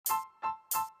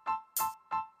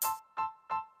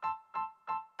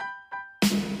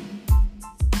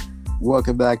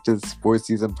Welcome back to the Sports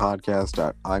Season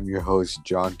Podcast. I'm your host,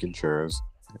 John Contreras,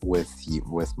 with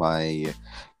my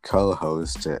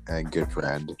co-host and good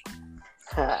friend,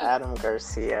 Adam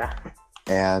Garcia.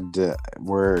 and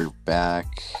we're back.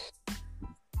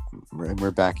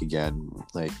 We're back again,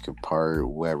 like part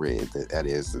wherever that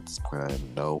is at this point. I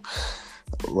don't know,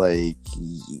 like,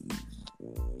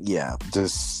 yeah,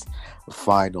 just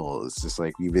finals. Just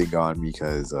like we've been gone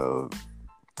because of.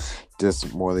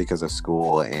 Just more because of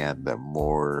school and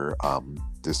more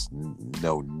just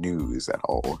no news at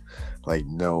all, like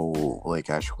no like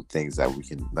actual things that we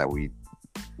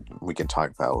can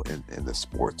talk about in the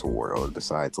sports world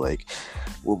besides like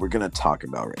what we're gonna talk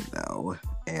about right now.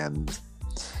 And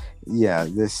yeah,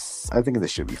 I think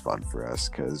this should be fun for us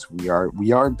because we are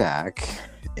back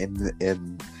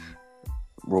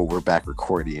we're back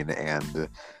recording, and the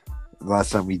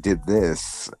last time we did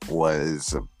this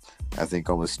was I think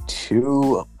almost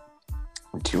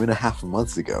 2.5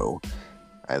 months ago.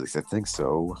 At least I think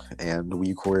so. And we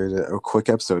recorded a quick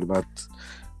episode about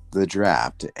the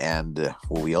draft. And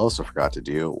what we also forgot to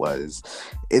do was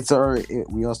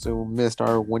we also missed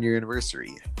our 1-year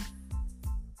anniversary.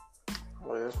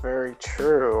 Well, it's very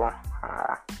true.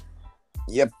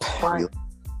 Yep.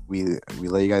 We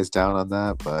let you guys down on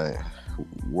that, but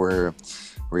we're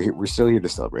still here to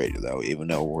celebrate it though, even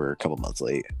though we're a couple months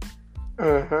late.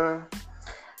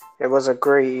 It was a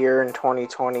great year in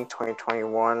 2020,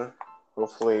 2021.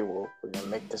 Hopefully we're going to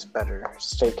make this better.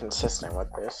 Stay consistent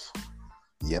with this.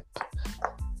 Yep.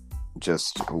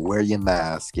 Just wear your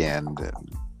mask and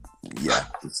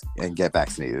get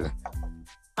vaccinated.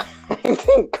 I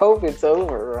think COVID's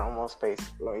over almost,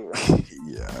 basically.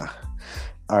 Yeah.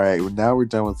 All right. Now we're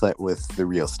done with the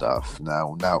real stuff.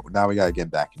 Now we got to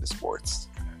get back into sports.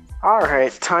 All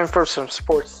right. Time for some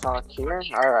sports talk here.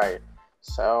 All right.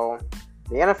 So,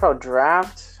 the NFL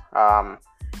draft,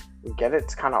 we get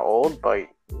it's kind of old, but,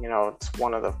 it's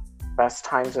one of the best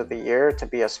times of the year to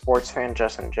be a sports fan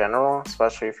just in general,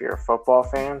 especially if you're a football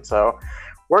fan. So,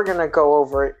 we're going to go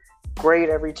over it, grade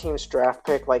every team's draft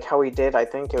pick, like how we did, I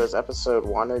think it was episode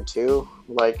 1 or 2. It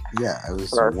was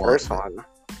for our one. first one.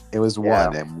 It was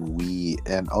one,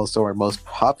 and also our most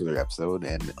popular episode,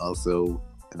 and also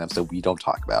an episode we don't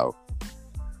talk about.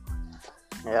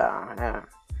 Yeah.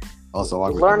 Also,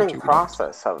 along with learning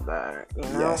process of that,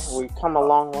 Yes. We've come a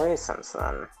long way since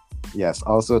then. Yes.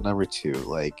 Also, number 2,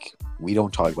 like we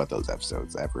don't talk about those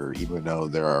episodes ever, even though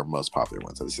they're our most popular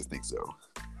ones. I just think so.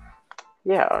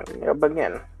 Yeah, but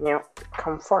again,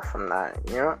 come far from that.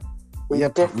 We're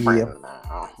different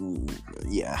now.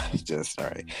 Yeah. Just all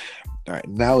right.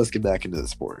 Now let's get back into the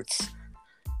sports.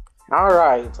 All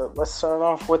right, so let's start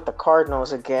off with the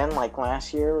Cardinals again. Like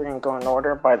last year, we're gonna go in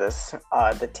order by this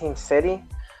the team city.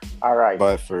 All right,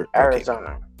 but for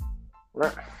Arizona.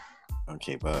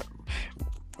 Okay, well,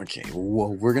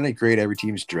 we're gonna grade every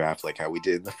team's draft like how we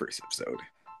did in the first episode.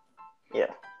 Yeah.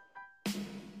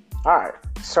 All right,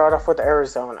 start off with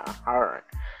Arizona. All right,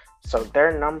 so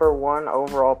their number 1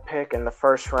 overall pick in the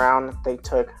first round, they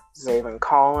took Zaven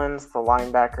Collins, the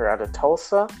linebacker out of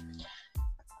Tulsa.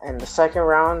 In the second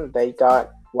round, they got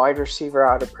wide receiver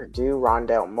out of Purdue,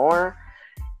 Rondale Moore,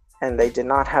 and they did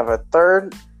not have a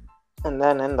third. And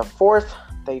then in the fourth,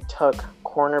 they took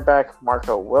cornerback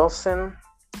Marco Wilson.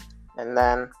 And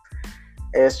then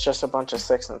it's just a bunch of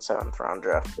 6th and 7th round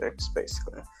draft picks,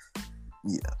 basically.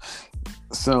 Yeah.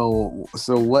 So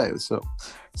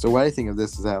what I think of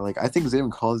this is that, like, I think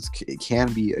Zaven Collins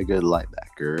can be a good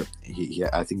linebacker.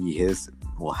 I think he has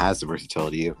the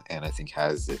versatility, and I think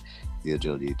has the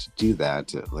agility to do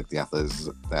that, like the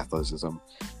athleticism.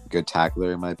 Good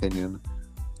tackler, in my opinion.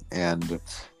 And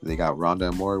they got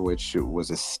Rondale Moore, which was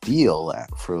a steal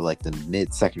for like the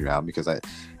mid-second round because I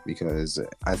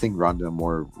think Rondale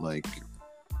Moore, like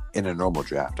in a normal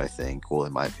draft, I think,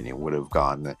 in my opinion, would have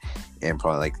gone in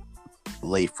probably like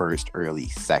late first, early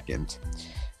second.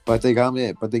 But they got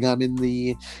him in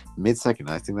the mid-second.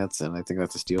 I think that's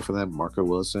a steal for them. Marco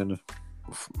Wilson,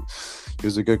 he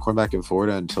was a good cornerback in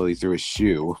Florida until he threw a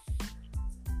shoe.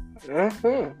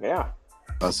 Yeah.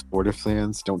 Us Florida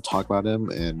fans don't talk about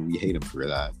him, and we hate him for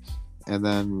that. And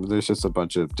then there's just a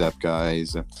bunch of depth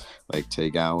guys, like Tay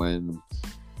Gowan,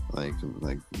 like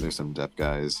there's some depth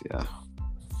guys, yeah.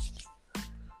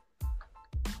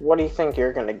 What do you think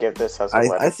you're gonna give this as a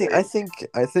I think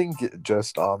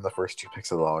just on the first 2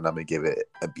 picks alone, I'm gonna give it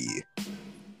a B.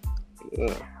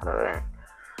 Yeah,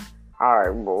 all right.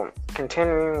 Well,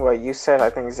 continuing what you said, I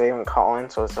think Zaven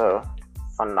Collins was a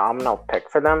phenomenal pick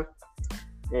for them.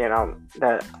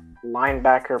 That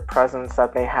linebacker presence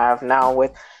that they have now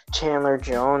with Chandler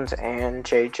Jones and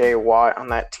J.J. Watt on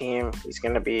that team. He's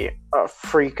going to be a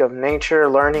freak of nature,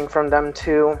 learning from them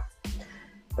too.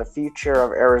 The future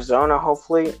of Arizona,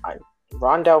 hopefully.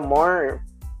 Rondell Moore,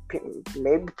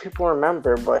 maybe people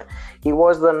remember, but he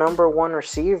was the number one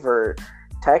receiver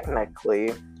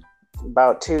technically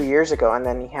about 2 years ago, and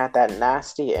then he had that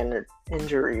nasty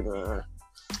injury, man.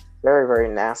 Very, very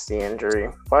nasty injury,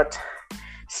 but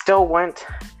still went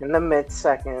in the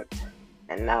mid-second,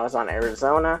 and now is on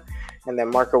Arizona. And then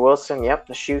Marco Wilson, yep,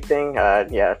 the shoe thing,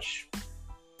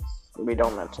 we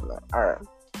don't mention that. All right.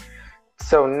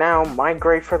 So now my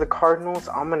grade for the Cardinals,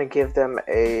 I'm going to give them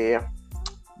a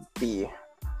B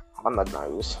on the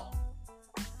nose.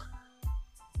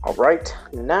 All right,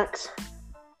 next,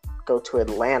 go to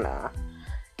Atlanta.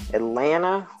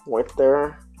 Atlanta, with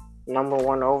their number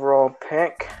one overall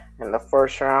pick in the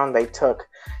first round, they took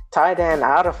tight end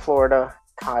out of Florida,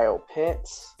 Kyle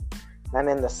Pitts. Then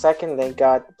in the second, they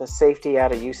got the safety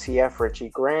out of UCF, Richie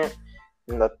Grant.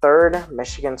 In the third,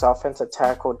 Michigan's offensive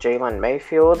tackle, Jalen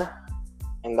Mayfield.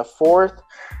 In the fourth,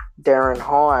 Darren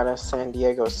Hall out of San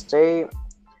Diego State.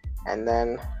 And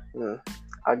then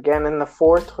again in the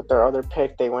fourth, with their other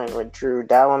pick, they went with Drew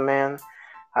Dalleman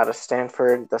out of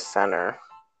Stanford, the center.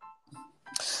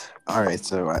 All right,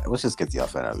 so let's just get the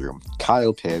elephant out of the room.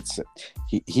 Kyle Pitts,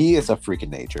 he is a freaking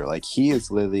nature. Like, he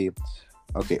is literally,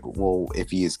 okay, well,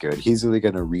 if he is good, he's really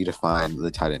going to redefine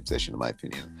the tight end position, in my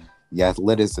opinion. The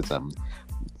athleticism,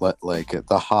 like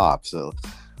the hops,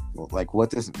 like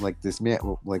what this man,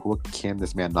 like what can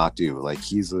this man not do? Like,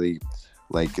 he's really,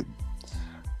 like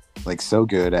so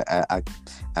good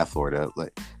at Florida.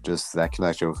 Like, just that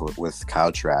connection with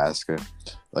Kyle Trask,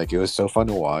 like, it was so fun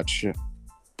to watch.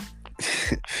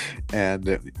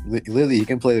 And literally, he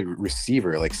can play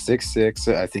receiver, like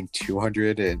 6'6", I think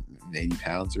 280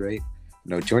 pounds, right?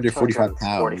 No, 245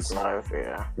 pounds.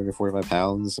 245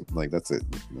 pounds. Like, that's it.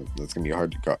 That's gonna be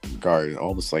hard to guard.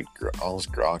 Almost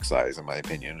Gronk size, in my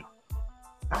opinion.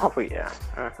 Oh yeah.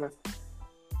 Uh-huh.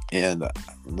 And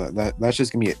that's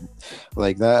just gonna be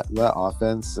like that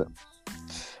offense.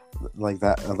 Like,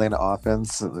 that Atlanta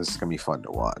offense, this is gonna be fun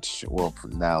to watch. Well,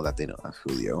 now that they don't have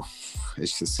Julio,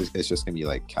 it's just gonna be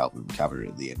like Calvin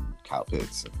Ridley and Kyle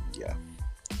Pitts. Yeah,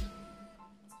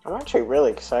 I'm actually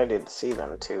really excited to see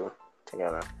them two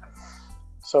together.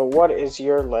 So, what is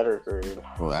your letter grade?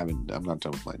 Well, I'm not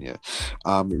done with mine yet.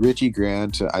 Richie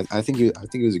Grant, I think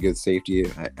he was a good safety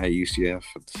at UCF.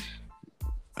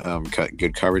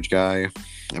 Good coverage guy,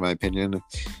 in my opinion.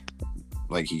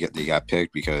 Like, they got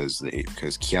picked because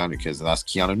that's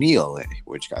Keanu Neal,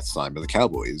 which got signed by the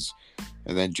Cowboys.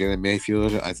 And then Jalen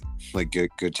Mayfield,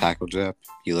 good tackle depth.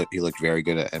 He looked very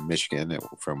good at Michigan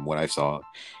from what I saw.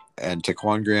 And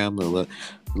Taquan Graham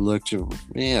looked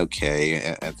okay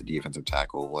at the defensive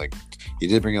tackle. Like, he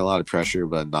did bring a lot of pressure,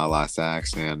 but not a lot of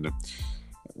sacks. And,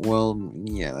 well,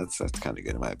 yeah, that's kind of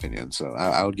good in my opinion. So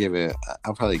I'll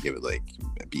probably give it like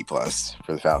a B+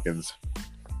 for the Falcons.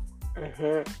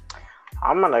 Mm-hmm.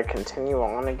 I'm going to continue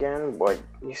on again what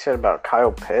you said about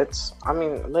Kyle Pitts. I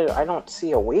mean, literally, I don't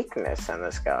see a weakness in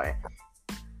this guy.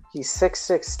 He's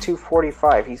 6'6",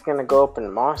 245. He's going to go up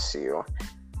and moss you.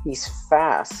 He's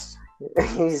fast.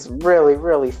 He's really,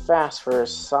 really fast for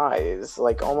his size.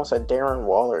 Like, almost a Darren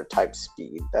Waller type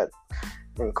speed. That's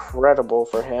incredible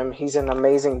for him. He's an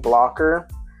amazing blocker.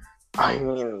 I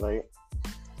mean, like,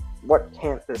 what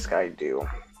can't this guy do?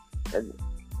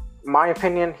 My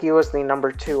opinion, he was the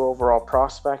number 2 overall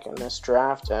prospect in this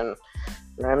draft, and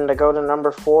for him to go to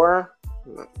number 4,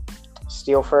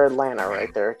 steal for Atlanta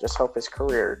right there. Just hope his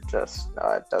career just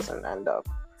doesn't end up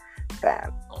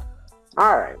bad.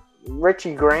 All right,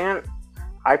 Richie Grant,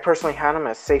 I personally had him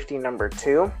as safety number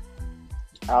 2,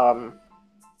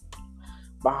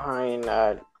 behind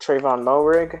Trayvon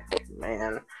Moehrig.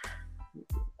 Man,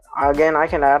 again, I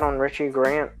can add on Richie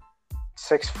Grant,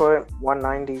 6 foot,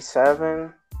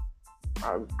 197.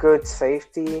 A good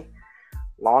safety,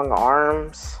 long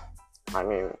arms. I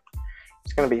mean,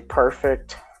 it's going to be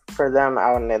perfect for them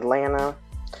out in Atlanta,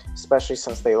 especially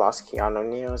since they lost Keanu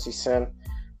Neal, as you said.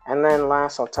 And then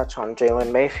last, I'll touch on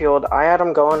Jalen Mayfield. I had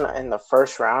him going in the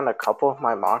first round, a couple of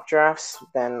my mock drafts.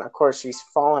 Then, of course, he's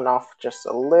fallen off just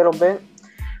a little bit.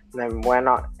 Then went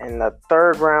on in the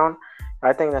third round.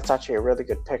 I think that's actually a really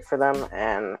good pick for them.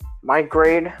 And my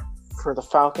grade for the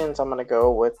Falcons, I'm going to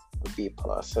go with B+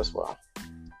 as well.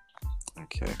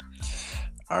 Okay.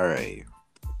 All right.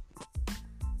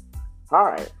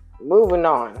 Moving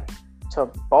on to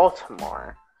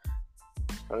Baltimore.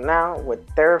 So now, with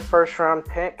their first round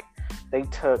pick, they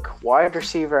took wide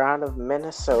receiver out of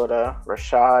Minnesota,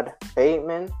 Rashad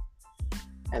Bateman.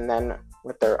 And then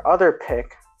with their other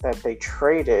pick that they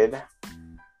traded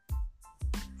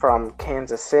from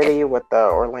Kansas City with the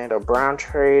Orlando Brown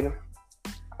trade.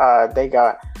 They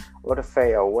got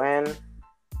Odafe Owen,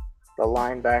 the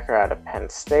linebacker out of Penn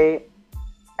State.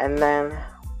 And then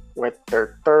with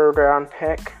their third round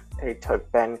pick, they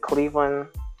took Ben Cleveland,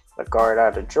 the guard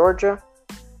out of Georgia.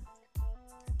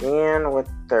 And with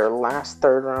their last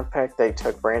third round pick, they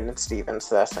took Brandon Stevens,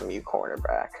 the SMU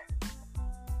cornerback.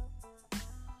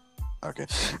 Okay.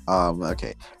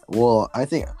 Okay. Well, I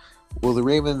think. Well, the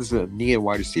Ravens needed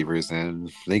wide receivers,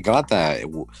 and they got that.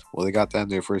 Well, they got that in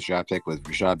their first draft pick with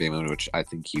Rashad Bateman, which I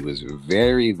think he was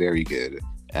very, very good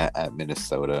at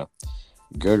Minnesota.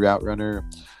 Good route runner.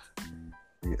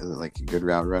 Like a good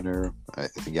route runner. I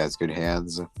think he has good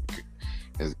hands.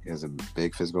 He has a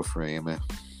big physical frame. I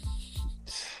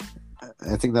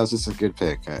think that was just a good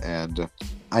pick, and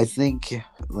I think,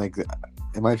 like,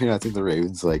 in my opinion, I think the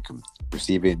Ravens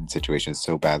receiving situation is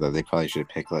so bad that they probably should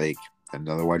pick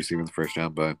another wide receiver in the first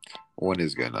round, but one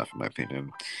is good enough in my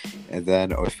opinion. And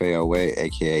then Ofe Owe,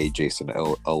 aka Jason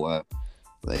Owa,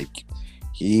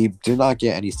 he did not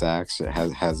get any sacks.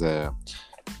 Has a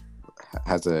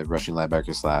rushing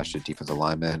linebacker / a defensive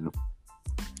lineman.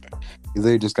 He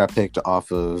literally just got picked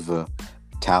off of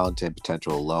talent and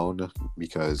potential alone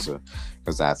because the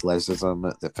athleticism,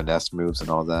 the finesse moves, and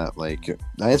all that.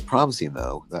 That is promising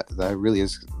though. That really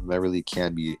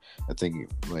can be a thing.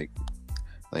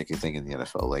 A thing in the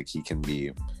NFL. He can be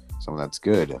someone that's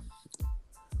good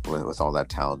with all that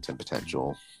talent and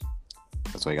potential.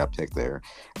 That's why he got picked there.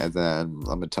 And then I'm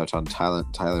going to touch on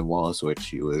Tylan Wallace, which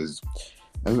he was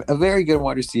a very good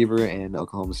wide receiver in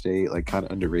Oklahoma State, kind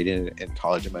of underrated in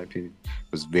college, in my opinion.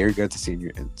 Was very good at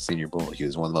the Senior Bowl. He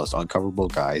was one of the most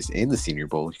uncoverable guys in the Senior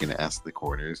Bowl. You can ask the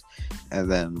corners.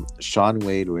 And then Shaun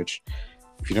Wade, which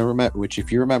if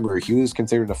you remember, he was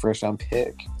considered a first round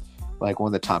pick, one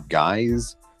of the top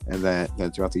guys. And then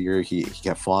throughout the year, he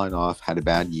kept flying off, had a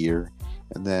bad year,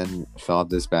 and then fell out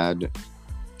this bad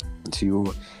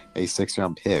to a 6th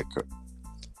round pick.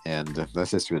 And that's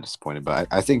just really disappointing. But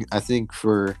I think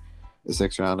for the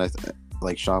 6th round,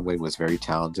 Shaun Wade was very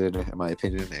talented in my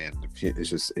opinion, and it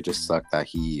just sucked that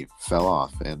he fell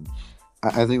off. And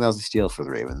I think that was a steal for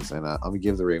the Ravens, and I'm gonna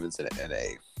give the Ravens an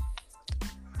A.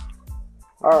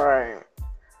 All right,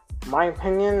 my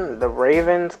opinion, the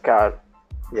Ravens got.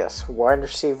 Yes, wide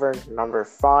receiver number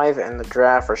 5 in the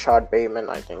draft, Rashad Bateman,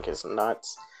 I think is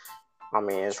nuts.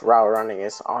 His route running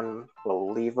is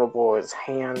unbelievable. His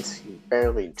hands, he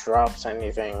barely drops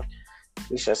anything.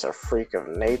 He's just a freak of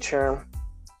nature.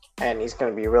 And he's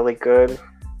going to be really good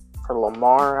for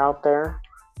Lamar out there.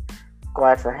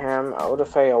 Glad for him.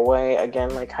 Odafe away,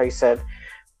 again, like I said,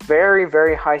 very,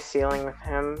 very high ceiling with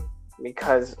him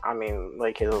because,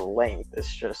 his length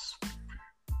is just...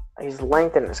 His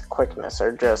length and his quickness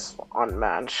are just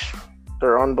unmatched.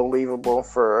 They're unbelievable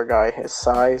for a guy his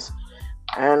size.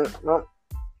 And,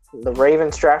 the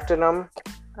Ravens drafted him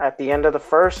at the end of the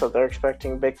first, so they're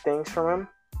expecting big things from him.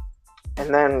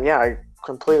 And then, I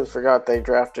completely forgot they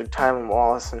drafted Tylan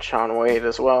Wallace and Shaun Wade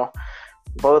as well.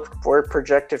 Both were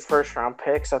projected first-round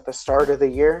picks at the start of the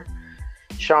year.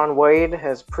 Shaun Wade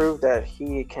has proved that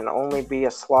he can only be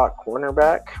a slot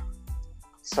cornerback.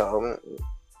 So...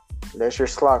 there's your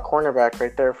slot cornerback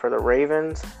right there for the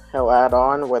Ravens. He'll add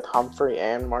on with Humphrey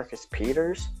and Marcus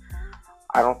Peters.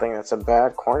 I don't think that's a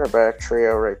bad cornerback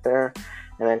trio right there.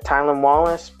 And then Tylan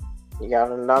Wallace, you got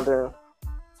another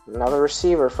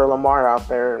receiver for Lamar out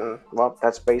there. And,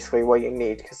 that's basically what you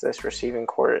need because this receiving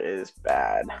core is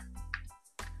bad.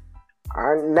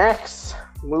 All right, next,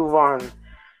 move on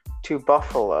to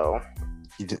Buffalo.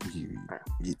 You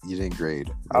didn't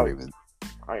grade the Ravens.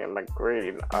 I am a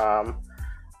grade.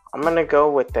 I'm going to go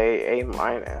with A-.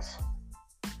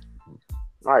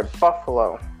 All right,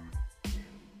 Buffalo.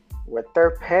 With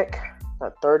their pick,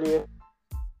 the 30th,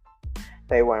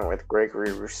 they went with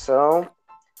Gregory Rousseau,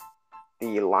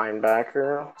 the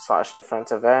linebacker /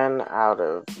 defensive end out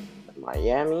of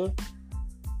Miami.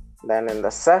 Then in the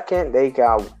second, they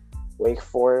got Wake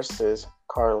Forest's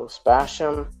Carlos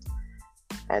Basham.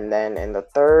 And then in the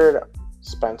third,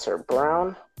 Spencer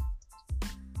Brown.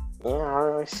 I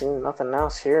don't really see nothing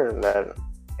else here that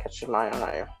catches my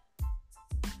eye.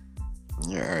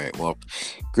 Yeah, all right. Well,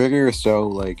 Gregory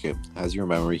Rousseau, as you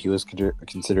remember, he was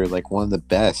considered one of the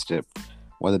best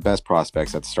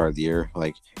prospects at the start of the year.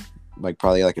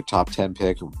 Probably a top 10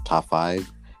 pick, top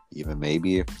 5, even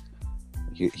maybe.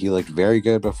 He looked very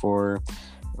good before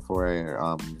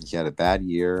he had a bad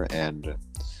year and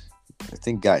I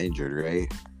think got injured,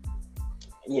 right?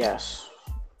 Yes.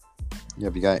 Yeah,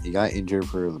 he got injured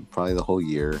for probably the whole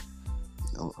year.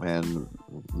 and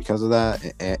because of that,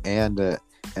 and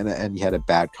he had a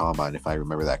bad combine, if I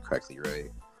remember that correctly,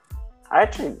 right? I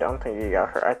actually don't think he got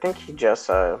hurt. I think he just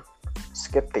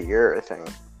skipped the year. I think.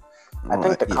 I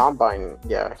think the combine.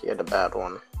 Yeah, he had a bad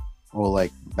one. Well,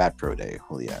 like bad pro day.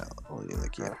 Well, yeah.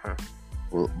 Uh-huh.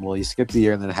 Well, he skipped the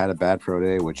year and then had a bad pro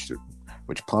day, which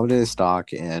plummeted his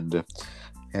stock, and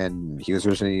he was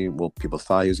originally, well, people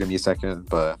thought he was going to be second,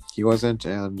 but he wasn't.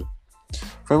 And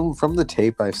from the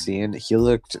tape I've seen, he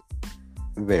looked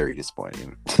very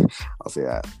disappointing. I'll say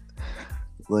that.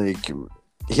 Like,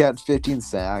 he had 15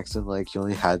 sacks, and like he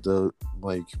only had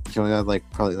probably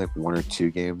like 1 or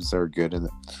 2 games that were good in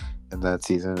that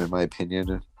season, in my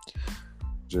opinion.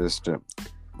 Just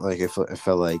like it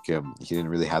felt like he didn't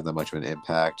really have that much of an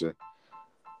impact,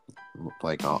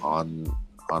 like on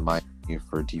my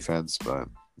for defense, but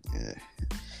yeah,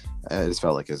 it just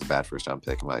felt like it was a bad first round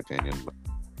pick in my opinion.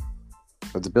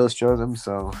 But the Bills chose him,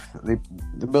 so the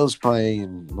Bills probably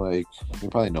they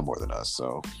probably know more than us,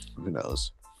 so who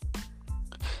knows.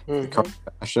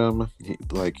 Basham,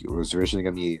 was originally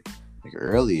gonna be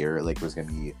earlier, was gonna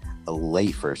be a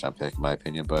late first round pick in my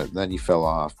opinion, but then he fell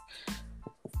off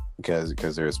because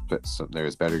there's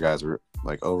better guys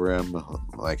over him,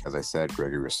 as I said,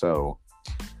 Gregory Rousseau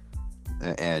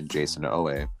and Jason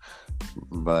Owe,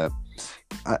 but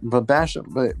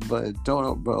Basham, but don't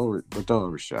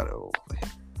overshadow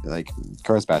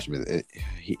Carlos Basham.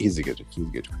 He's a good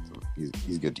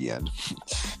DN.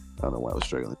 I don't know why I was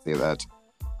struggling to say that,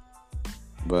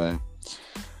 but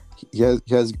he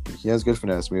has good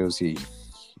finesse moves.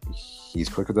 He's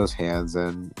quick with those hands,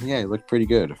 and yeah, he looked pretty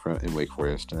good in Wake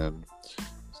Forest, and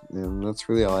that's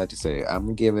really all I have to say.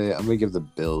 I'm gonna give the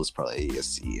Bills probably a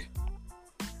C.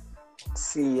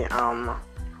 See, I'm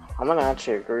gonna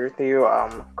actually agree with you.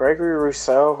 Gregory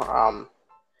Rousseau,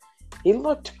 he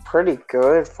looked pretty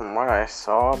good from what I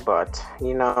saw, but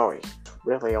he's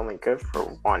really only good for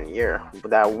 1 year.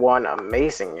 That one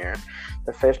amazing year,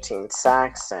 the 15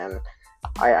 sacks, and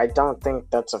I don't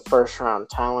think that's a first round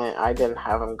talent. I didn't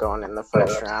have him going in the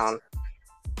first round.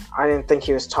 I didn't think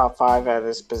he was top 5 at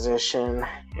his position,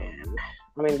 and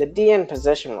I mean the DN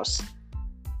position was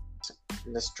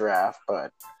this draft,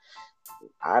 but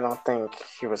I don't think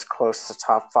he was close to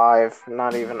top 5,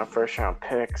 not even a first round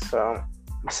pick. So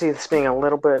I see this being a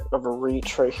little bit of a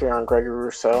reach right here on Gregory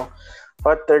Rousseau,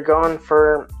 but they're going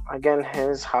for, again,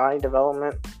 his high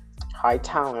development, high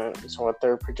talent is what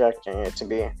they're projecting it to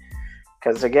be.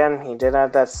 Because, again, he did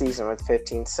have that season with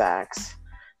 15 sacks.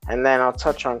 And then I'll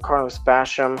touch on Carlos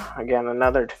Basham. Again,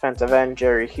 another defensive end.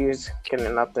 Jerry Hughes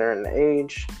getting up there in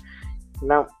age.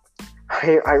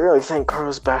 I really think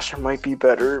Carlos Basham might be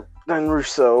better than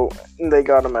Rousseau. They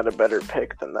got him at a better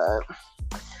pick than that.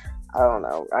 I don't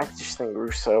know. I just think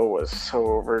Rousseau was so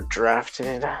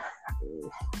overdrafted.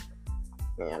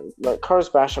 But Carlos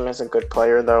Basham is a good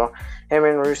player, though. Him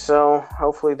and Rousseau,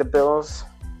 hopefully the Bills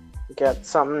get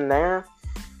something there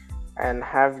and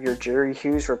have your Jerry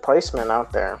Hughes replacement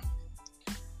out there.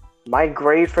 My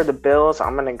grade for the Bills,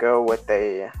 I'm gonna go with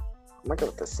a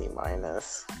C-.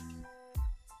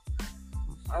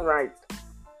 All right,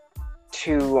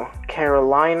 to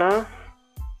Carolina.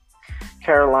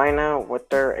 Carolina, with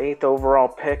their 8th overall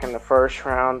pick in the first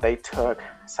round, they took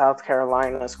South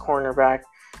Carolina's cornerback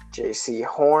J.C.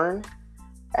 Horn,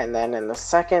 and then in the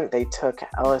second, they took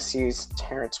LSU's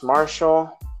Terrence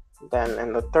Marshall. Then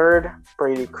in the third,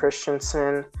 Brady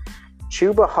Christensen,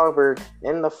 Chuba Hubbard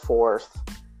in the 4th,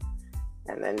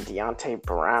 and then Deontay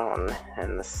Brown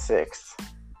in the 6th.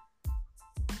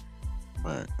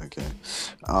 Right, okay.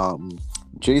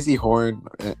 J.C. Horn,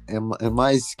 in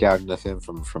my scouting of him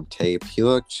from tape, he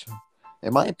looked,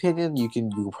 in my opinion, you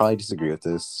can probably disagree with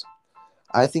this.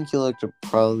 I think he looked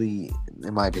probably,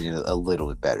 in my opinion, a little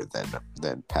bit better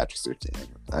than Patrick Surtain.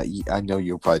 I know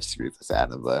you'll probably disagree with this,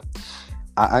 Adam, but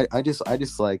I just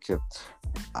like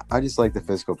the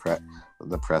physical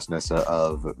the pressness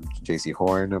of J.C.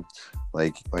 Horn.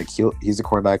 He's a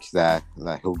cornerback that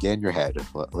he'll get in your head.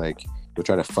 He'll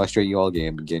try to frustrate you all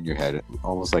game and get in your head,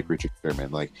 almost like Richard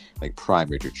Sherman, like prime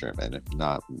Richard Sherman,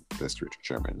 not this Richard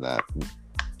Sherman that's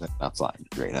not signed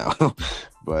right now.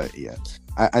 But yeah,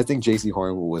 I think J.C.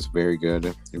 Horn was very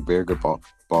good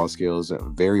ball skills,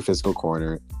 very physical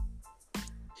corner.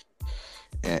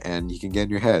 And he can get in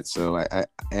your head. So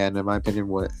and in my opinion,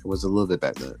 was a little bit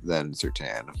better than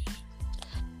Surtain.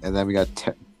 And then we got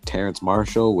Terrence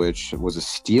Marshall, which was a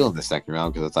steal in the second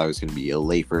round because I thought it was going to be a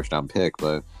late first round pick,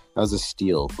 but that was a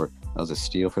steal for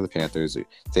the Panthers.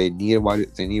 They needed wide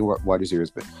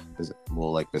receivers, but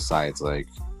besides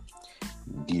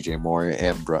DJ Moore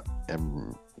and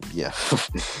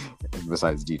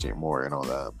besides DJ Moore and all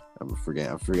that. I'm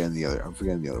forgetting the other. I'm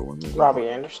forgetting the other one. Robbie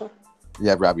Anderson.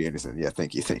 Yeah, Robbie Anderson. Yeah,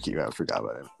 thank you. I forgot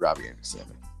about him. Robbie Anderson.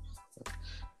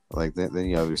 Like then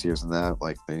you have receivers in that.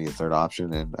 Like they need a third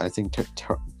option, and I think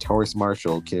Terrace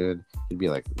Marshall could be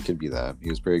that. He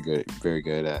was very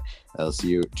good at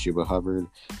LSU. Chuba Hubbard,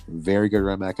 very good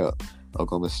run back at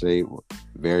Oklahoma State,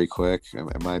 very quick in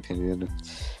my opinion,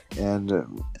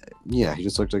 and yeah, he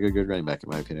just looked like a good running back in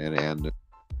my opinion. And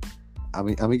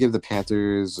I'm gonna give the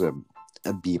Panthers a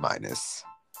B minus.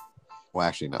 Well,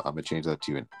 actually, no, I'm gonna change that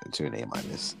to an A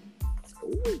minus.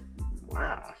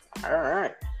 Wow! All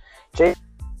right, Jay.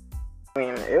 I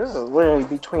mean, it was literally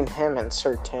between him and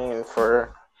Surtain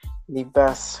for the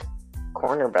best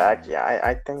cornerback. Yeah,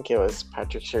 I think it was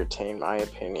Patrick Surtain, in my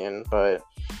opinion. But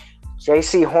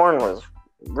J.C. Horn was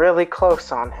really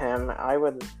close on him. I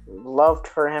would loved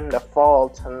for him to fall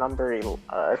to number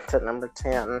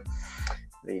 10.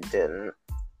 He didn't.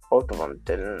 Both of them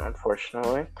didn't,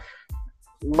 unfortunately.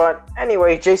 But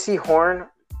anyway, J.C. Horn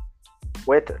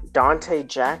with Dante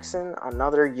Jackson,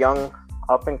 another young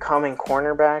up-and-coming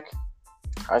cornerback.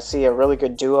 I see a really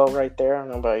good duo right there. I don't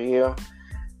know about you.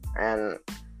 And,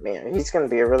 man, he's going to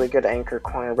be a really good anchor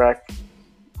cornerback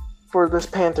for this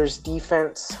Panthers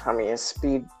defense. I mean, his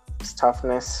speed, his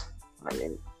toughness. I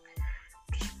mean,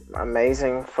 just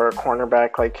amazing for a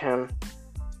cornerback like him.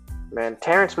 Man,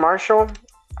 Terrace Marshall,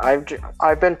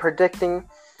 I've been predicting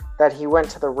that he went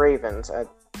to the Ravens at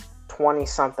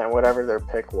 20-something, whatever their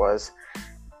pick was.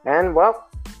 And, well,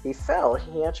 he fell.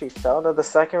 He actually fell to the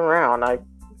second round. I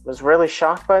was really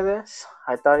shocked by this.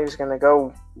 I thought he was going to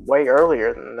go way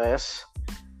earlier than this.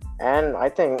 And I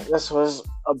think this was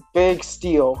a big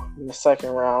steal in the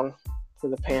second round for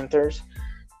the Panthers.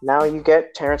 Now you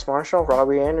get Terrace Marshall,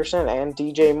 Robbie Anderson, and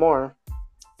DJ Moore.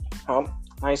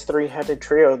 Nice three-headed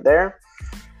trio there.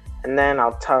 And then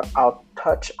I'll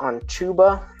touch on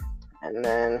Chuba. And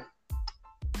then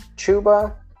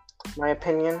Chuba, my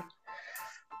opinion,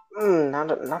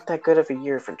 not that good of a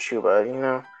year for Chuba, you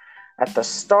know. At the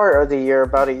start of the year,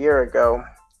 about a year ago,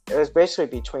 it was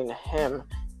basically between him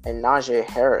and Najee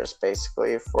Harris,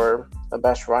 basically, for the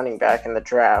best running back in the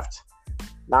draft.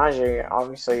 Najee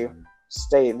obviously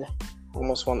stayed,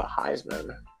 almost won the Heisman.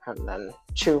 And then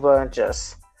Chuba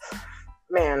just,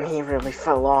 man, he really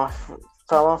fell off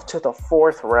to the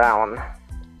fourth round.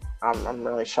 I'm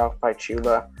really shocked by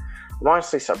Chuba. I'm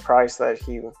honestly surprised that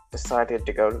he decided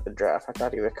to go to the draft. I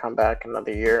thought he would come back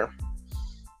another year.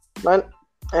 But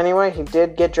anyway, he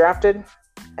did get drafted,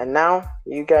 and now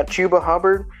you got Chuba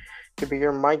Hubbard to be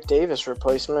your Mike Davis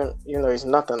replacement, even though he's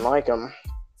nothing like him.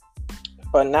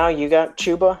 But now you got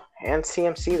Chuba and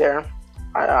CMC there.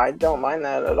 I don't mind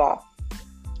that at all.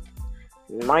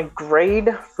 My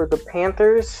grade for the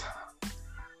Panthers,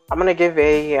 I'm going to give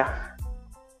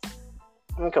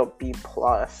I'm going to go B+.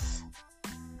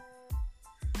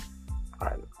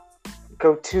 Alright,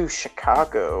 go to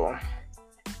Chicago.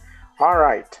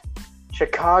 Alright.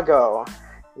 Chicago,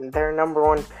 their number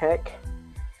one pick,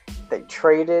 they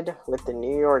traded with the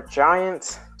New York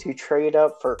Giants to trade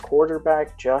up for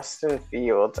quarterback Justin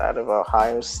Fields out of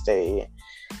Ohio State.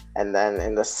 And then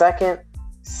in the second,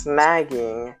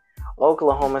 snagging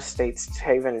Oklahoma State's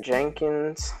Taven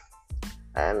Jenkins.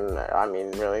 And, I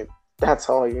mean, really, that's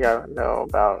all you got to know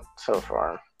about so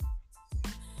far.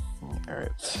 All right.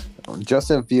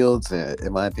 Justin Fields,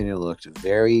 in my opinion, looked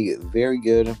very, very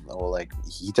good. Like,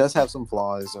 he does have some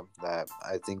flaws that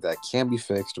I think that can be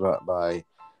fixed by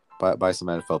some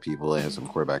NFL people and some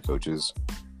quarterback coaches.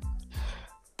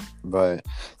 But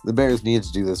the Bears need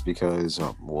to do this because,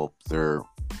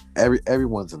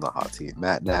 everyone's in the hot seat.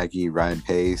 Matt Nagy, Ryan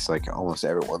Pace, like almost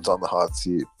everyone's on the hot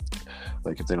seat.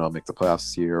 Like if they don't make the playoffs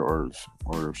this year or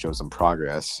show some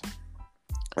progress,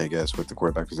 I guess, with the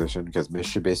quarterback position, because Mitch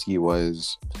Trubisky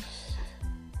was,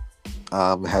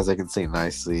 as I can say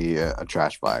nicely, a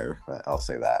trash fire. I'll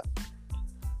say that,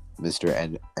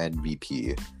 Mr.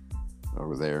 MVP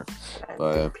over there.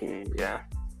 MVP, yeah.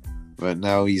 But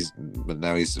now he's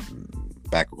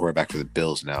back a quarterback for the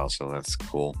Bills now, so that's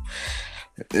cool.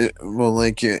 He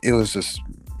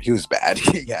was bad.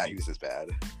 Yeah, he was just bad.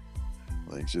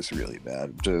 Like, just really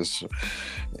bad.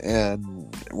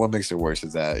 And what makes it worse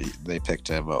is that they picked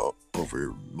him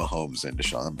over Mahomes and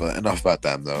Deshaun. But enough about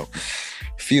them, though.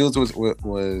 Fields was a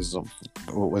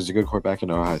good quarterback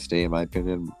in Ohio State, in my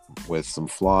opinion, with some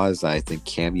flaws that I think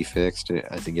can be fixed.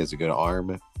 I think he has a good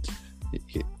arm.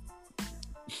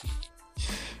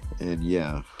 And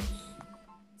yeah.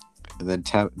 And then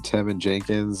Tevin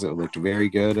Jenkins looked very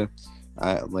good.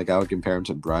 I would compare him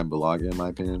to Brian Bulaga, in my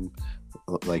opinion.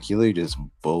 Like, he literally just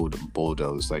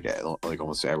bulldozed like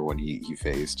almost everyone he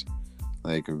faced.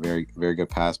 Like, a very, very good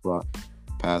pass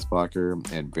pass blocker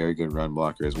and very good run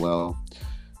blocker as well.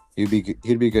 He'd be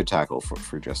a good tackle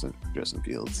for Justin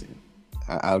Fields.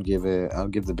 I'll give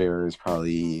the Bears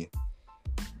probably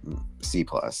C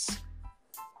plus.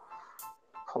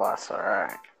 Plus, all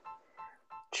right.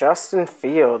 Justin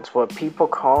Fields, what people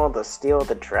call the steal of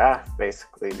the draft,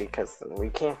 basically, because we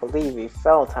can't believe he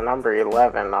fell to number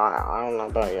 11. I don't know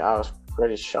about you. I was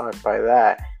pretty shocked by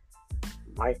that.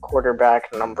 My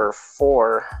quarterback, number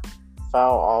 4,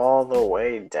 fell all the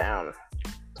way down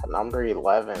to number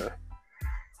 11.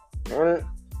 And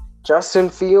Justin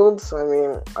Fields, I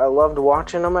mean, I loved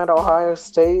watching him at Ohio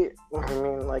State. I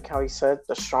mean, like how he said,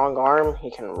 the strong arm, he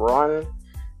can run.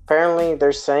 Apparently,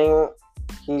 they're saying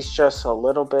he's just a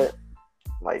little bit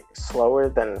slower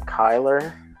than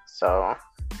Kyler, so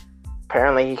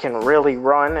apparently he can really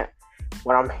run.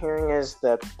 What I'm hearing is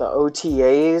that the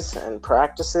OTAs and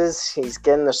practices, he's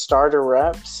getting the starter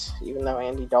reps, even though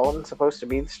Andy Dalton's supposed to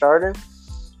be the starter.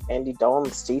 Andy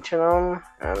Dalton's teaching him,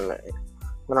 and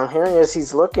what I'm hearing is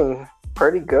he's looking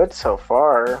pretty good so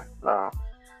far.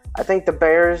 I think the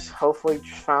Bears hopefully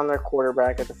just found their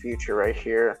quarterback of the future right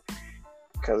here,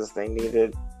 because they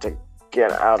needed to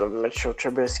get out of Mitchell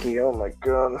Trubisky. Oh my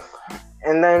god.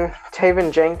 And then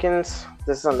Taven Jenkins,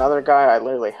 this is another guy I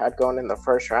literally had going in the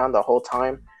first round the whole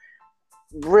time.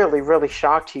 Really, really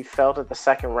shocked he fell to the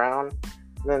second round.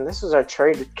 And then this was our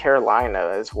trade with Carolina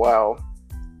as well.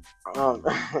 I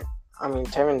mean,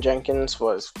 Taven Jenkins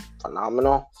was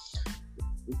phenomenal.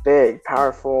 Big,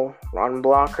 powerful run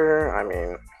blocker. I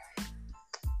mean,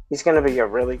 he's going to be a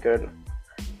really good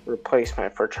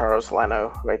replacement for Charles Leno,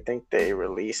 who I think they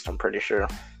released, I'm pretty sure.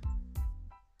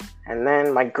 And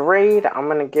then my grade, I'm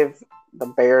going to give the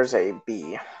Bears a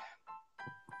B.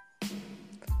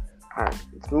 Alright,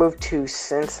 let's move to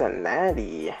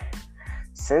Cincinnati.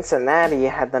 Cincinnati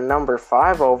had the number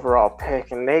 5 overall pick,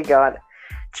 and they got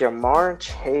Jamar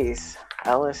Chase,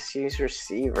 LSU's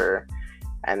receiver.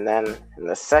 And then in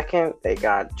the second, they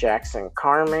got Jackson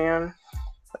Carman,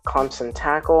 the Clemson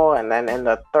tackle. And then in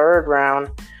the third round,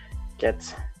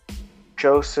 gets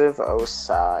Joseph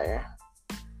Osai.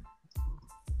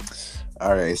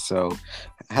 All right, so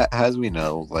as we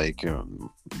know,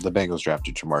 the Bengals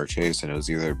drafted Jamar Chase, and it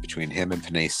was either between him and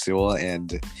Penei Sewell,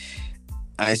 and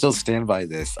I still stand by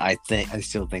this. I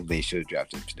still think they should have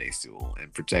drafted Penei Sewell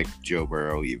and protect Joe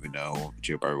Burrow, even though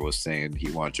Joe Burrow was saying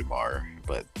he wants Jamar.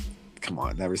 But come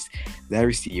on, that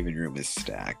receiving room is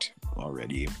stacked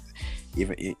already.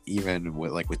 Even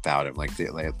without him,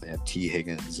 they have T.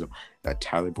 Higgins,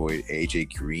 Tyler Boyd,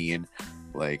 AJ Green,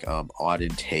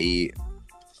 Auden Tate.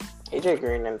 AJ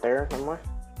Green in there somewhere.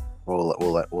 Well,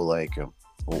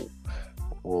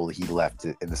 he left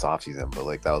it in this offseason,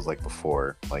 but that was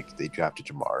before they drafted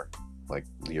Jamar,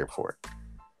 the year before.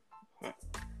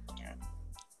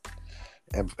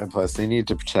 And plus, they needed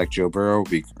to protect Joe Burrow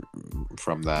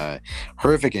from the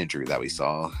horrific injury that we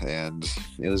saw, and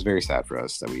it was very sad for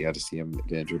us that we had to see him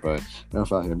get injured. But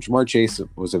enough about him. Jamar Chase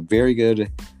was a very,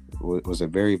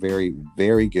 very,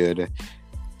 very good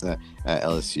at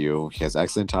LSU. He has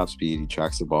excellent top speed. He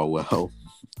tracks the ball well,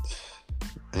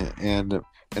 and a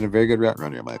very good route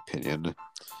runner, in my opinion,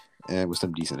 and with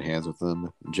some decent hands with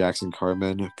him. Jackson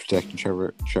Carman protecting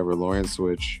Trevor Lawrence,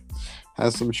 which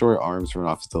has some short arms for an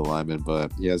offensive lineman,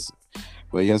 but he has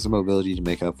the mobility to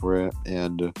make up for it.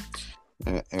 And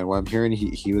what I'm hearing,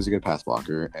 he was a good pass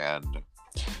blocker. And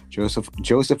Joseph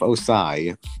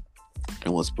Osai, I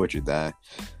almost butchered that,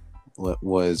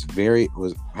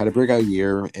 had a breakout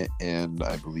year, and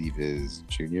I believe his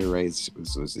junior, right?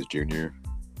 Was his junior.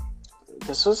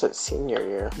 This was his senior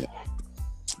year. Yeah.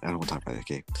 I don't want to talk about that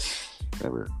game.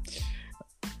 Whatever.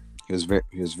 He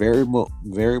was very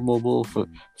mobile for a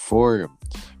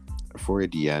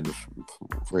DN,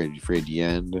 for a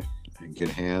DN, and good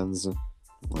hands.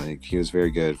 He was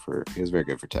very good for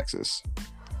Texas.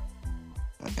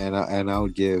 And I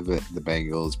would give the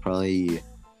Bengals probably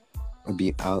a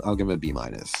B. I'll give him a B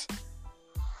minus.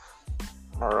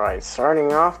 All right,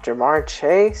 starting off, Jamar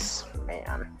Chase,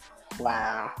 man,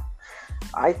 wow.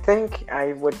 I think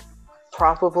I would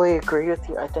probably agree with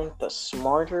you. I think the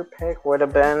smarter pick would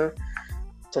have been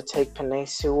to take Penei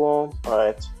Sewell,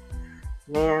 but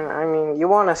man, I mean, you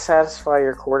want to satisfy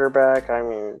your quarterback. I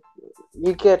mean,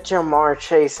 you get Jamar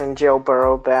Chase and Joe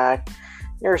Burrow back.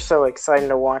 You're so excited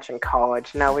to watch in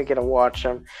college. Now we get to watch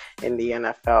them in the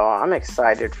NFL. I'm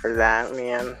excited for that,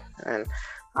 man. And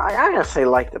I honestly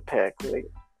like the pick.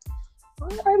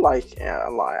 I like it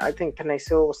a lot. I think Penei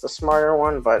Sewell was the smarter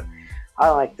one, but I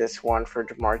like this one for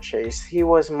Jamar Chase. He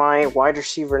was my wide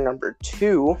receiver number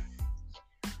 2.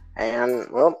 And,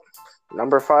 well,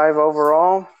 number 5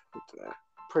 overall.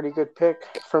 Pretty good pick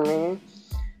for me.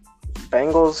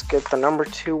 Bengals get the number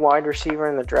 2 wide receiver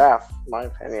in the draft, in my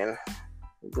opinion.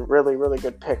 Really, really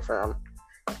good pick for him.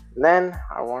 And then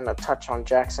I want to touch on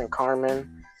Jackson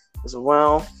Carman as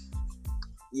well.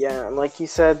 Yeah, like you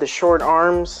said, the short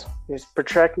arms. He's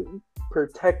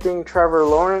protecting Trevor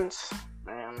Lawrence.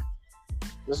 And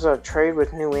this is a trade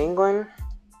with New England.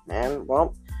 And,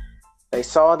 well, they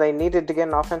saw they needed to get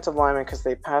an offensive lineman because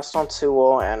they passed on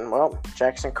Sewell. And, well,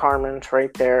 Jackson Carman's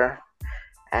right there.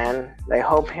 And they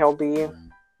hope he'll be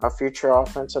a future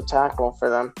offensive tackle for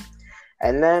them.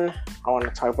 And then I want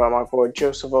to talk about my boy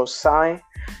Joseph Osai,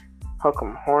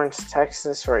 Hook'em Horns,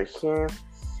 Texas, right here.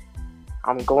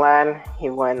 I'm glad he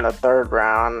went in the 3rd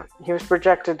round. He was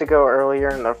projected to go earlier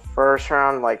in the 1st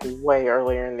round, like way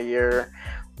earlier in the year,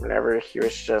 whenever he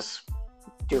was just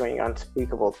doing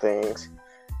unspeakable things.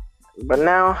 But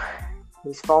now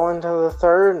he's fallen to the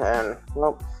 3rd, and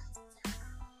well,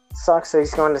 sucks that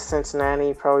he's going to Cincinnati.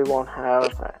 He probably won't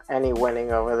have any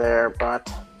winning over there,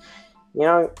 but you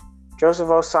know, Joseph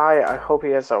Osai, I hope he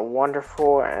has a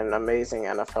wonderful and amazing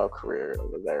NFL career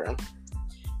over there.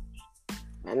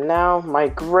 And now my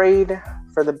grade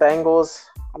for the Bengals,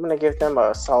 I'm going to give them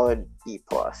a solid B+.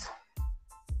 All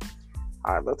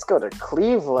right, let's go to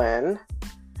Cleveland.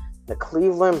 The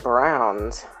Cleveland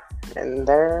Browns, in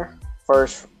their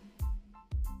first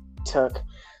took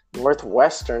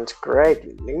Northwestern's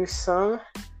Greg Newsome.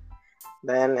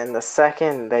 Then in the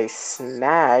second, they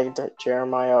snagged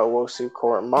Jeremiah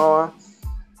Owusu-Koramoah.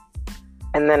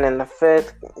 And then in the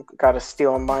 5th, got a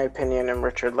steal, in my opinion, in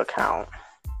Richard LeCounte.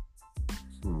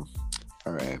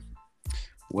 All right.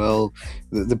 Well,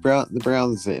 the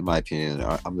Browns, in my opinion,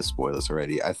 I'm going to spoil this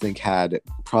already. I think had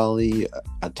probably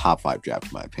a top 5 draft,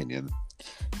 in my opinion.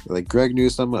 Like Greg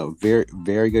Newsome, a very,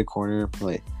 very good corner.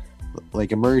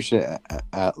 Like emerged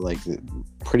at like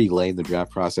pretty late in the draft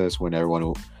process when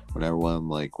everyone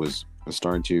like was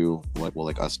starting to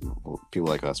like us, people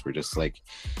like us were just like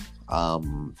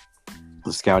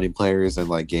scouting players and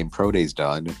like getting pro days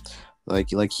done. Like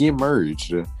he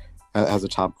emerged as a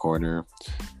top corner,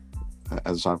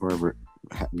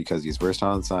 because he's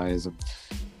versatile in size.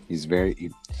 He's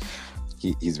very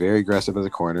aggressive as a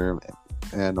corner,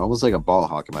 and almost like a ball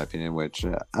hawk, in my opinion. Which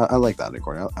I like that in a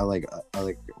corner. I like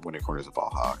when a corner is a ball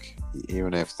hawk,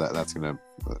 even if that's gonna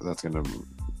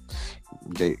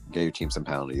get your team some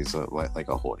penalties, like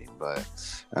a holding. But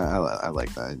I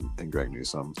like that in Greg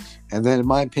Newsome. And then, in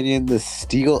my opinion, the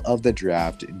steal of the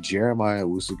draft, Jeremiah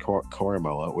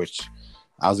Owusu-Koramoah, which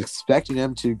I was expecting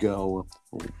him to go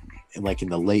in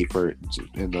the late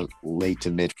to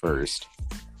mid 1st,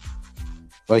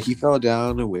 but he fell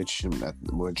down, which at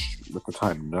the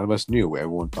time none of us knew.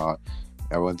 Everyone thought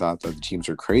that the teams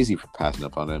were crazy for passing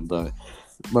up on him, but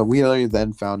we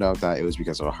then found out that it was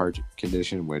because of a heart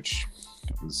condition, which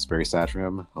was very sad for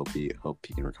him. Hope he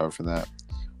can recover from that.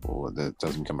 Well, that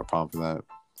doesn't become a problem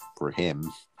for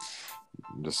him.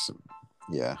 Just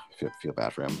feel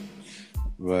bad for him,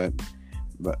 but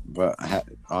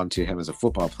on to him as a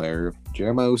football player.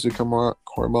 Jeremiah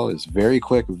Owusu-Koramoah is very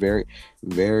quick, very,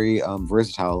 very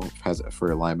versatile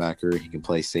for a linebacker. He can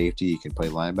play safety, he can play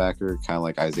linebacker, kind of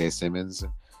like Isaiah Simmons,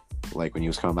 like when he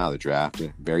was coming out of the draft.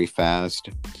 Very fast.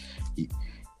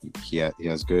 He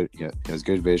has good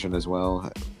vision as well.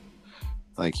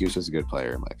 Like, he was just a good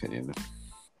player, in my opinion,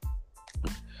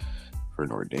 for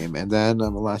Notre Dame. And then the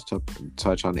last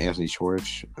touch on Anthony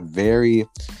Schwartz. Very,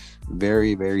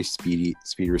 very, very speedy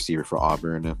receiver for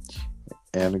Auburn,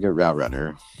 and a good route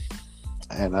runner.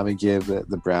 And I'm gonna give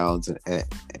the Browns an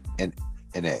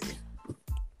A.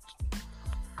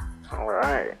 All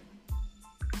right.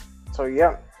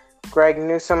 So Greg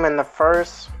Newsome in the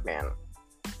 1st. Man,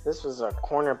 this was a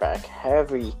cornerback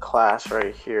heavy class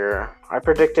right here. I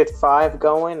predicted 5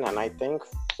 going, and I think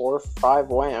 4 or 5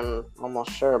 went. I'm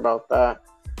almost sure about that.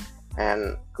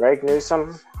 And Greg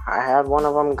Newsome, I had one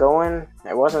of them going.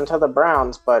 It wasn't to the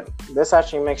Browns, but this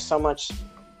actually makes so much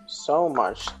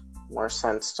more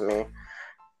sense to me.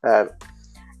 That,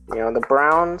 the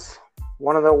Browns,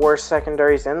 one of the worst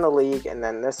secondaries in the league, and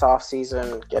then this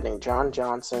offseason getting John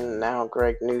Johnson, now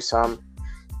Greg Newsome.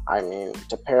 I mean,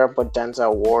 to pair up with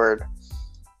Denzel Ward,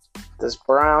 this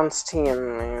Browns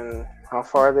team, man, how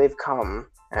far they've come,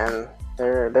 and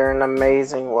they're an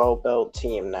amazing, well-built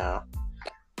team now.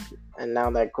 And now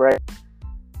that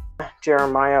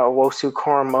Jeremiah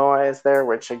Owusu-Koramoah is there,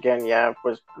 which again, I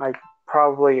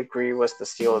probably agree was the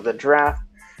steal of the draft.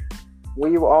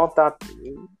 We all thought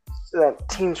that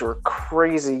teams were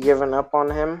crazy giving up on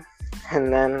him,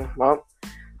 and then,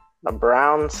 the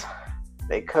Browns,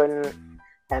 they couldn't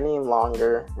any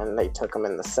longer, and they took him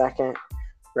in the 2nd.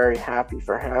 Very happy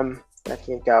for him that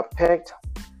he got picked.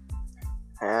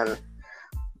 And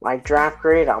My draft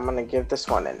grade, I'm going to give this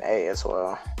one an A as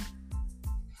well.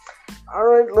 All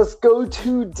right, let's go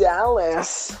to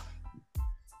Dallas.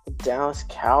 The Dallas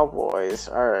Cowboys.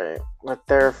 All right, with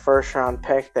their first round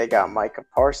pick, they got Micah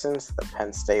Parsons, the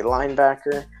Penn State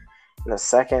linebacker. In the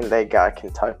second, they got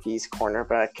Kentucky's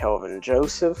cornerback, Kelvin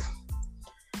Joseph.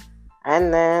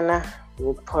 And then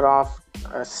we'll put off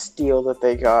a steal that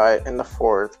they got in the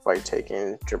fourth by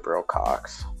taking Jabril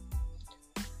Cox.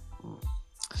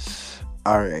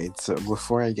 All right, so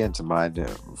before I get to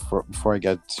before I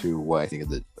get to what I think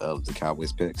of the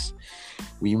Cowboys picks,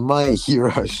 we might hear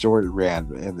a short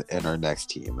rant in our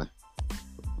next team.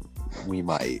 We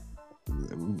might.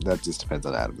 That just depends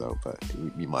on Adam, though. But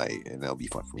we might, and that'll be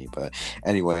fun for me. But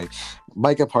anyway,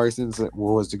 Micah Parsons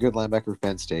was a good linebacker for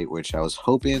Penn State, which I was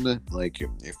hoping, like,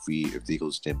 if the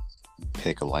Eagles didn't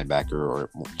pick a linebacker or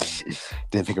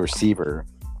didn't pick a receiver,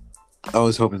 I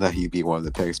was hoping that he'd be one of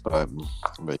the picks, but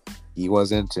he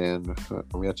wasn't, and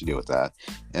we have to deal with that.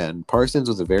 And Parsons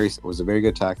was a very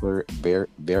good tackler,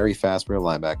 very fast for a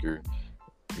linebacker.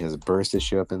 He has a burst to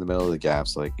show up in the middle of the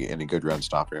gaps, like, and a good run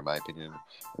stopper, in my opinion.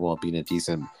 While being a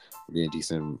decent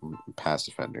pass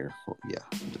defender. Well,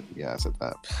 yeah, I said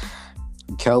that.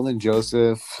 Kelvin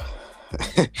Joseph.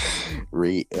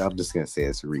 I'm just gonna say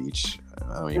it's reach.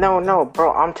 No,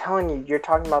 bro. I'm telling you, you're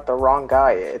talking about the wrong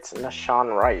guy. It's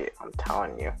Nashawn Wright. I'm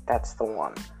telling you, that's the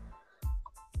one.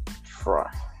 I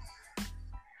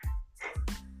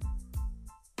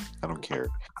don't care.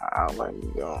 I'll let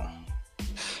you go.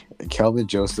 Kelvin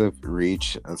Joseph,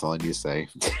 reach. That's all I need to say.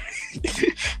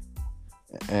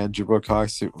 And Jabril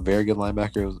Cox, very good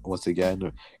linebacker once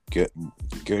again. Good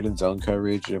in zone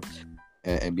coverage,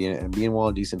 and being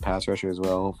one decent pass rusher as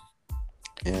well,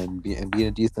 and being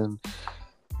a decent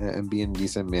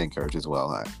man coverage as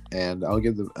well. And I'll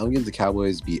give the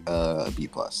Cowboys a B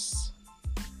plus.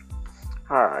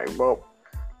 All right, well,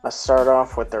 let's start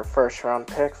off with their first round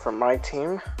pick for my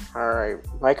team. All right,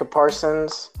 Micah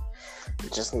Parsons.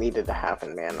 It just needed to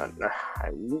happen, man. I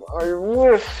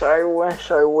wish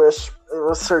it was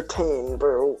Certain,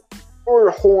 bro,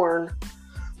 or Horn,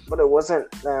 but it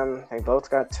wasn't them. They both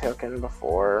got taken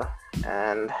before,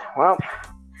 and well,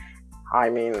 I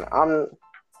mean, I'm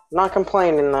not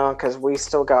complaining though, because we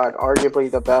still got arguably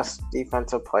the best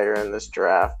defensive player in this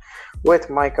draft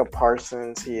with Micah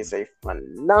Parsons. He is a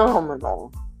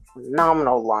phenomenal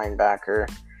linebacker.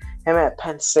 Him at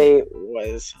Penn State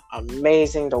was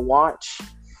amazing to watch.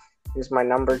 He was my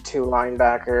number 2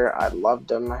 linebacker. I loved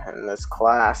him in this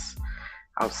class.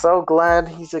 I'm so glad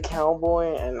he's a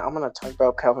Cowboy, and I'm going to talk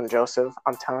about Kelvin Joseph.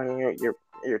 I'm telling you,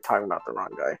 you're talking about the wrong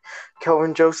guy.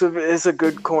 Kelvin Joseph is a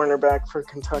good cornerback for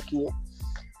Kentucky.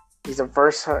 He's a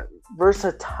versatile,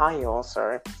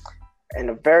 and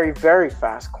a very, very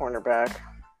fast cornerback.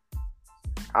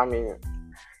 I mean,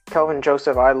 Kelvin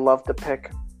Joseph, I love the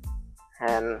pick,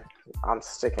 and I'm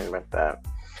sticking with that.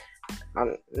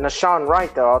 Nashawn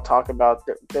Wright, though, I'll talk about.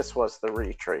 This was the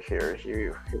reach right here. He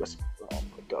was, oh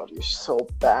my God, he's so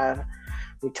bad.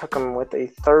 We took him with a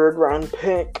 3rd round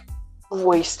pick.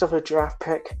 Waste of a draft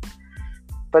pick.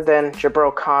 But then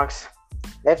Jabril Cox,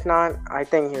 if not, I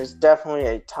think he was definitely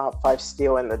a top 5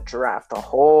 steal in the draft, the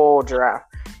whole draft.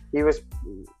 He was,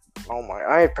 oh my,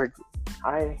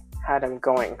 I had him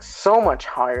going so much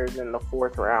higher than the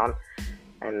 4th round.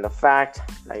 And the fact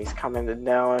that he's coming to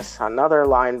Dallas, another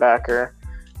linebacker,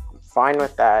 I'm fine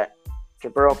with that.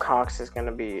 Jabril Cox is going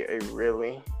to be a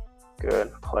really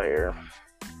good player.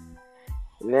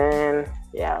 And then,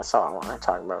 yeah, that's all I want to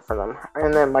talk about for them.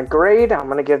 And then my grade, I'm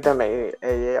going to give them a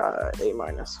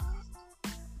minus.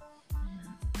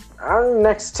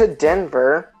 Next to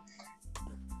Denver,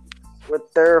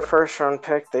 with their first round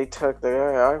pick, they took the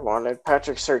guy I wanted,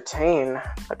 Patrick Surtain,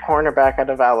 a cornerback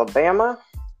out of Alabama.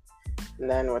 And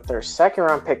then with their 2nd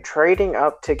round pick, trading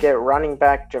up to get running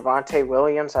back Javonte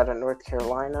Williams out of North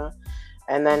Carolina.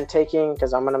 And then taking,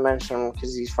 because I'm going to mention him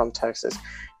because he's from Texas,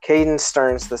 Caden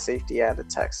Stearns, the safety out of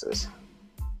Texas.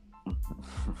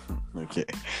 Okay.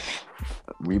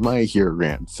 We might hear a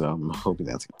rant, so I'm hoping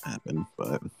that's going to happen.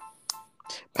 But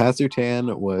Pat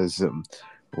Surtain was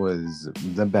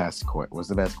the best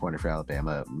corner for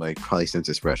Alabama, like probably since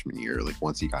his freshman year, like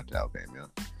once he got to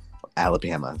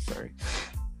Alabama, sorry.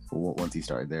 Once he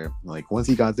started there, like once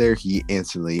he got there, he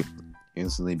instantly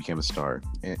became a star.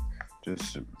 It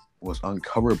just was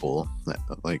uncoverable.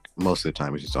 Like most of the time,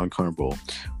 it was just uncoverable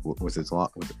with his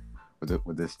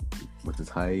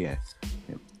height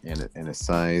and his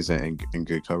size and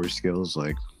good coverage skills.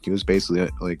 Like he was basically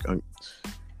like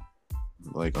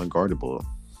unguardable.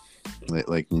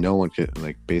 Like no one could,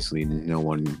 like basically no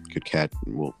one could can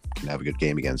have a good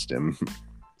game against him.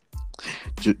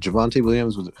 Javonte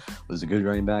Williams was a good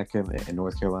running back in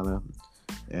North Carolina,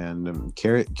 and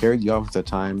carried the offense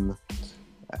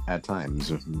at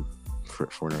times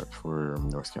for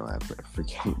North Carolina.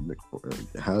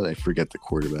 How did I forget the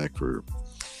quarterback for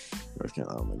North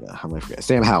Carolina? Oh my god, how am I forget?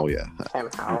 Sam Howell, yeah. Sam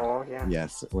Howell, yeah.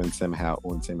 Yes, when Sam Howell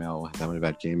was having a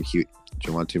bad game,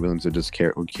 Javonte Williams would just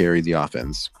carry the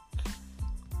offense.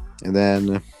 And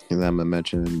then I'm gonna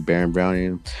mention Baron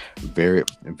Browning, very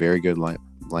good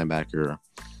linebacker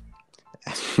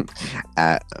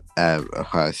at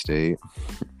Ohio State.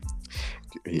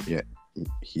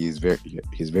 He's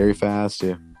very fast.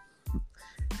 Yeah.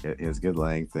 He has good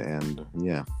length, and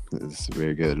yeah, it's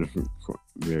very good,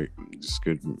 very just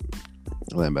good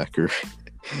linebacker.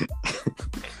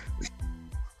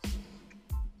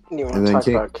 You want to talk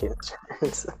about kids?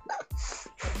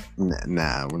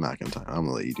 Nah, we're not gonna talk. I'm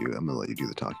gonna let you do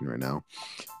the talking right now.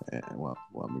 And well,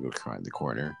 I'm gonna go cry in the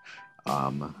corner.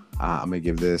 I'm gonna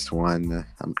give this one.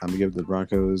 I'm gonna give the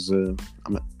Broncos an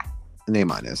A-.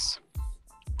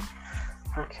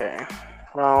 Okay,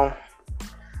 well,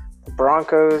 the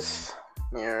Broncos,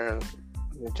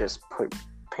 just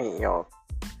paint y'all.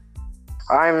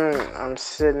 I'm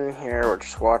sitting here, we're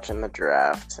just watching the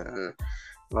draft, and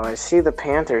when I see the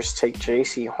Panthers take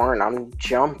J.C. Horn, I'm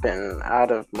jumping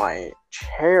out of my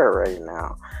chair right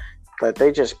now. But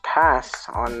they just passed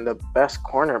on the best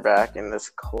cornerback in this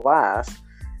class.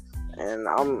 And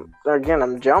I'm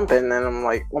jumping, and I'm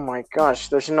like, oh my gosh,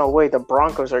 there's no way the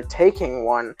Broncos are taking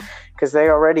one, because they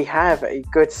already have a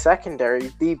good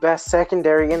secondary, the best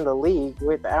secondary in the league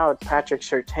without Patrick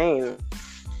Surtain.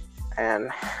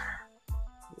 And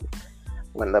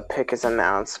when the pick is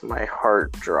announced, my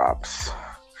heart drops.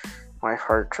 My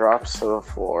heart drops to the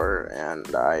floor,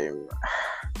 and I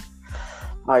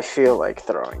feel like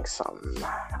throwing something.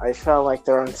 I felt like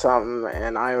throwing something,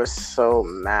 and I was so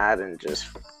mad and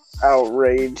just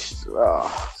outraged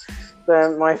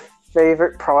that my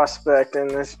favorite prospect in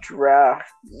this draft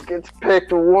gets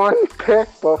picked one pick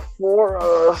before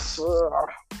us.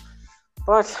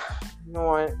 But you know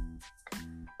what?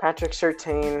 Patrick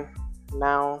Surtain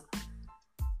now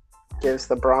gives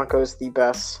the Broncos the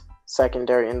best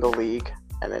secondary in the league,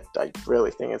 and I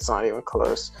really think it's not even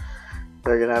close.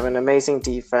 They're gonna have an amazing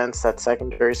defense. That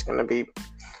secondary is gonna be,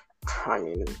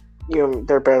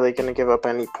 they're barely gonna give up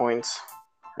any points,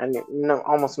 and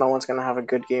almost no one's gonna have a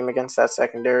good game against that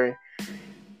secondary.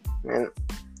 And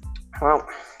well,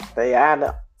 they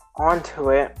add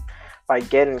onto it by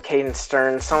getting Caden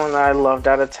Stern, someone that I loved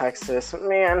out of Texas.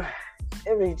 Man,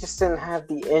 if he just didn't have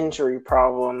the injury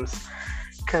problems.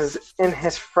 Because in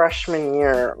his freshman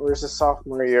year, or his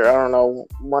sophomore year, I don't know,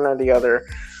 one or the other,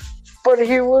 but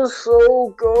he was so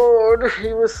good.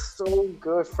 He was so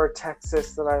good for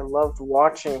Texas that I loved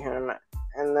watching him.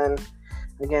 And then,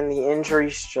 again, the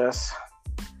injuries just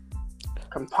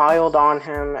compiled on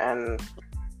him, and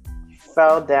he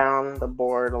fell down the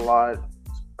board a lot.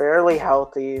 Barely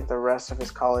healthy the rest of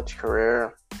his college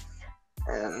career.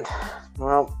 And,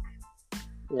 well,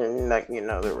 you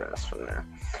know the rest from there.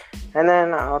 And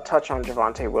then I'll touch on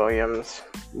Javonte Williams,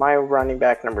 my running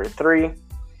back number 3.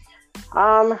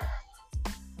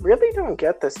 Really don't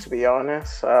get this, to be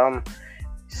honest.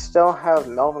 Still have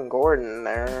Melvin Gordon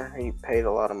there. He paid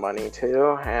a lot of money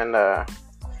too, and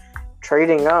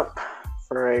trading up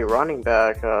for a running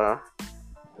back,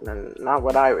 not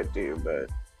what I would do, but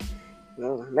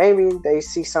maybe they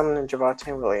see something in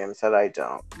Javonte Williams that I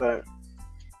don't. But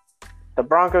the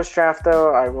Broncos draft,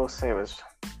 though, I will say was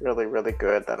really, really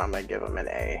good, that I'm going to give them an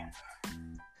A.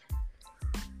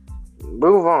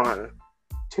 Move on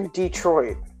to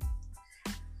Detroit.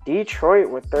 Detroit,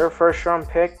 with their first-round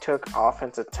pick, took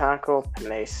offensive tackle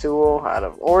Penei Sewell out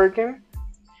of Oregon.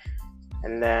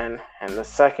 And then in the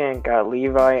second, got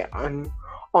Levi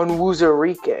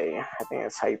Onwuzurike. I think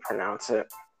that's how you pronounce it.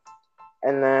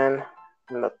 And then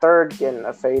in the third, getting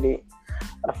Afedu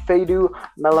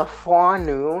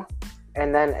Melifonwu.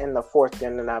 And then in the fourth,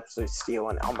 getting an absolute steal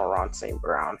in Almiron St.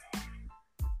 Brown.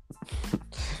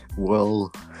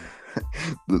 Well,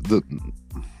 the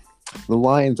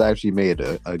Lions actually made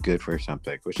a good first-round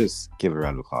pick. Let's just give a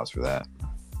round of applause for that.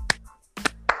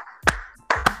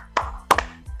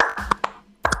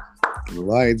 The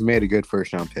Lions made a good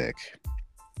first-round pick.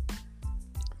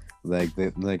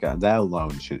 That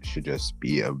alone should just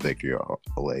be a victory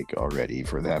already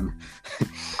for them,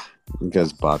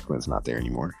 because Bachman's not there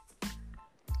anymore.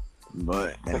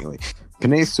 But anyway,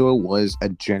 Penei Sewell was a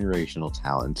generational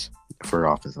talent for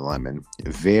offensive lineman.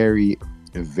 Very,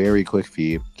 very quick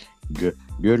feet, good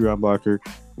run blocker,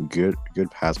 good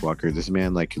pass blocker. This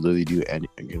man could literally do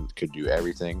could do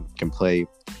everything. Can play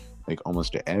like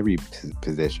almost every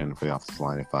position for the offensive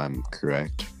line, if I'm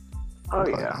correct. Oh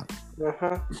yeah.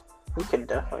 We could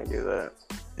definitely do that.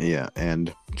 Yeah,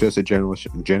 and just a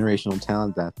generational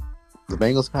talent that the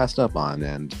Bengals passed up on,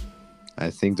 and I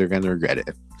think they're gonna regret it.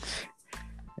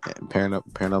 And pairing them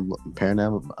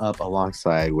up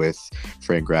alongside with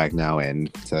Frank Ragnow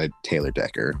and Taylor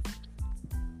Decker.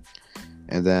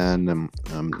 And then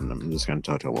I'm just gonna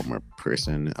talk to one more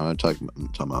person. I'm gonna talk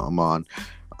about Amon.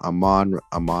 How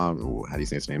do you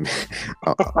say his name?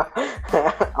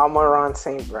 Amon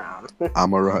St. Brown.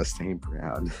 Amon St.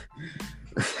 Brown.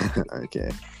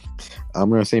 Okay.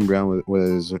 Amon St. Brown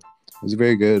was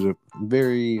very good.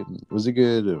 Was a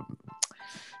good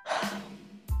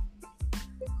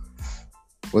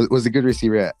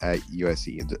receiver at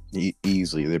USC.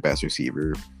 Easily their best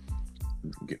receiver.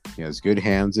 He has good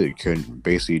hands. It could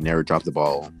basically never drop the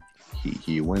ball.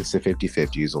 He wins the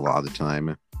 50-50s a lot of the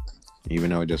time,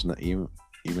 even though he doesn't even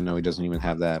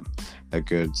have that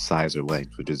good size or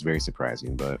length, which is very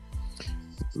surprising. But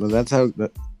that's how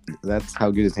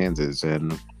good his hands is,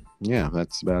 and yeah,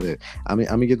 that's about it. I'm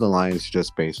gonna give the Lions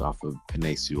just based off of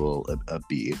Penei Sewell a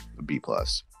B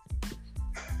plus.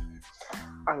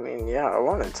 I mean, yeah, I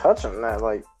want to touch on that.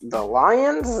 Like the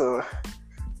Lions,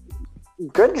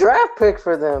 good draft pick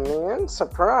for them, man.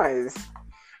 Surprise.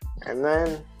 And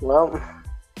then, well,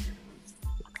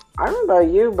 I don't know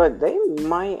about you, but they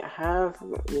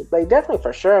definitely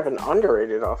for sure have an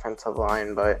underrated offensive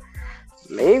line, but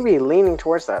maybe leaning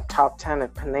towards that top 10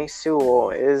 if Penei Sewell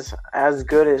is as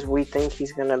good as we think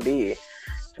he's going to be.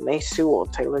 Penei Sewell,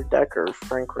 Taylor Decker,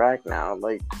 Frank Ragnow,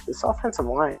 like this offensive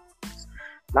line,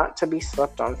 not to be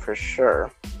slept on for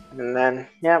sure. And then,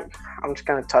 yeah, I'm just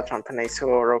going to touch on Penei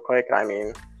Sewell real quick. I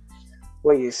mean,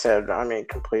 what you said,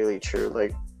 completely true.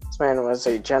 Like, this man was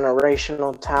a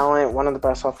generational talent, one of the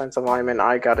best offensive linemen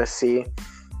I got to see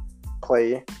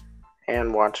play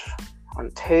and watch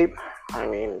on tape. I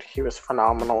mean, he was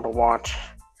phenomenal to watch.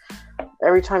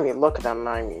 Every time you look at him,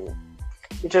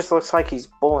 he just looks like he's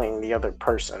bullying the other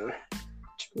person.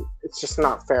 It's just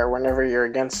not fair whenever you're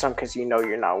against him because you know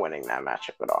you're not winning that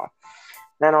matchup at all.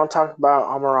 Then I'll talk about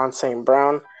Amon St.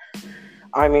 Brown.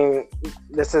 I mean,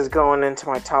 this is going into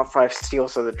my top 5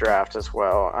 steals of the draft as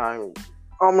well.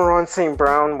 Amon St.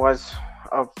 Brown was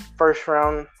a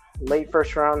late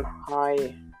first round,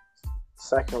 high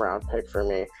second round pick for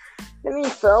me. And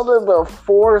he fell to the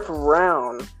 4th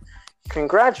round.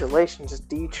 Congratulations,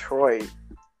 Detroit.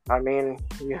 I mean,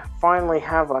 you finally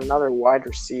have another wide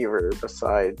receiver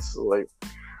besides,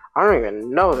 I don't even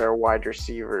know their wide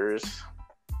receivers.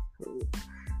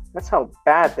 That's how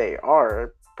bad they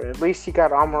are. But at least you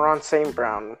got Amon St.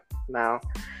 Brown now.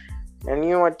 And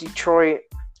you know what, Detroit?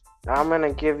 I'm going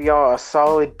to give y'all a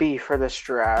solid B for this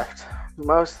draft.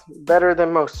 Better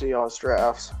than most of y'all's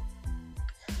drafts.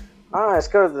 Let's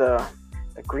go to the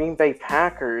Green Bay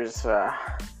Packers.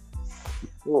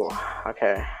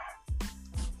 Okay.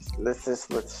 This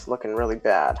is looking really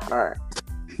bad. All right.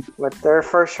 With their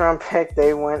first round pick,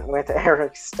 they went with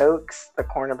Eric Stokes, the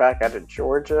cornerback out of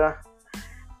Georgia.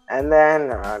 And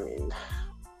then,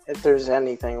 if there's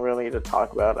anything really to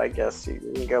talk about, I guess you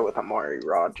can go with Amari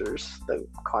Rodgers, the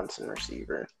Clemson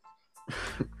receiver.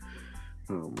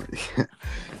 Oh my God.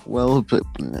 Well, but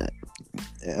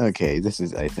okay,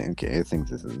 I think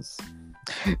this is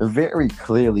very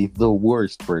clearly the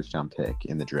worst first round pick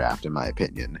in the draft, in my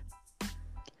opinion.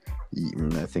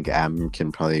 I think Adam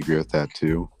can probably agree with that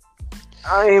too.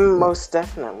 I'm most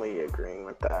definitely agreeing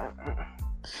with that.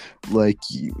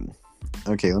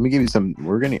 Okay, let me give you some. I'm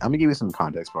gonna give you some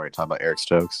context before I talk about Eric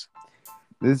Stokes.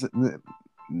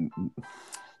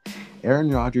 Aaron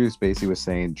Rodgers basically was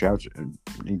saying,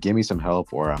 "Give me some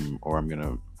help, or I'm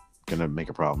gonna make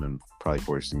a problem and probably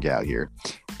force him to get out here."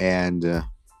 And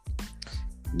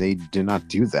they did not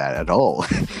do that at all. I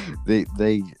think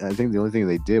the only thing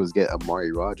they did was get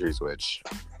Amari Rodgers, which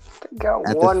they got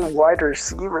one wide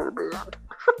receiver, dude.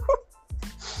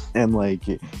 And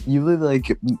you live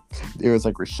there was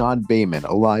Rashad Bateman,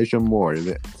 Elijah Moore.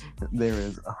 There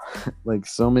is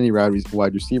so many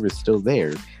wide receivers still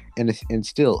there, and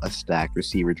still a stacked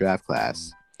receiver draft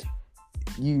class.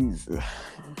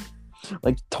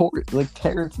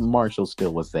 Terrence Marshall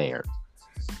still was there.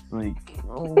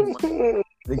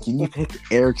 You picked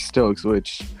Eric Stokes,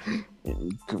 which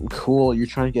cool. You're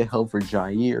trying to get help for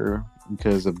Jair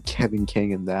because of Kevin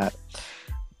King and that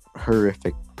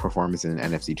horrific performance in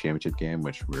an NFC Championship game,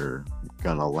 which we're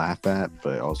gonna laugh at,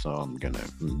 but also I'm gonna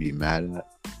be mad at.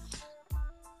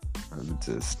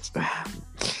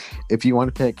 If you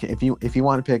want to pick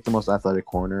the most athletic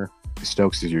corner,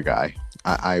 Stokes is your guy.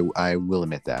 I will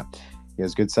admit that he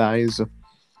has good size.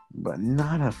 but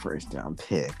not a first round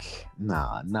pick.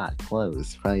 Nah, not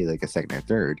close. Probably like a second or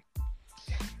third.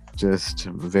 Just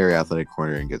very athletic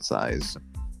corner and good size.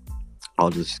 I'll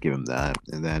just give him that.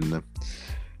 And then,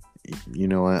 you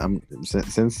know what?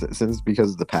 Since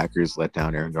because the Packers let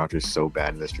down Aaron Rodgers so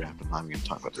bad in this draft, I'm not going to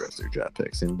talk about the rest of their draft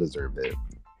picks. They don't deserve it.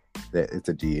 It's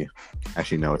a D.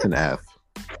 Actually, no, it's an F.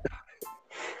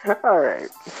 All right.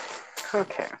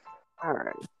 Okay. All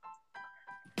right.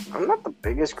 I'm not the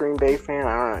biggest Green Bay fan.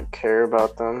 I don't really care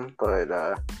about them, but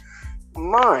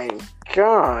my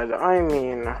God, I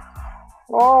mean,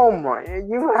 oh my!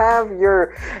 You have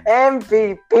your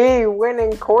MVP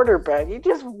winning quarterback. He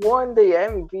just won the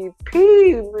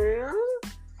MVP, man.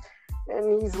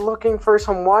 And he's looking for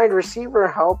some wide receiver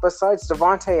help besides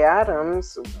Devontae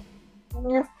Adams.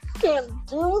 You can't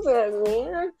do that,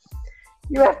 man.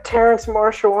 You have Terrence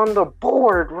Marshall on the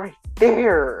board right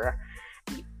there.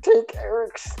 Take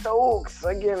Eric Stokes.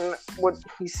 Again, what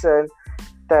he said,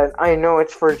 that I know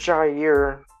it's for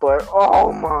Jair, but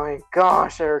oh my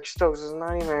gosh, Eric Stokes is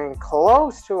not even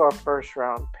close to a first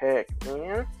round pick,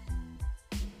 man.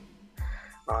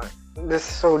 This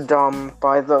is so dumb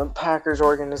by the Packers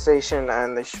organization,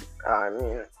 and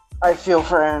I feel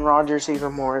for Aaron Rodgers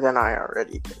even more than I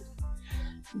already did.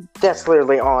 That's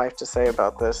literally all I have to say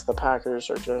about this. The Packers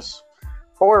are just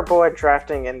horrible at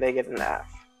drafting, and they get an F.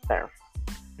 There.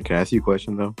 Can I ask you a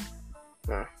question, though?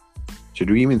 Yeah.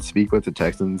 Should we even speak with the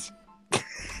Texans?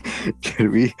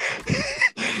 Should we?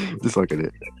 Just look at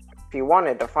it. If you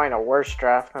wanted to find a worse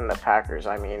draft than the Packers,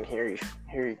 I mean, here you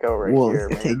go right here.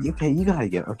 Okay, you gotta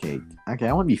get okay. I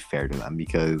want to be fair to them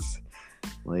because,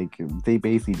 like, they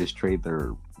basically just trade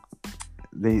their.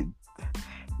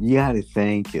 You gotta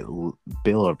thank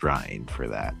Bill O'Brien for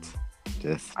that.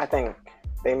 I think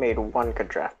they made one good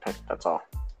draft pick. That's all.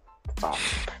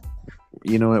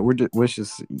 You know what?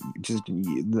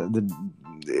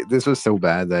 This was so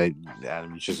bad that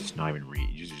Adam, you should just not even read.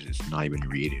 You should just not even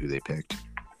read who they picked.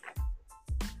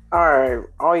 All right.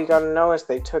 All you gotta know is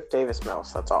they took Davis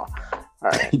Mills. That's all.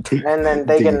 All right. And then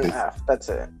they get an F. That's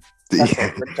it. We're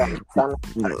done.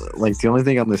 Like the only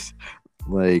thing on this,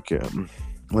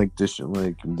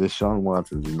 Deshaun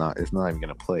Watson is not even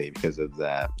gonna play because of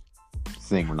that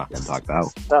thing we're not gonna talk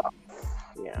about. Stuff.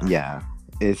 Yeah.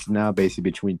 It's now basically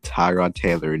between Tyrod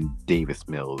Taylor and Davis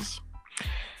Mills.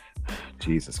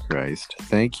 Jesus Christ.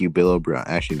 Thank you, Bill O'Brien.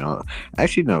 Actually, no.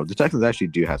 The Texans actually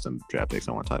do have some draft picks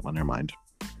I want to talk about. Never mind.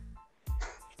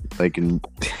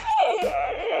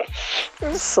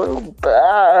 It's so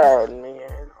bad,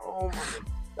 man. Oh my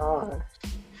God.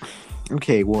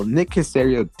 Okay, well, Nick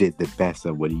Caserio did the best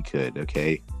of what he could,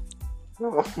 okay?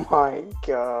 Oh my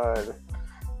God.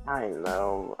 I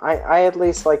know. I at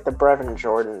least like the Brevin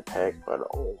Jordan pick, but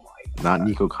oh my God. Not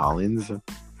Nico Collins? I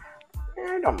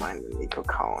don't mind the Nico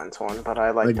Collins one, but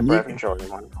I like the Brevin Jordan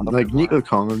one. Nico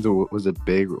Collins was a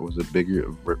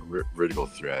bigger vertical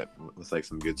threat with like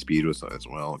some good speed as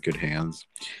well, good hands.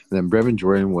 And then Brevin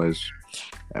Jordan was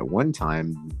at one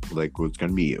time was going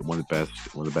to be one of the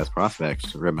best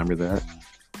prospects. Remember that?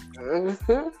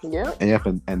 Mm-hmm. Yeah.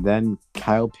 And then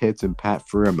Kyle Pitts and Pat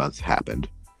Freiermuth happened.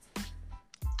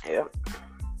 Yep.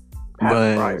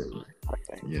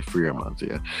 Freiermuth,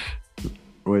 yeah.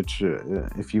 Which,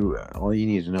 if you all you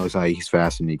need to know is how he's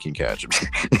fast and he can catch him.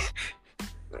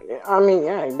 I mean,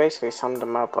 yeah, he basically summed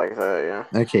him up like that.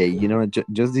 Yeah. Okay, you know what?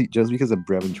 Just because of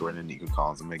Brevin Jordan and Nico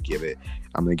Collins, I'm gonna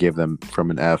give them from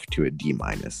an F to a D-.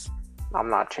 I'm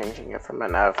not changing it from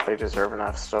an F. They deserve an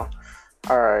F still.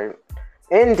 All right,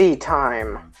 Indy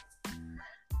time.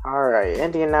 All right,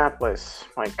 Indianapolis.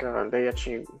 My God, they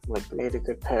actually made a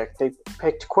good pick. They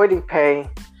picked Kwity Paye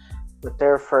with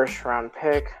their first round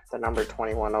pick, the number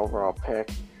 21 overall pick.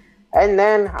 And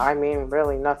then, I mean,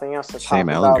 really nothing else to talk Sam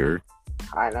about. Ehlinger.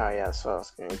 I know, yeah, so I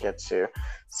was going to get to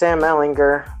Sam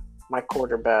Ehlinger, my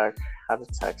quarterback out of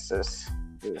Texas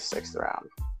in the 6th round.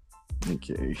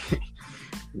 Okay.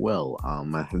 Well,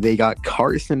 they got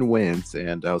Carson Wentz,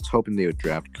 and I was hoping they would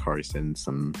draft Carson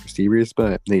some receivers,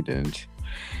 but they didn't.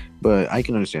 But I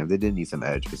can understand they did need some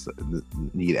edge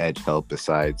help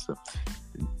besides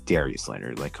Darius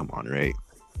Leonard. Like, come on, right?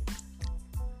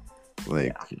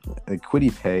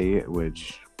 Kwity Paye,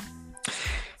 which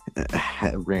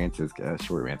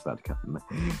short rant's about to come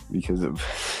because of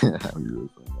how he was.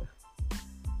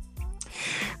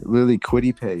 Literally,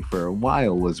 Kwity Paye for a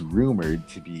while was rumored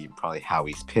to be probably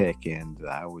Howie's pick, and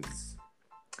I was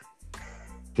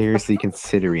seriously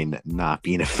considering not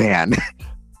being a fan.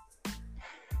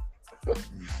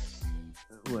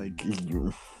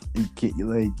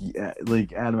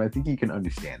 Adam, I think you can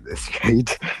understand this,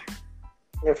 right?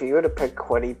 If you would have picked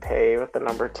Kwity Paye with the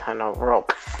number 10 overall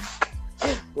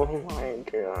Oh my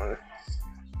god!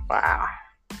 Wow.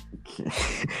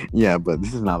 Yeah, but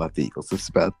this is not about the Eagles. This is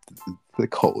about the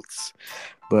Colts.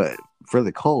 But for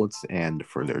the Colts and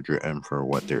for and for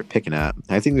what they're picking at,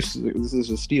 I think this is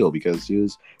a steal because he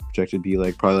was projected to be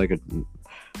probably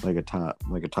a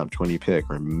top 20 pick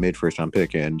or mid first round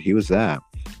pick, and he was that,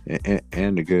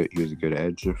 and he was a good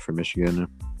edge for Michigan.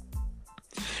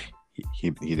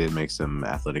 He did make some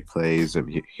athletic plays.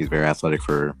 He's very athletic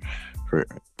for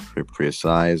his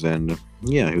size, and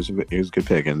yeah, he was a good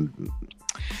pick. And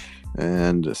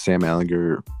Sam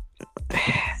Ehlinger.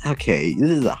 Okay,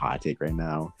 this is a hot take right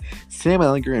now. Sam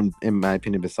Ehlinger, in my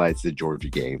opinion, besides the Georgia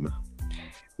game,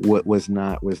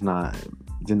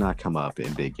 did not come up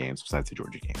in big games besides the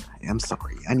Georgia game. I'm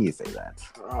sorry, I need to say that.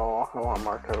 Oh, I want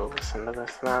Marco to listen to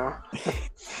this now.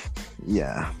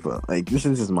 Yeah, but this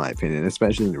is my opinion,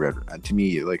 especially in the Red. To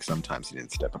me, sometimes he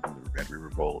didn't step up in the Red River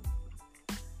Bowl.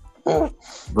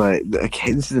 But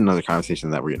okay, this is another conversation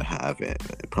that we're gonna have,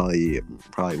 probably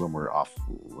when we're off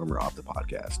the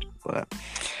podcast. But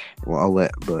I'll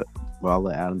let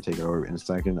Adam take it over in a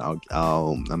second.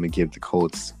 I'm gonna give the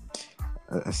Colts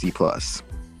a C+.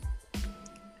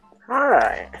 All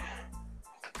right.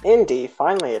 Indy,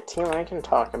 finally a team I can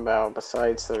talk about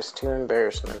besides those two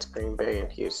embarrassments, Green Bay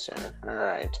and Houston. All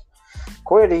right.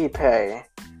 Kwity Paye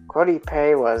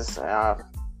was, in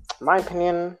my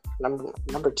opinion,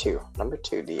 number two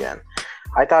DN.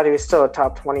 I thought he was still a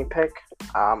top 20 pick.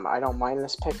 I don't mind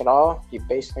this pick at all. You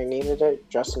basically needed it.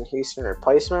 Justin Houston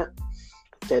replacement.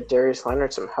 Get Darius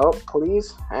Leonard some help,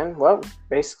 please. And, well,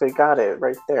 basically got it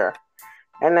right there.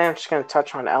 And then I'm just going to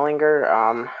touch on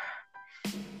Ehlinger.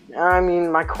 I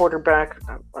mean, my quarterback,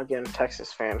 again,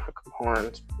 Texas fan, hook 'em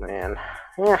horns, man.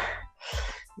 Yeah,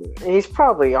 he's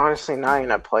probably honestly not going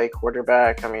to play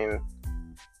quarterback. I mean,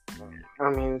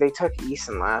 they took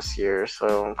Eason last year,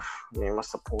 so I mean,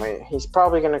 what's the point? He's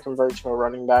probably going to convert to a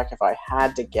running back. If I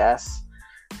had to guess,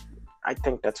 I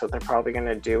think that's what they're probably going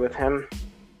to do with him.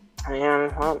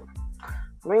 And well, I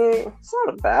mean, it's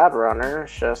not a bad runner.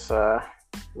 It's just,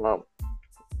 well,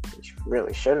 he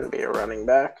really shouldn't be a running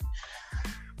back.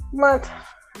 But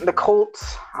the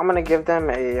Colts, I'm going to give them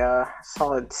a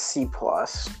solid C+,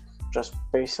 just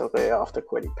basically off the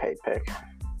Kwity Paye pick.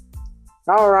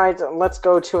 All right, let's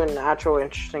go to an actual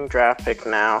interesting draft pick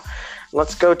now.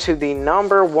 Let's go to the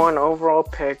number 1 overall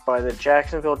pick by the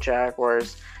Jacksonville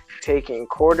Jaguars, taking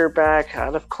quarterback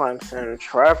out of Clemson,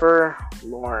 Trevor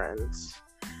Lawrence.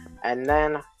 And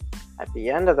then at the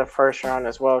end of the first round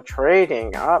as well,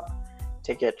 trading up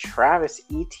to get Travis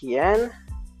Etienne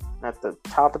at the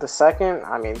top of the second.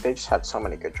 I mean, they just had so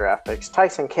many good draft picks.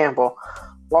 Tyson Campbell,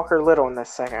 Walker Little in the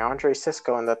second, Andre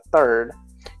Sisco in the third,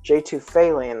 J2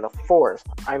 Faley in the fourth.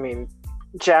 I mean,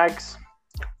 Jags,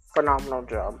 phenomenal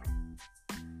job.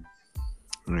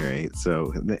 All right,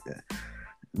 so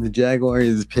the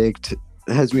Jaguars picked,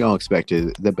 as we all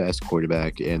expected, the best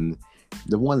quarterback and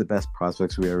one of the best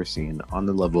prospects we've ever seen on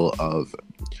the level of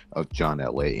John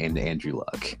Elway and Andrew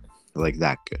Luck.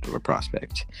 That good of a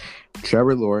prospect.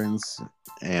 Trevor Lawrence,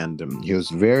 and he was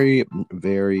very,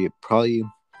 very probably.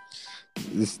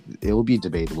 It will be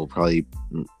debatable. Probably,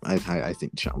 I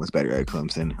think Sean was better at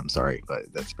Clemson. I'm sorry,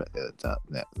 but that's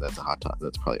a hot top.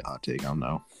 That's probably a hot take. I don't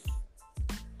know.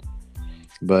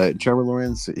 But Trevor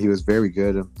Lawrence, he was very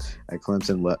good at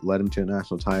Clemson. Led him to a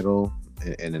national title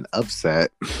in an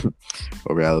upset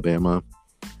over Alabama.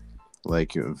 A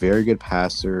very good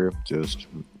passer.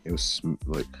 It was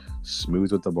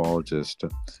smooth with the ball. Just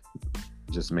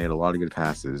made a lot of good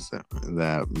passes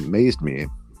that amazed me.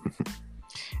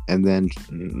 And then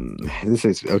this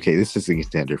is a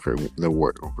contender for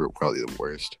probably the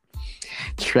worst.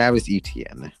 Travis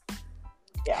Etienne.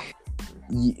 Yeah,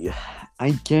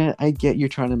 I get you're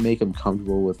trying to make him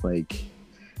comfortable with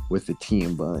the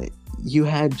team, but you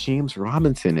had James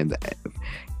Robinson in the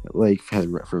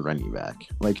for running back.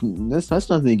 That's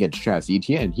nothing against Travis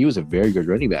Etienne. He was a very good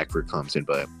running back for Clemson,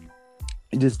 but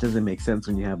it just doesn't make sense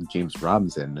when you have James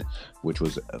Robinson, which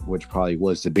probably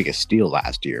was the biggest steal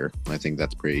last year. I think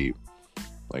that's pretty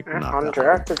not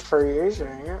undrafted free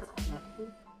agent, yeah.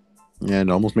 And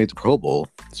almost made the Pro Bowl.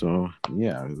 So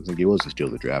yeah, I think it was a steal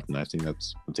of the draft, and I think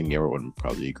everyone would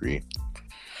probably agree.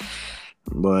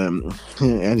 But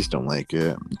I just don't like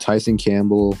it. Tyson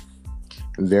Campbell,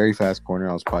 very fast corner.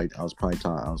 I was probably talking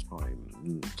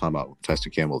about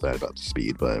Tyson Campbell about the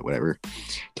speed, but whatever.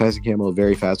 Tyson Campbell, a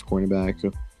very fast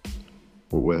cornerback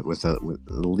with a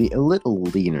little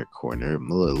leaner corner, a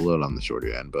little on the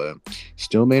shorter end, but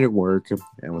still made it work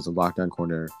and was a lockdown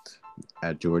corner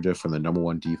at Georgia from the number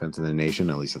 1 defense in the nation.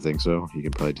 At least I think so. You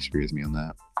can probably disagree with me on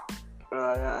that.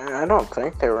 I don't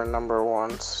think they were number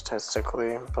one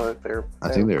statistically, but I they're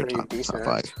think they were pretty top decent.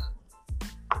 5.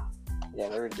 Yeah,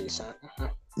 they were decent.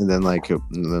 And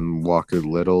then Walker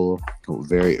Little,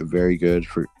 very very good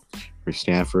for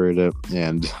Stanford,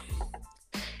 and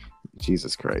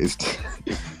Jesus Christ,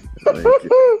 like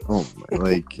oh my,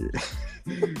 like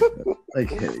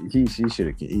he should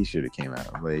have came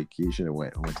out, like he should have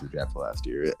went to the draft last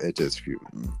year. It just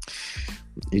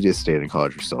he just stayed in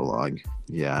college for so long.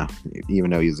 Yeah, even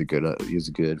though he was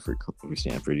good for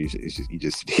Stanford, he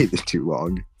just stayed there too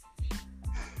long.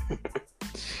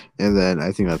 And then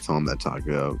I think that's all I'm gonna talk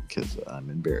about because I'm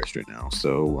embarrassed right now.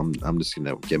 So I'm just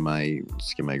gonna get my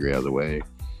grade out of the way,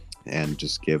 and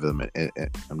just give him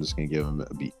I'm just gonna give him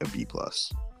a B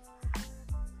plus.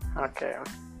 Okay.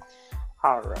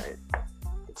 All right.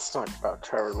 Let's talk about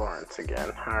Trevor Lawrence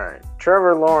again. All right,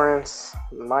 Trevor Lawrence,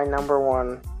 my number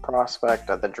one prospect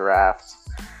of the draft.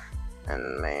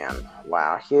 And man,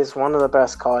 wow, he is one of the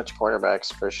best college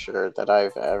quarterbacks for sure that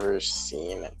I've ever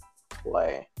seen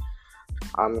play.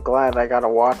 I'm glad I got to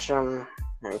watch him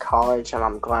in college, and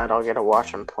I'm glad I'll get to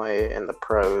watch him play in the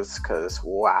pros because,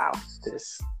 wow,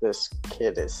 this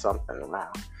kid is something,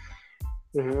 wow.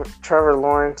 Trevor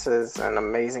Lawrence is an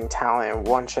amazing talent,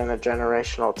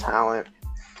 once-in-a-generational talent,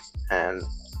 and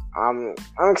I'm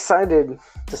excited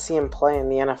to see him play in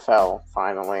the NFL,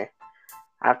 finally.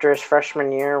 After his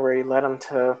freshman year where he led him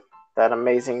to that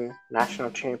amazing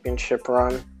national championship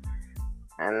run,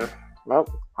 and, well,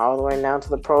 all the way down to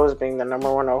the pros being the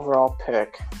number one overall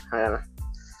pick. And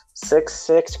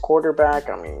 6'6" quarterback,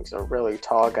 I mean, he's a really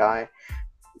tall guy.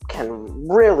 Can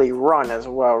really run as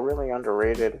well, really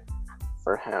underrated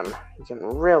for him. He can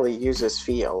really use his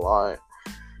feet a lot.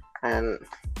 And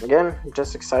again,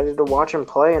 just excited to watch him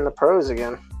play in the pros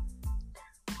again.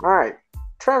 All right,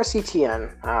 Travis Etienne.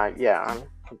 Yeah, I'm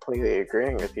completely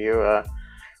agreeing with you.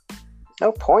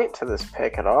 No point to this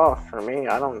pick at all for me.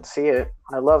 I don't see it.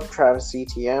 I love Travis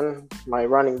Etienne, my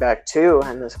running back too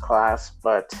in this class,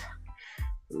 but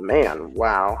man,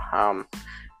 wow.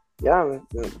 Yeah,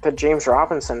 the James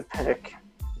Robinson pick.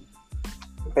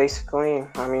 Basically,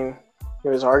 I mean, he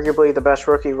was arguably the best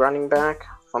rookie running back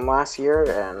from last year,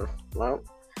 and, well,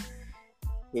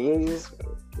 he's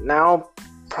now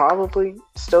probably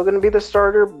still going to be the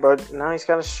starter, but now he's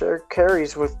got to share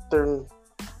carries with their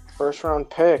first-round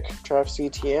pick, Travis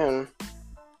Etienne.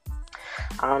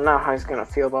 I don't know how he's going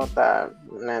to feel about that.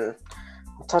 And then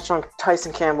I'll touch on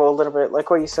Tyson Campbell a little bit, like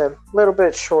what you said, a little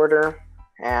bit shorter,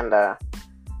 and,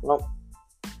 well,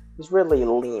 he's really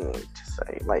leaning to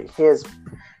say. Like, he is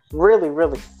really,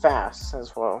 really fast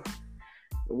as well.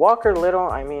 Walker Little,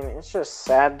 I mean, it's just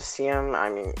sad to see him. I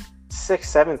mean,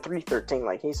 6'7", 313,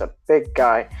 like, he's a big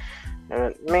guy.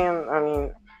 And, man, I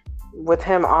mean, with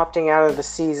him opting out of the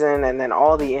season and then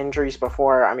all the injuries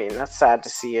before, I mean, that's sad to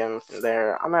see him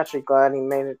there. I'm actually glad he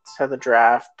made it to the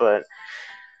draft, but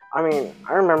I mean,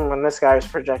 I remember when this guy was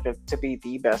projected to be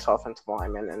the best offensive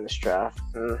lineman in this draft,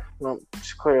 and, well,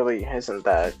 clearly isn't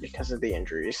that because of the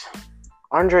injuries.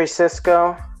 Andre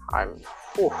Cisco,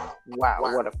 wow,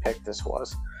 what a pick this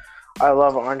was. I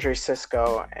love Andre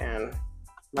Cisco, and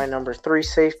my number 3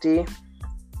 safety.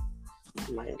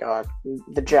 Oh my God,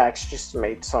 the Jacks just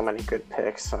made so many good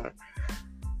picks. And,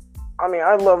 I mean,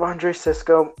 I love Andre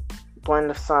Cisco.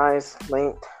 Blend of size,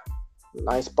 length,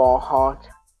 nice ball hawk,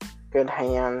 good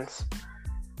hands.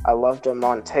 I loved him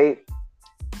on tape.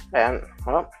 And,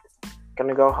 well,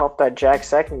 gonna go help that Jack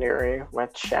secondary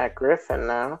with Shaq Griffin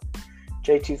now.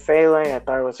 J.T. Fale, I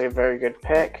thought it was a very good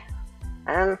pick.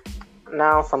 And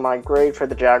now for my grade for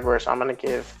the Jaguars, I'm gonna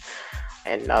give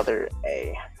another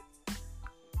A.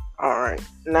 Alright,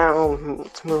 now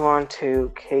let's move on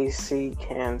to KC,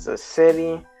 Kansas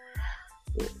City.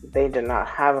 They did not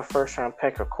have a first-round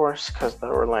pick, of course, because of the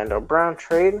Orlando Brown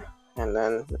trade. And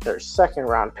then with their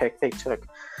second-round pick, they took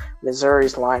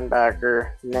Missouri's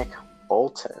linebacker, Nick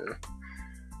Bolton.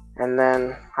 And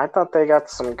then I thought they got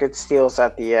some good steals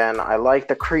at the end. I like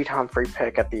the Creed Humphrey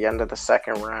pick at the end of the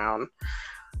second round.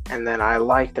 And then I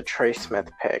like the Trey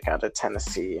Smith pick out of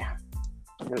Tennessee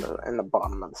in the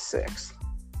bottom of the 6th.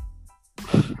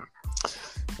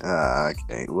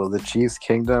 Okay, well, the Chiefs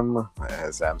Kingdom,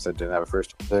 as Adam said, didn't have a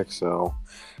first pick, so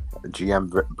GM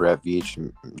Brett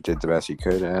Veach did the best he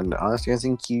could, and honestly, I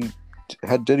think he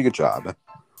did a good job.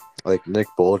 Like, Nick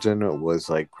Bolton was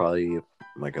like probably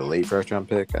like a late first round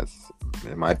pick,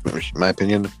 in my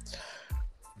opinion.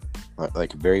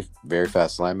 Like a very, very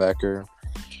fast linebacker,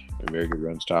 a very good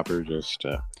run stopper.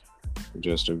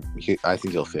 I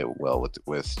think he'll fit well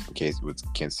with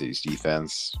Kansas City's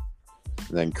defense.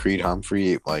 And then Creed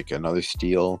Humphrey, like another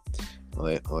steal,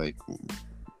 like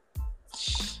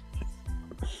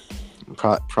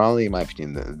probably, in my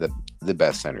opinion, the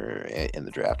best center in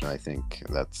the draft, and I think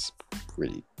that's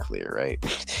pretty clear,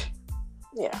 right?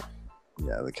 Yeah.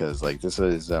 Yeah, because like this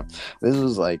was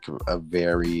like a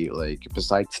very like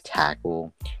besides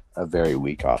tackle, a very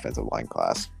weak offensive line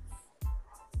class.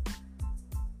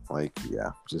 Like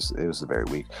yeah, just it was very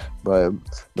weak. But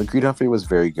Creed Humphrey was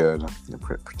very good in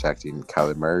protecting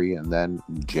Kyler Murray, and then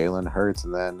Jalen Hurts,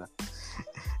 and then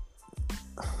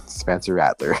Spencer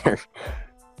Rattler.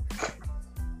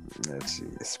 Let's see,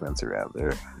 Spencer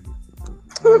Rattler.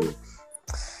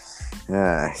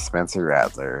 Yeah, Spencer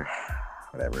Rattler.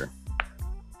 Whatever.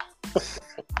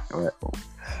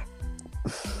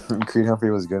 Creed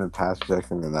Humphrey was good in pass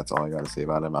protection, and that's all I got to say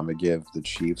about him. I'm gonna give the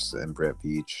Chiefs and Brett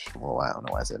Veach. Well, I don't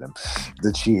know why I said him.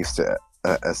 The Chiefs a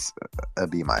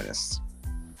B minus.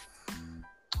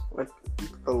 With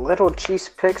the little Chiefs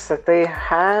picks that they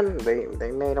had,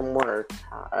 they made them work.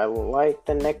 I like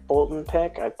the Nick Bolton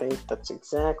pick. I think that's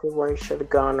exactly where he should have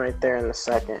gone right there in the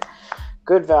second.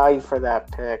 Good value for that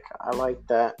pick. I like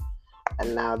that.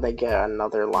 And now they get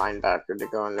another linebacker to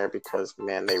go in there because,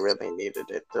 man, they really needed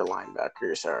it. Their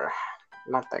linebackers are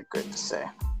not that good to say.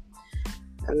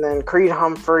 And then Creed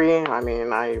Humphrey, I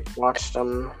mean, I watched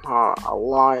him a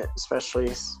lot,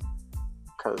 especially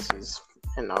because he's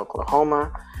in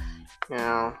Oklahoma, you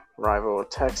know, rival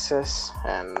with Texas.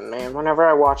 And, man, whenever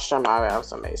I watched him, I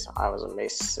was amazed. I was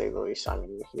amazed to say the least. I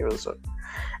mean, he was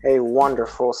a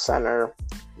wonderful center.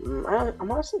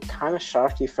 I'm honestly kind of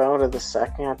shocked he fell to the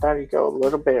second. I thought he'd go a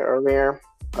little bit earlier,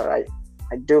 but I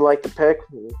do like the pick.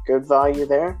 Good value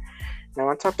there. Now, I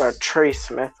want to talk about Trey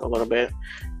Smith a little bit,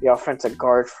 the offensive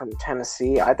guard from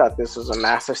Tennessee. I thought this was a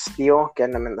massive steal,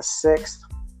 getting him in the 6th.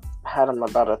 Had him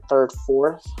about a 3rd,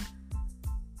 4th.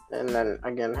 And then,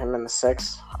 again, him in the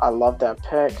 6th. I love that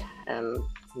pick. And,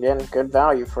 again, good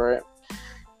value for it.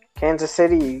 Kansas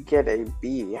City, you get a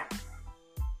B.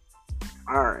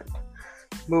 All right.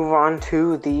 Move on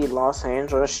to the Los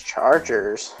Angeles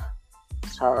Chargers.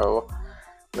 So,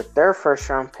 with their first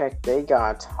round pick, they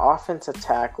got offensive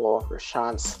tackle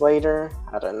Rashawn Slater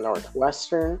out of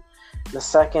Northwestern. The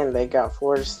second, they got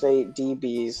Florida State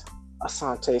DBs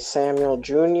Asante Samuel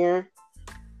Jr.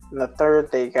 And the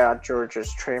third, they got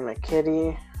Georgia's Trey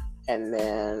McKitty. And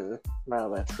then,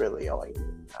 well, that's really all I need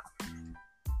now.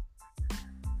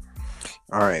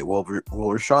 All right. Well,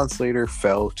 Rashawn Slater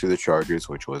fell to the Chargers,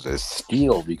 which was a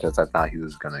steal because I thought he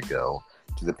was going to go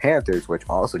to the Panthers, which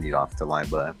also need offensive line.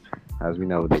 But as we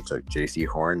know, they took J.C.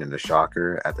 Horn and the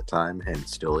shocker at the time, and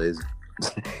still is.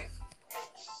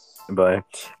 But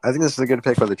I think this is a good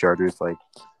pick by the Chargers. Like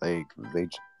they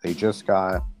just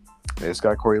got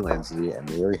Corey Linsley, and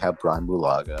they already have Brian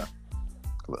Bulaga.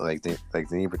 Like they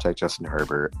need to protect Justin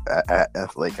Herbert at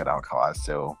all costs.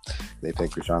 So they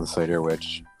picked Rashawn Slater,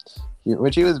 which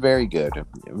he was very good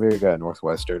at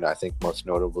Northwestern. I think most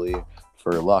notably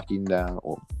for locking down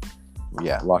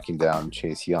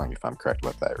Chase Young, if I'm correct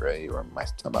about that, right? Or am I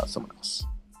talking about someone else?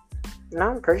 No,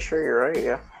 I'm pretty sure you're right.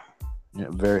 Yeah. Yeah,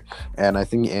 and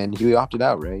he opted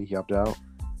out, right? He opted out.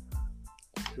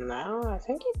 No, I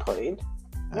think he played.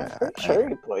 I'm pretty sure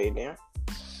he played. Yeah.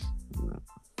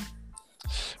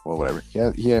 Well, whatever.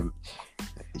 Yeah.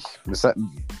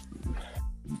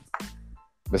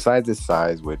 Besides his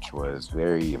size, which was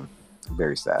very,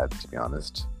 very sad to be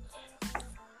honest,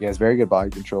 he has very good body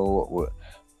control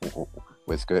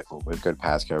with good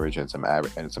pass coverage and some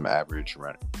average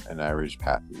run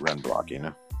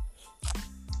blocking.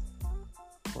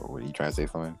 What are you trying to say,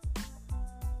 something?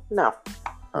 No.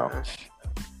 Oh,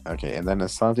 okay. And then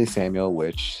Asante Samuel,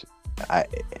 which I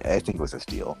think was a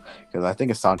steal because I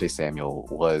think Asante Samuel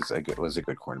was a good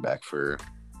cornerback for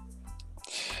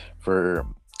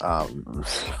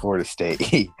Florida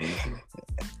State,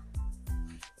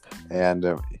 and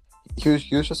he was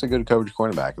just a good coverage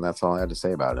cornerback, and that's all I had to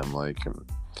say about him. Like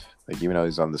even though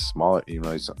he's on the smaller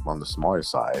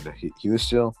side, he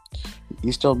still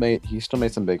made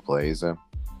some big plays,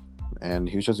 and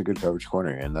he was just a good coverage corner,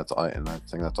 and that's all. And I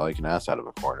think that's all you can ask out of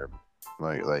a corner,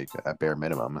 like at bare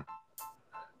minimum.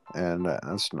 And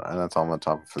that's all I'm on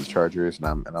top for the Chargers, and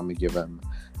I'm gonna give him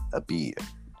a B.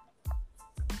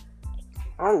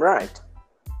 All right.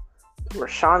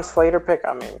 Rashawn Slater pick.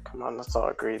 I mean, come on, let's all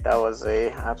agree that was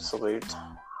a absolute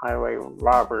highway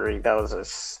robbery. That was a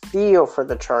steal for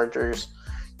the Chargers.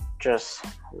 Just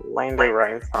landed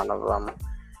right in front of them.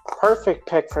 Perfect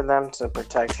pick for them to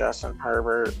protect Justin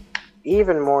Herbert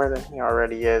even more than he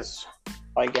already is.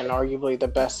 Like, and arguably the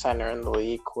best center in the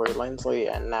league, Corey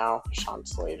Linsley, and now Rashawn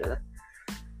Slater.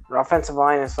 Their offensive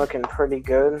line is looking pretty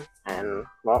good, and,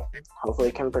 well,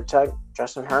 hopefully can protect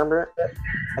Justin Herbert.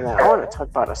 And then I want to talk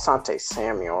about Asante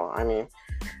Samuel. I mean,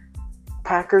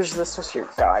 Packers, this was your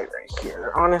guy right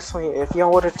here. Honestly, if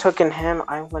y'all would have taken him,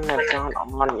 I wouldn't have gone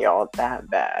on y'all that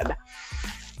bad.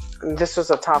 This was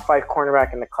a top 5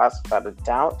 cornerback in the class without a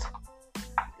doubt.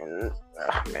 And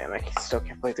man, I still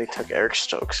can't believe they took Eric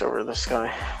Stokes over this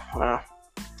guy. Wow.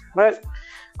 But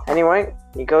anyway,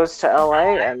 he goes to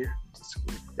LA, and it's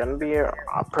gonna be a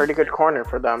pretty good corner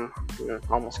for them. I can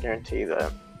almost guarantee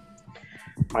that.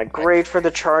 My grade for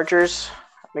the Chargers,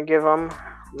 I'm gonna give them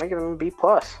a B+.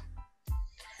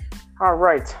 All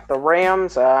right, the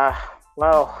Rams.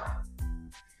 Well,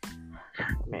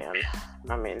 man,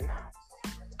 I mean,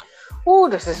 ooh,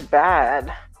 this is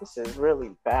bad. This is really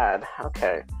bad.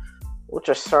 Okay, we'll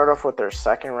just start off with their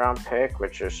second round pick,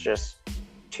 which is just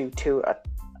Tutu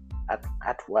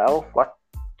Atwell. What?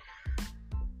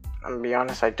 I'm gonna be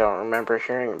honest, I don't remember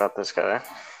hearing about this guy.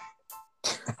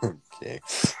 Okay.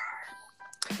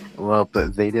 Well,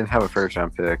 but they didn't have a first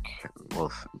round pick.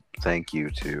 Well, thank you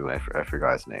to I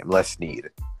forgot his name, Les Snead.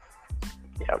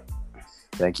 Yep.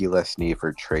 Thank you, Les Snead,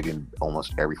 for trading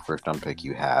almost every first round pick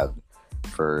you have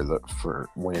for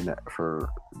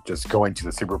just going to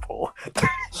the Super Bowl.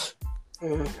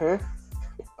 Mm-hmm.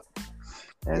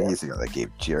 And he's the guy that gave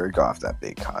Jared Goff that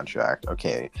big contract.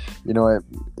 Okay, you know what?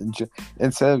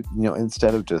 Instead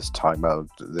of just talking about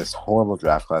this horrible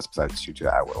draft class, besides Tutu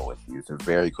Atwell, with he's a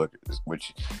very quick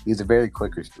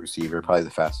receiver, probably the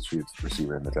fastest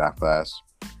receiver in the draft class.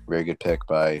 Very good pick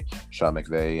by Sean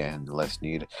McVay and Les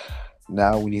Snead.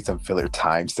 Now we need some filler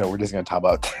time, so we're just gonna talk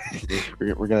about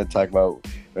we're gonna talk about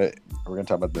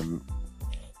them.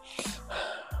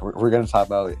 We're gonna talk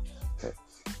about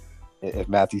if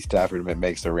Matthew Stafford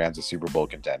makes the Rams a Super Bowl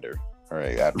contender. All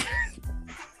right, Adam.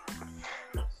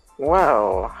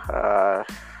 Well,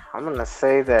 I'm going to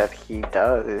say that he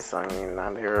does. I mean,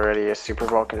 they're already a Super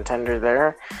Bowl contender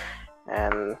there.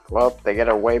 And, well, they get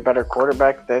a way better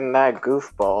quarterback than that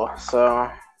goofball. So,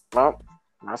 well,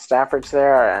 now Stafford's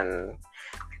there, and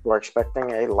people are expecting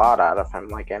a lot out of him,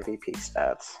 like MVP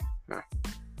stats.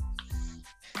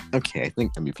 Okay, I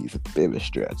think MVP is a bit of a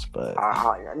stretch, but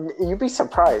you'd be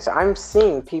surprised. I'm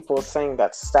seeing people saying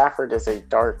that Stafford is a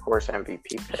dark horse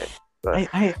MVP pick. But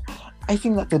I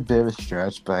think that's a bit of a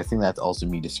stretch, but I think that's also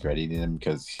me discrediting him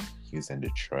because he was in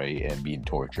Detroit and being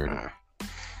tortured.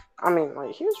 I mean,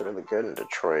 like, he was really good in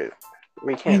Detroit.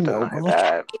 We can't deny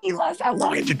that. He lasted that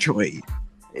long in Detroit.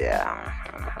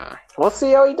 Yeah. We'll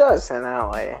see how he does in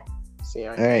LA.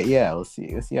 All right, yeah, we'll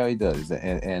see how he does,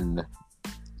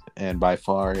 and by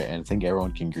far, and I think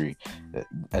everyone can agree,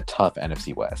 a tough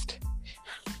NFC West.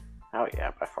 Oh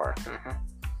yeah, by far. Mm-hmm.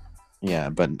 Yeah,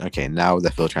 but okay, now the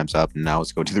fill time's up. Now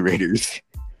let's go to the Raiders.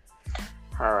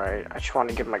 All right, I just want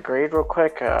to give my grade real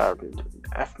quick. F-,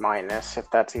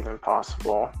 if that's even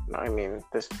possible. I mean,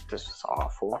 this is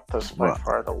awful. This is by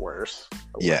far the worst.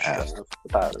 Yeah.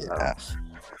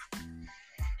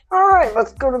 All right,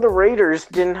 let's go to the Raiders.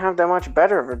 Didn't have that much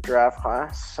better of a draft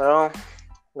class, so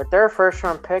with their first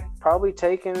round pick, probably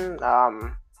taken,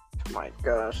 my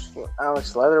gosh,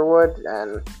 Alex Leatherwood,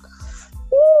 and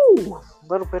a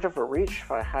little bit of a reach,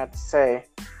 if I had to say.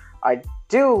 I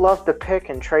do love the pick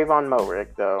in Trayvon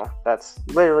Moehrig, though. That's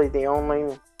literally the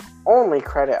only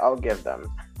credit I'll give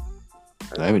them.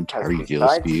 I haven't targeted Gill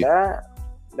speed.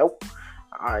 Nope.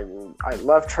 I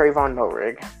love Trayvon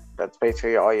Moehrig. That's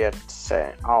basically all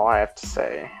I have to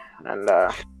say. And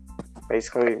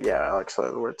basically, yeah, Alex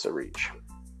Leatherwood's a reach.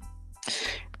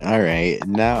 All right,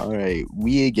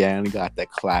 we again got the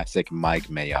classic Mike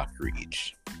Mayock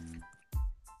reach,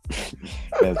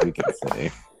 as we can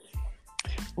say.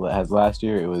 Well, as last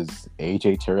year, it was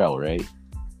A.J. Terrell, right?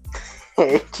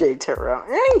 A.J. Terrell.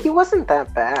 He wasn't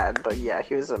that bad, but yeah,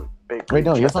 he was a big. Wait,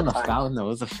 no, he was on the Falcons. No, it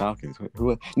was the Falcons.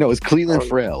 No, it was Cleveland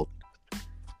Farrell.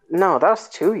 No, that was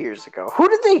 2 years ago. Who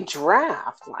did they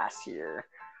draft last year?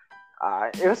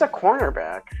 It was a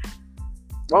cornerback.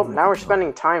 Well, now we're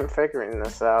spending time figuring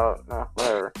this out.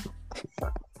 Whatever.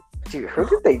 Dude, who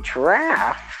did they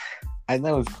draft? I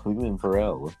know it was Cleveland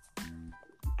Farrell.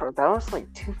 Bro, that was like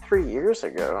 2-3 years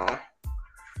ago.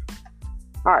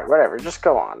 All right, whatever. Just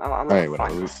go on. I'm gonna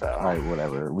find this out. All right,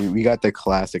 whatever. We got the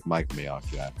classic Mike Mayock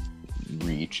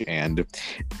reach, and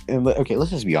okay,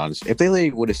 let's just be honest. If they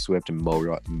would have swept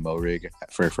Moehrig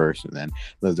for first and then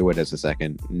Leatherwood as a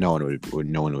second, no one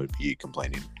would be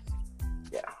complaining.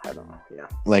 Yeah, I don't know. Yeah,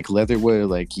 like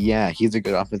Leatherwood, he's a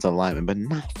good offensive lineman, but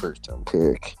not first round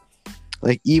pick.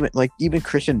 Even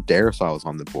Christian Darrisaw was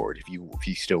on the board if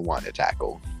you still want to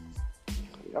tackle.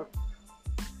 Yep.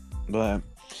 But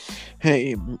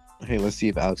hey, let's see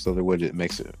if Alex Leatherwood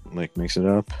makes it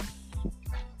up.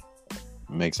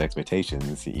 Makes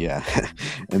expectations, yeah.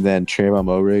 And then Trayvon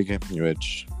Moehrig,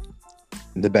 which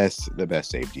the best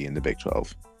safety in the Big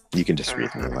 12. You can disagree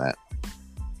with me on that.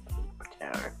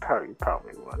 Yeah,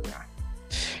 probably was.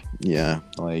 Yeah,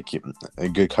 like a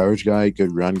good coverage guy,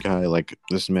 good run guy. Like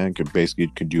this man could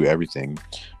do everything,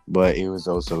 but it was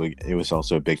also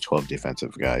a Big 12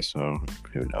 defensive guy. So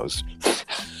who knows?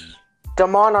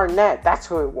 Damon Arnett, that's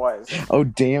who it was. Oh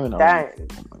damn it!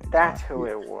 That's who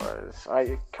it was.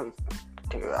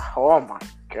 Dude, oh my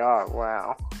god!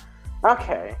 Wow.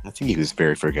 Okay. I think he was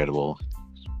very forgettable.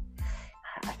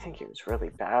 I think he was really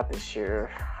bad this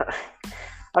year.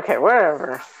 Okay,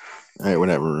 whatever. All right,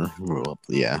 whatever. Well,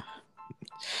 yeah,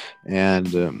 and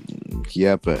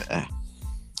yep,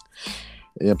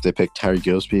 they picked Tyree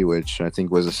Gillespie, which I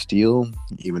think was a steal,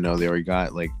 even though they already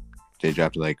got they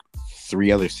drafted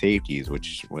 2 other safeties,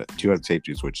 which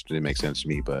didn't make sense to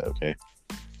me, but okay.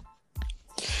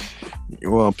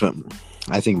 Well,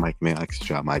 I think Mike Mayock's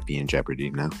job might be in jeopardy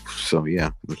now, so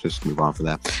yeah, let's just move on from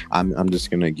that. I'm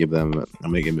just gonna give him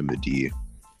a D.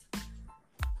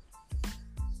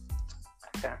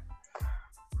 Okay.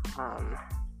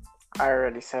 I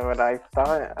already said what I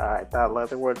thought. I thought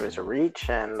Leatherwood was a reach,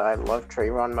 and I love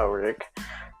Trayvon Moehrig,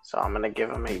 so I'm gonna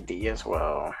give him a D as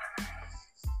well.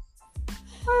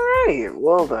 All right,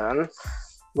 well then,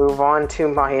 move on to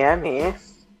Miami.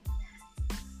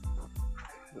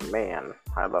 Man,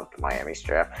 I loved Miami's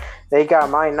draft. They got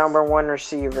my number 1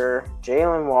 receiver,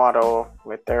 Jalen Waddle,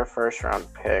 with their first round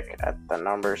pick at the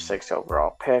number 6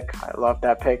 overall pick. I love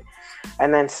that pick.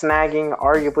 And then snagging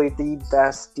arguably the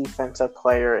best defensive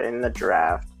player in the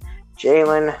draft,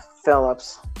 Jalen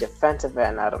Phillips, defensive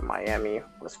end out of Miami,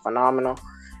 was phenomenal.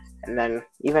 And then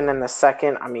even in the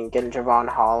second, getting Javon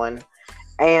Holland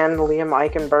and Liam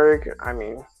Eichenberg,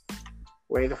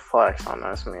 way to flex on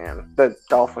this, man. The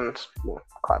Dolphins will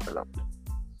clap it up.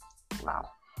 Wow.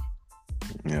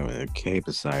 Yeah, okay,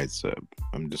 besides,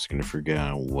 I'm just going to forget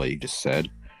on what you just said.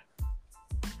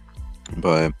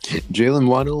 But Jalen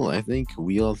Waddle, I think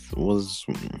was...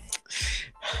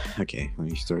 Okay, let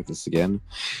me start this again.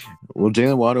 Well,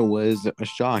 Jalen Waddle was a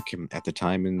shock at the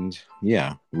time, and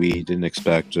yeah, we didn't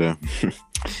expect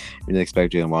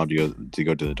Jalen Waddle to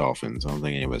go to the Dolphins. I don't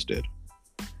think any of us did.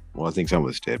 Well, I think some of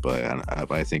us did, but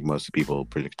I think most people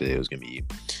predicted it was going to be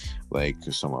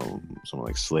someone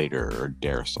like Slater or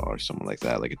Darisaw or someone like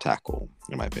that, like a tackle,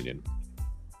 in my opinion.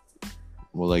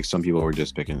 Well, some people were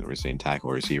just saying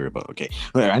tackle or receiver, but okay.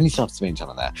 I need to stop spending time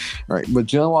on that. All right, but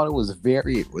Jalen Waddle was a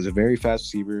very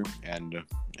fast receiver, and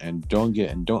don't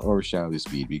overshadow his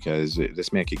speed, because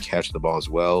this man could catch the ball as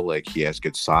well. He has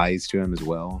good size to him as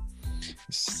well.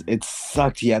 It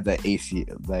sucked he had that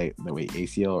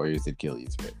ACL, or is it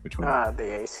Achilles? Right? Which one? The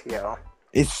ACL.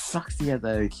 It sucks he had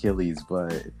that Achilles,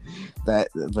 but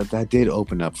that did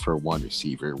open up for one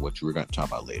receiver, which we're going to talk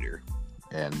about later.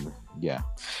 And yeah,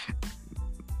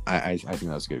 I think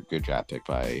that was a good draft pick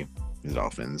by the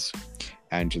Dolphins.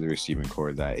 And to the receiving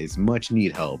core that is much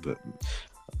need help.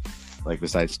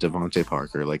 Besides Devontae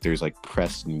Parker, there's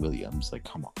Preston Williams.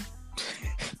 Come on.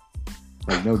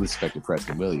 No disrespect to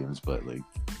Preston Williams, but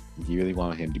you really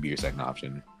want him to be your second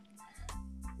option.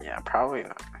 Yeah, probably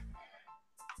not.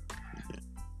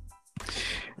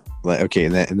 Okay,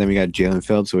 and then we got Jalen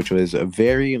Phillips, which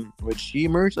he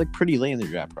emerged pretty late in the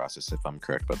draft process, if I'm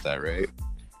correct about that, right?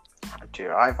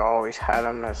 Dude, I've always had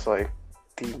him as the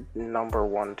number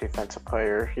 1 defensive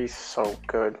player. He's so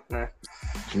good, man.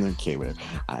 Okay, but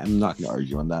I'm not going to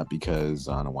argue on that, because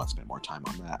I don't want to spend more time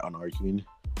on arguing.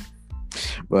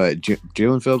 But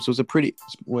Jalen Phillips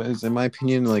was in my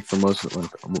opinion, for most of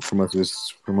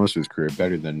his career,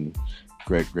 better than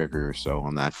Greg Gregory or so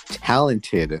on that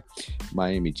talented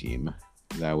Miami team.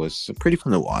 That was pretty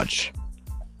fun to watch.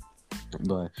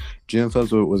 But Jalen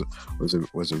Phillips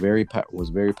was a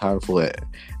very powerful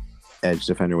edge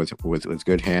defender with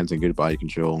good hands and good body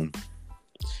control,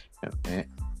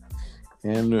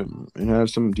 and have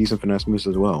some decent finesse moves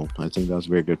as well. I think that was a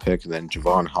very good pick. And then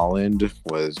Javon Holland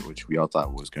which we all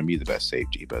thought was going to be the best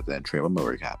safety, but then Trayvon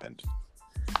Moehrig happened.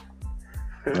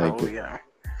 Yeah.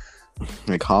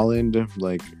 Holland,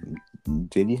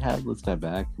 did he have a step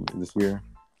back this year?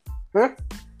 Huh?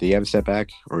 Did he have a step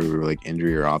back, or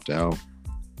injury or opt out?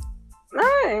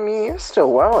 No, he's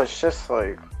still well. It's just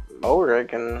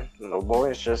Moehrig and the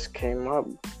boys just came up.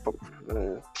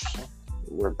 And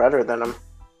we're better than him.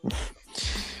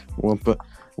 Well,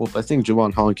 I think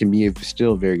Javon Holland can be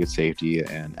still a very good safety,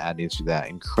 and adding to that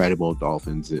incredible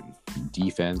Dolphins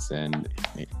defense and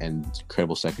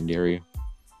incredible secondary.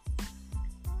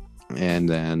 And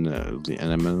then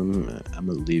I'm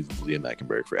gonna leave Liam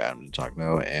Eichenberg for Adam to talk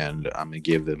about, and I'm gonna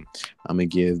give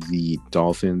the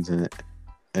Dolphins an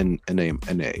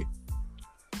A.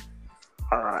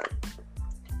 All right.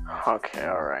 Okay,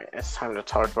 all right. It's time to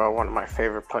talk about one of my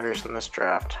favorite players in this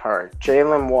draft. All right,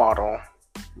 Jalen Waddle.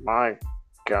 My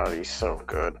God, he's so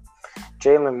good.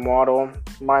 Jalen Waddle,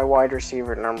 my wide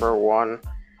receiver number one.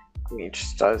 He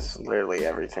just does literally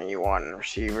everything you want in a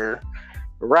receiver.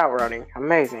 Route running,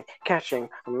 amazing. Catching,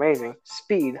 amazing.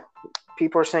 Speed.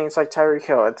 People are saying it's like Tyreek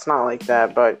Hill. It's not like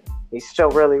that, but he's still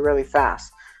really, really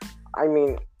fast. I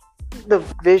mean, the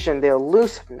vision, the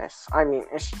elusiveness, I mean,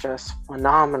 it's just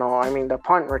phenomenal. I mean, the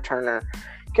punt returner,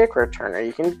 kick returner,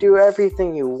 you can do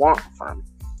everything you want from him.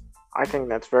 I think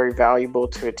that's very valuable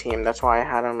to a team. That's why I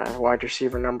had him as wide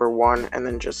receiver number one, and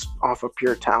then just off of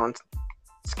pure talent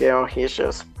scale, he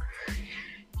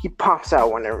pops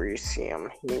out whenever you see him.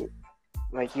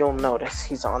 You'll notice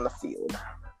he's on the field.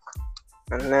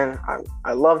 And then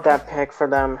I love that pick for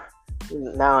them.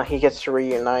 Now he gets to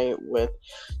reunite with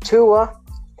Tua.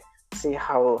 See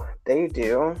how they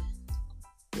do.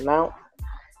 Now,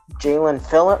 Jalen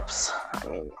Phillips. I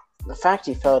mean, the fact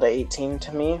he fell to 18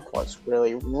 to me was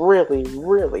really, really,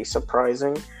 really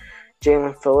surprising.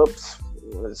 Jalen Phillips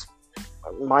was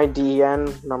my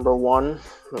DN number one.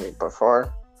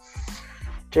 Before.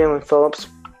 Jalen Phillips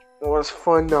was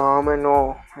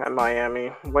phenomenal at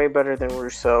Miami. Way better than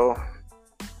Rousseau.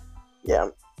 Yeah,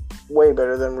 way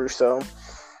better than Rousseau.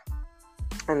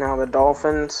 And now the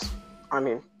Dolphins. I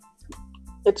mean,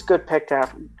 it's good pick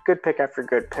after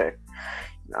good pick.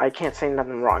 I can't say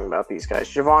nothing wrong about these guys.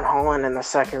 Javon Holland in the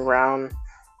second round.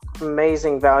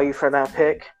 Amazing value for that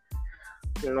pick.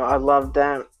 I love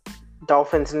that.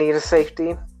 Dolphins need a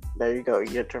safety. There you go.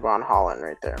 You get Javon Holland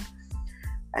right there.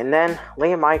 And then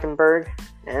Liam Eichenberg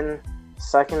in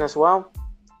second as well.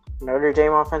 Notre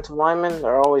Dame offensive linemen,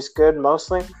 they're always good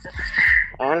mostly.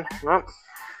 And, Liam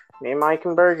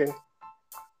Eichenberg is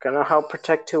going to help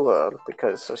protect Tua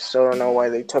because I still don't know why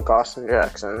they took Austin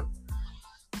Jackson.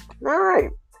 All right.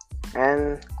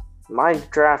 And my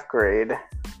draft grade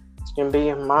is going to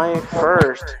be my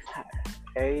first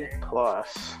A+ for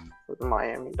the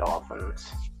Miami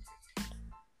Dolphins.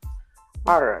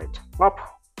 All right. Well,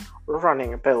 we're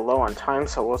running a bit low on time,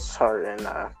 so we'll start and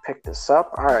pick this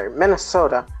up. All right,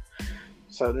 Minnesota.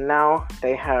 So now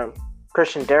they have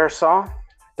Christian Darrisaw,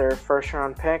 their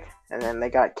first-round pick, and then they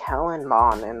got Kellen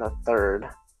Mond in the third.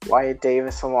 Wyatt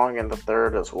Davis along in the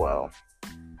third as well.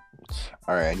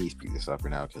 All right, I need to speed this up for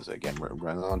now because again we're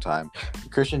running on time.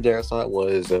 Christian Darrisaw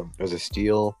was a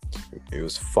steal. It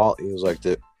was fault.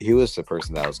 He was the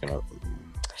person that was gonna.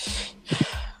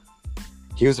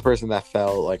 He was the person that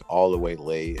fell like all the way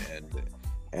late,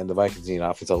 and the Vikings need an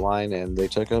offensive line, and they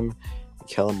took him.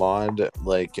 Kellen Mond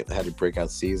had a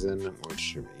breakout season,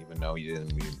 which even though he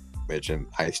didn't, which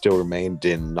I still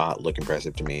did not look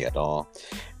impressive to me at all.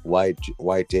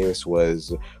 Wyatt Davis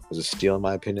was a steal in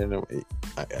my opinion.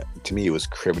 To me, it was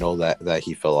criminal that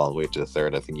he fell all the way to the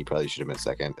third. I think he probably should have been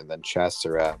second. And then Chaz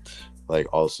Surratt,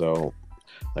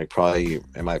 probably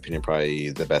in my opinion, probably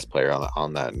the best player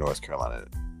on that North Carolina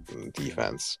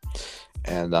defense.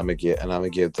 And I'm gonna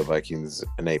give the Vikings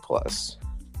an A+.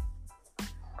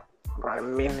 Right,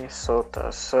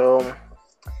 Minnesota. So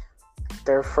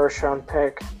their first round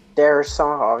pick,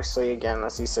 Darrisaw, obviously, again,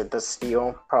 as you said, the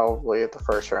steal, probably at the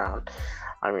first round.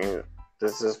 I mean,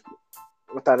 this is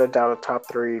without a doubt a top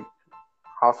 3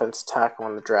 offense tackle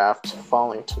in the draft,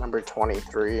 falling to number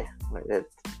 23.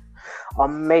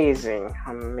 Amazing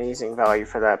value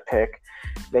for that pick.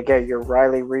 They get your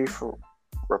Riley Reef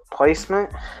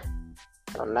replacement.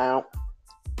 So now,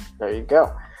 there you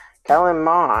go. Kellen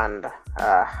Mond.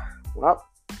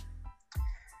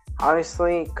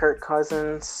 Obviously, Kirk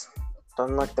Cousins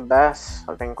doesn't look the best.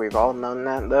 I think we've all known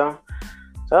that, though.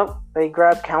 So, they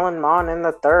grabbed Kellen Mond in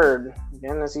the third.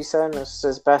 Again, as you said, this is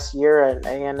his best year at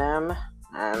A&M.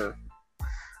 And,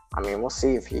 I mean, we'll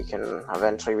see if he can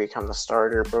eventually become the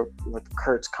starter. But with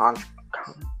Kurt's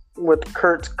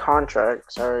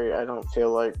contract, sorry, I don't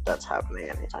feel like that's happening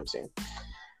anytime soon.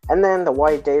 And then the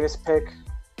Wyatt Davis pick,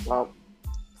 well,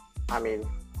 I mean,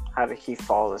 how did he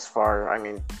fall this far? I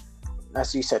mean,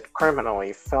 as you said,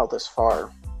 criminally fell this far.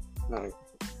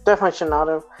 Definitely should not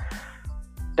have.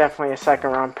 Definitely a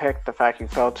second round pick. The fact he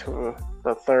fell to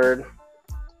the third,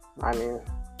 I mean,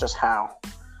 just how?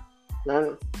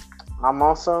 Then I'm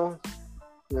also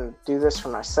going to do this for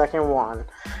my second one,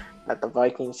 that the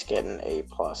Vikings get an A+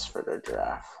 for their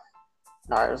draft.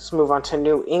 All right, let's move on to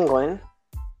New England.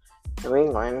 New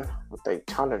England with a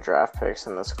ton of draft picks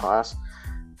in this class,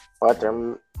 but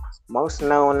they're most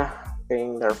known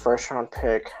being their first round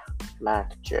pick,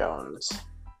 Mac Jones.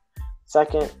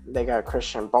 Second, they got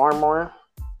Christian Barmore.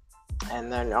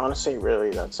 And then, honestly,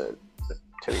 really, that's it,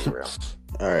 to be real.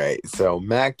 All right, so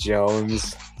Mac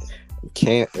Jones,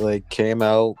 came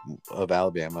out of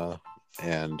Alabama,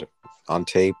 and on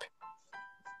tape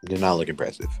did not look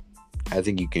impressive. I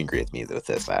think you can agree with me with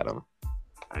this, Adam.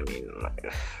 I mean,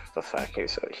 like, the fact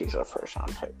he's a first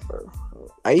round pick for.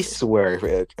 I swear.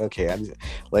 Okay, I'm just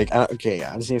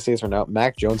gonna say this right now.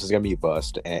 Mac Jones is gonna be a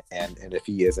bust, and if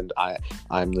he isn't,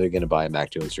 I'm literally gonna buy a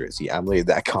Mac Jones jersey. I'm literally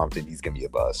that confident he's gonna be a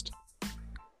bust.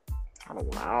 Oh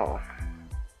wow!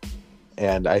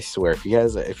 And I swear,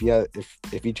 if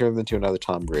he turns into another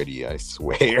Tom Brady, I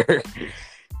swear.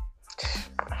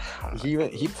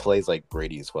 He plays like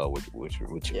Brady as well, which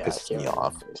pisses me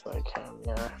off. He's like him,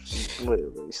 yeah. He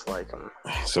literally is like him.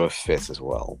 So it fits as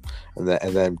well. And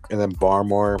then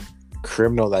Barmore,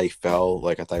 criminal that he fell.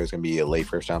 Like I thought he was gonna be a late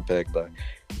first round pick, but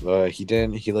he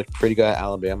didn't. He looked pretty good at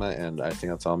Alabama, and I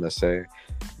think that's all I'm gonna say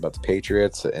about the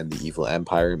Patriots and the evil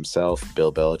empire himself,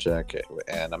 Bill Belichick.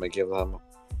 And I'm gonna give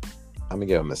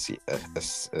him a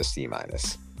C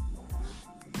minus.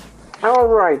 All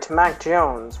right, Mac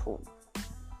Jones.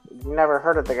 Never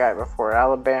heard of the guy before.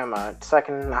 Alabama,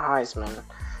 second in the Heisman.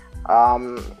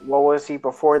 What was he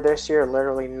before this year?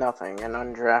 Literally nothing. An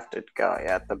undrafted guy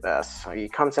at the best. So he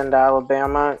comes into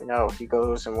Alabama. He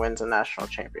goes and wins a national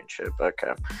championship.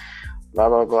 Okay. Blah,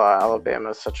 blah, blah.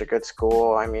 Alabama is such a good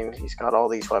school. I mean, he's got all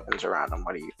these weapons around him.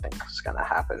 What do you think is going to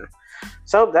happen?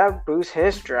 So that boosts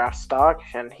his draft stock.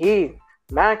 And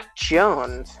Mac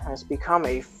Jones, has become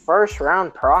a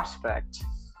first-round prospect.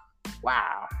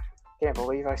 Wow. Can't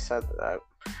believe I said that.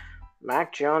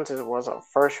 Mac Jones was a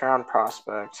first-round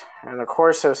prospect. And, of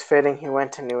course, it was fitting he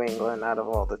went to New England out of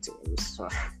all the teams. So,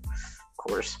 of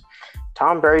course.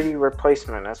 Tom Brady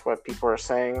replacement, that's what people are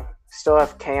saying. Still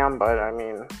have Cam, but, I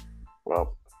mean,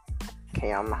 well,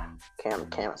 Cam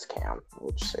is Cam.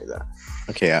 We'll just say that.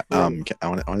 Okay, I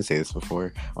want to say this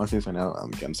before. I want to say this right now.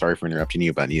 I'm sorry for interrupting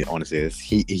you, but I want to say this.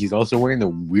 He's also wearing the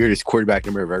weirdest quarterback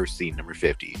number I've ever seen, number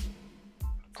 50.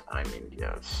 I mean,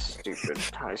 yeah, it's stupid.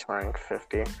 He's wearing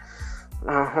 50.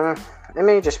 It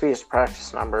may just be his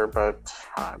practice number, but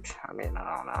I mean,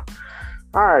 I don't know.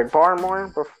 All right,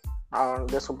 Barmore.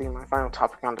 This will be my final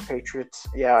topic on the Patriots.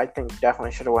 Yeah, I think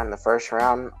definitely should have won the first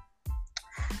round.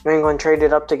 New England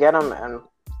traded up to get him, and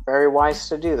very wise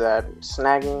to do that.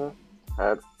 Snagging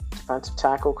defensive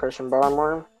tackle Christian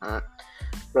Barmore.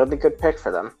 Really good pick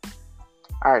for them.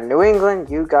 All right, New England,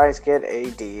 you guys get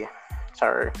a D.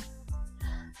 Sorry.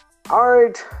 All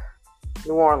right,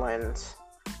 New Orleans.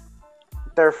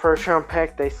 Their first round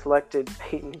pick, they selected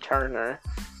Peyton Turner.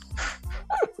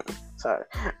 Sorry.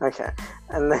 Okay.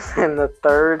 And then in the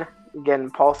third, again,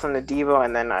 Paulson Adebo,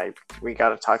 and then we got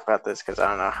to talk about this because I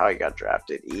don't know how he got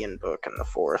drafted. Ian Book in the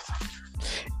fourth.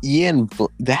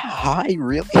 That high,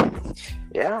 really?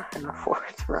 Yeah, in the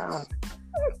fourth round.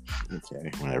 Okay,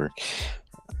 whatever.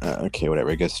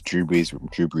 Whatever. I guess Drew Brees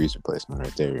replacement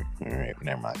right there. All right,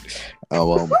 never mind.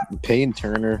 Well, Peyton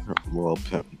Turner,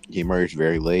 he emerged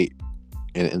very late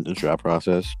in the draft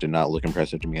process. Did not look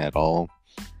impressive to me at all.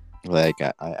 Like,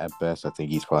 at best, I think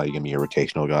he's probably going to be a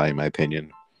rotational guy, in my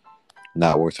opinion.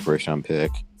 Not worth the first round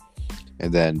pick.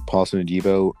 And then Paulson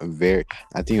Adebo,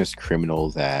 I think it was criminal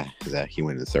that he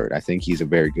went in the third. I think he's a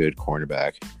very good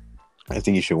cornerback. I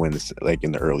think he should win this, like,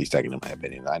 in the early second, in my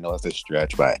opinion. I know it's a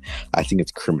stretch, but I think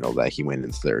it's criminal that he went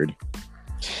in third.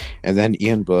 And then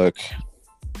Ian Book,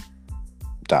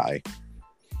 die.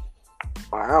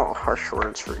 Wow, harsh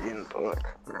words for Ian Book.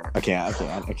 Okay. I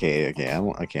want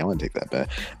to take that bet.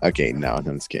 Okay, no, I'm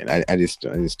just kidding. I just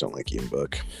don't like Ian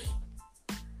Book.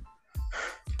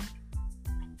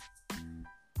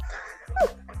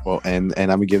 Well, and I'm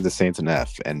gonna give the Saints an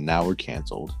F, and now we're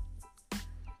canceled.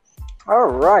 All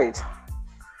right.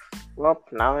 Well,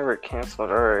 now they were canceled.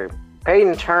 All right.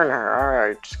 Peyton Turner. All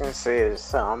right. Just going to say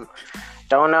this.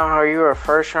 Don't know how you were a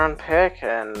first-round pick,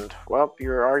 and, well, you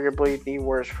were arguably the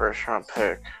worst first-round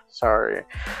pick. Sorry.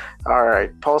 All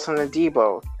right. Paulson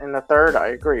Adebo in the third. I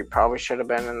agree. Probably should have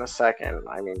been in the second.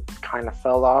 I mean, kind of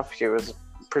fell off. He was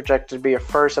projected to be a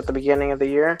first at the beginning of the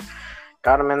year.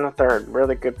 Got him in the third.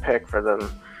 Really good pick for them.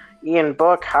 Ian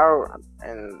Book, how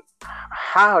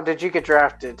did you get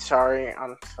drafted?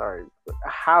 I'm sorry.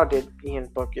 How did Ian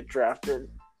Book get drafted?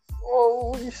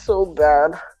 Oh, he's so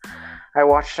bad. I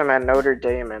watched him at Notre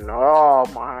Dame, and oh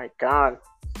my God.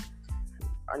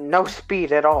 No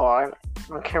speed at all. I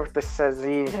don't care what this says.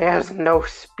 He has no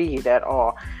speed at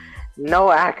all.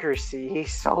 No accuracy.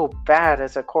 He's so bad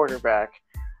as a quarterback.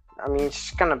 I mean, he's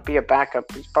just going to be a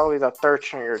backup. He's probably the third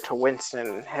stringer to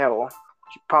Winston Hill.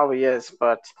 He probably is,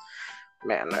 but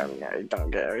man, I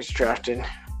don't get it. He's drafted.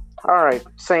 All right,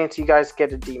 Saints, you guys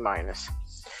get a D minus.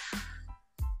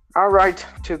 All right,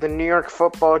 to the New York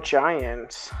Football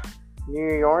Giants.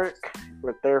 New York,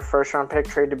 with their first round pick,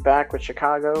 traded back with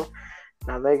Chicago.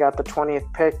 Now they got the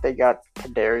 20th pick. They got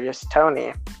Kadarius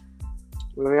Toney.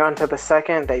 Moving on to the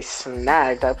second, they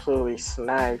absolutely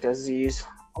snagged Azeez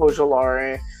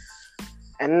Ojulari.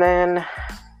 And then,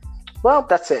 well,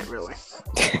 that's it, really.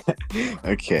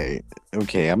 Okay. I'm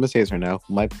gonna say this right now.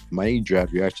 My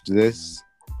draft reaction to this,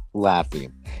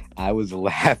 laughing. I was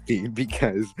laughing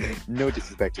because no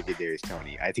disrespect to Kadarius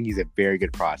Toney. I think he's a very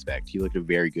good prospect. He looked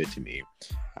very good to me.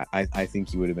 I think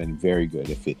he would have been very good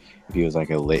if he was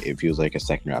like a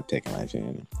second round pick in my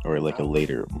opinion, or like a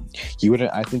later.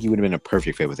 I think he would have been a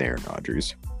perfect fit with Aaron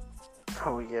Rodgers.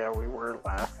 Oh yeah, we were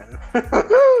laughing.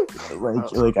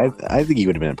 I think he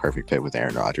would have been a perfect fit with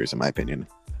Aaron Rodgers in my opinion.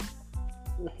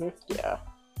 Mm-hmm. Yeah.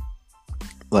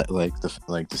 Like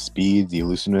the speed, the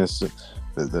elusiveness,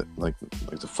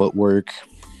 the footwork,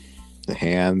 the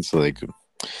hands, he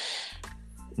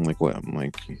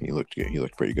looked good. He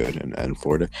looked pretty good in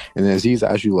Florida. And then Azeez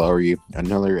Ojulari,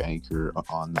 another anchor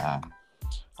on that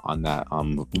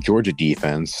Georgia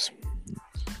defense,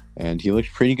 and he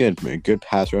looked pretty good. A good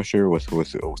pass rusher with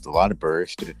a lot of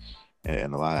burst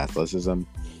and a lot of athleticism.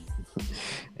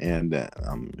 And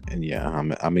yeah, I'm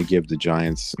gonna give the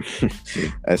Giants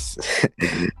it's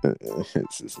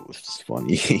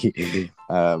funny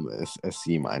a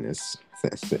C minus.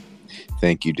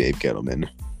 Thank you, Dave Gettleman.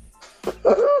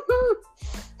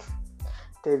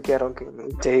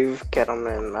 Dave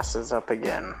Gettleman messes up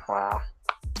again. Wow,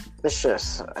 it's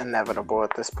just inevitable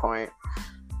at this point.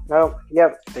 Well,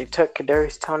 yep, they took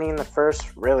Kadarius Toney in the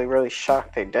first. Really, really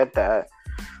shocked they did that.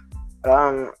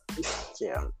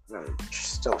 Yeah, I'm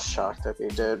still shocked that they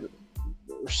did.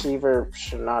 Receiver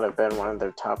should not have been one of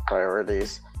their top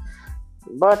priorities.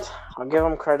 But I'll give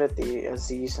them credit. The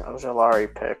Azeez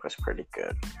Ojulari pick was pretty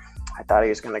good. I thought he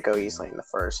was going to go easily in the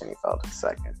first, and he fell to the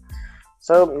second.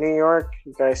 So, New York,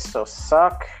 you guys still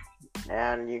suck,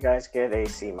 and you guys get a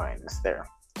C minus there.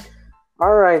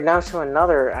 All right, now to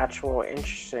another actual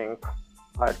interesting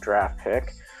draft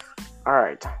pick. All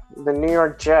right, the New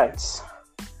York Jets.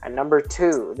 At number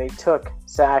 2, they took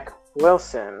Zach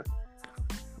Wilson.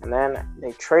 And then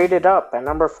they traded up at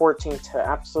number 14 to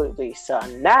absolutely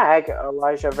snag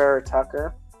Elijah Vera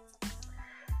Tucker,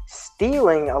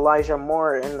 stealing Elijah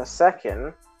Moore in the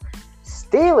second,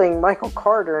 stealing Michael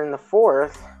Carter in the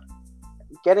fourth,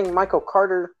 getting Michael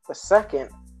Carter the second.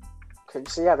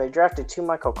 So, yeah, they drafted 2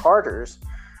 Michael Carters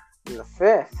in the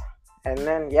fifth. And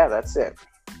then, yeah, that's it.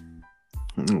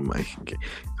 Oh my! Okay.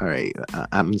 All right,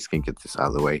 I'm just gonna get this out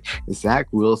of the way. Zach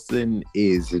Wilson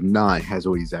is not as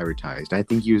what he's advertised. I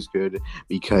think he was good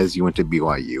because he went to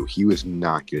BYU. He was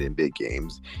not good in big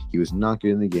games. He was not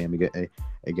good in the game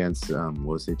against what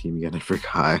was the team again? I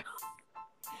forgot.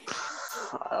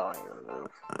 I don't even know.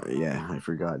 Yeah, I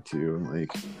forgot too.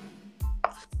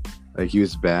 Like he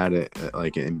was bad at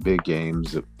like in big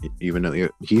games. Even though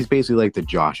he's basically like the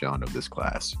Josh Allen of this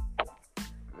class.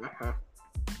 Uh-huh.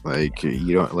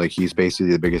 He's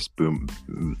basically the biggest boom,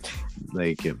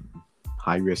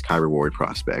 high risk, high reward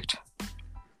prospect.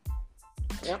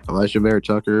 Yep. Elijah Vera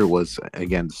Tucker was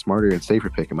again the smarter and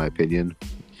safer pick in my opinion,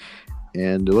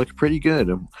 and it looked pretty good.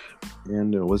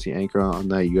 And was the anchor on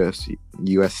that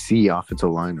USC offensive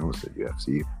line? I almost said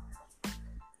UFC.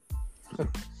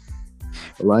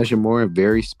 Elijah Moore, a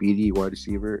very speedy wide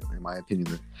receiver, in my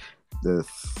opinion. The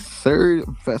third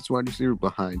best wide receiver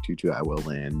behind Tutu Atwell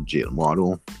and Jalen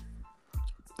Waddle.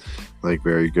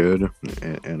 Very good,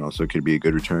 and also could be a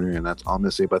good returner. And that's all I'm gonna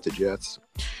say about the Jets.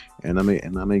 And I'm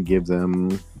gonna give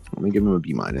them a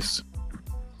B minus.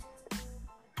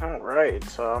 All right,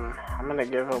 so I'm gonna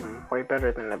give them way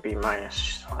better than a B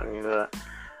minus. I knew that.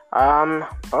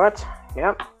 But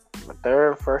yep, with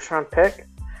their first round pick,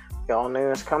 y'all knew it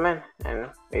was coming,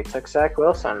 and they took Zach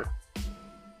Wilson.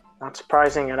 Not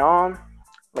surprising at all.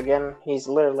 Again, he's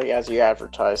literally as you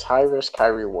advertise, high risk, high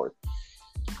reward.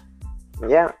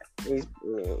 Yeah,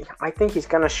 I think he's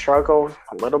gonna struggle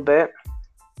a little bit,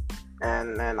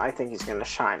 and then I think he's gonna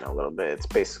shine a little bit. It's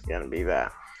basically gonna be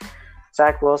that.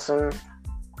 Zach Wilson,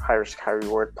 high risk, high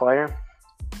reward player.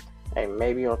 Hey,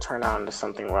 maybe he'll turn out into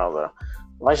something well though.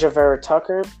 Elijah Vera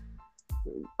Tucker,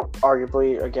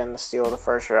 arguably again the steal of the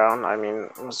first round. I mean,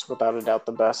 was without a doubt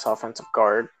the best offensive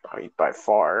guard, by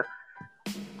far.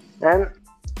 And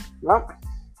well,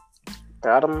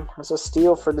 got him as a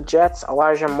steal for the Jets.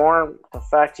 Elijah Moore, the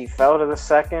fact he fell to the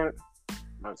second,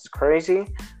 that's crazy.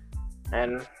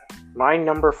 And my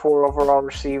number 4 overall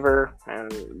receiver,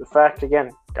 and the fact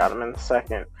again, got him in the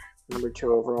second, number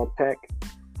 2 overall pick.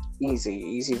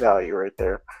 Easy value right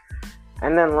there.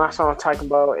 And then last one I'll talk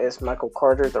about is Michael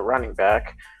Carter, the running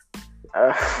back.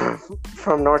 uh,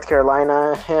 from North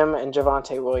Carolina, him and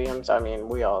Javonte Williams. I mean,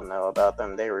 we all know about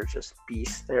them. They were just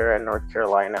beasts there at North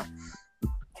Carolina,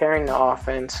 carrying the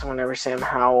offense whenever Sam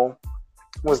Howell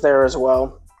was there as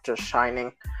well, just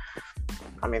shining.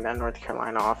 I mean, that North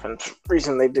Carolina offense,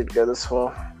 reason they did good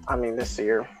this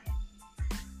year.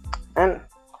 And,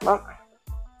 well,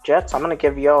 Jets, I'm going to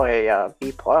give y'all a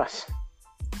B+.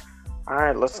 All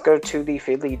right, let's go to the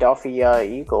Philadelphia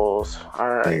Eagles. All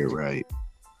right. You're right.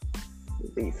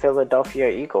 The Philadelphia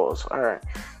Eagles. All right.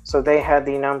 So they had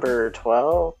the number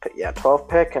 12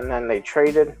 pick, and then they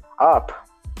traded up.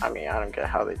 I mean, I don't get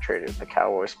how they traded with the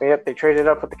Cowboys. But yep, they traded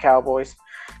up with the Cowboys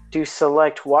to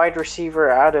select wide receiver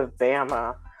out of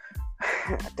Bama,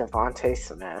 Devontae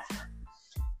Smith.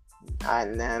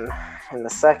 And then in the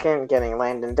second, getting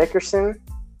Landon Dickerson.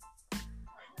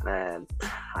 And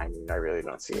I mean, I really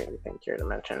don't see anything here to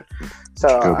mention. So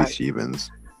Jacoby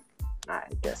Stevens. I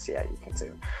guess, yeah, you can see.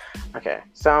 Okay,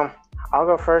 so I'll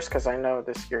go first because I know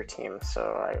this is your team, so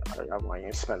I want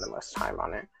you to spend the most time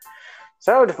on it.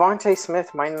 So Devontae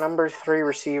Smith, my number 3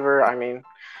 receiver. I mean,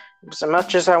 as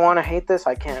much as I want to hate this,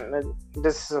 I can't.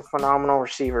 This is a phenomenal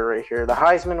receiver right here. The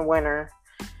Heisman winner,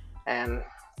 and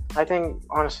I think,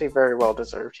 honestly, very well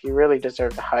deserved. He really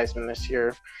deserved the Heisman this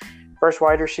year. First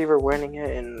wide receiver winning it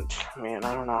in, man,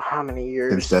 I don't know how many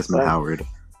years. It's Desmond Howard.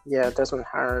 Yeah, Desmond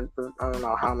Howard, I don't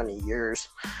know how many years.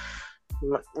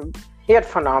 He had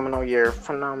phenomenal year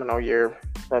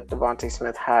that Devontae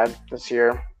Smith had this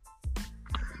year.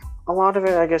 A lot of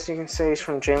it, I guess you can say, is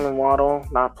from Jalen Waddle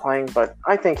not playing, but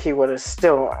I think he would have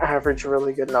still averaged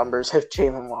really good numbers if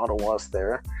Jalen Waddle was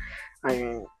there. I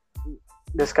mean,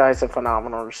 this guy's a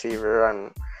phenomenal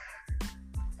receiver.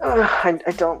 I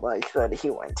don't like that he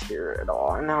went here at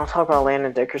all. And now I'll talk about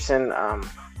Landon Dickerson.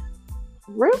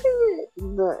 Really,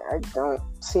 I don't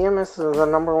see him as the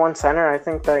number 1 center. I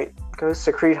think that goes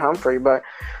to Creed Humphrey. But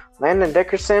Landon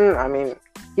Dickerson, I mean,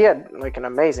 he had like an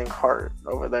amazing heart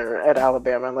over there at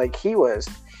Alabama. Like, he was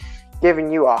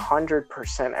giving you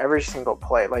 100% every single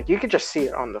play. Like, you could just see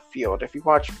it on the field. If you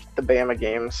watch the Bama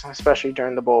games, especially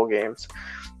during the bowl games,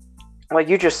 like,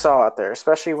 you just saw it there,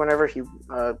 especially whenever he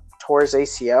tore his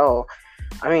ACL.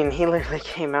 I mean, he literally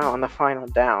came out on the final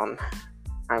down.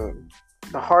 I mean,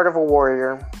 the heart of a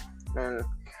warrior. And,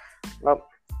 well,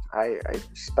 I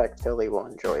expect Philly will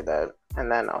enjoy that. And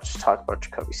then I'll just talk about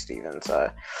Jacoby Stevens.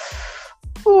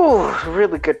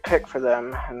 Really good pick for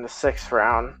them in the 6th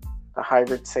round. The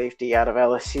hybrid safety out of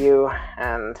LSU.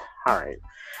 And, all right.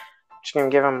 Just going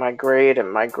to give him my grade.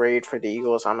 And my grade for the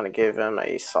Eagles, I'm going to give him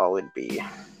a solid B.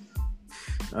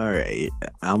 All right,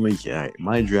 I'll make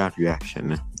my draft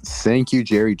reaction. Thank you,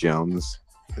 Jerry Jones.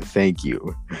 Thank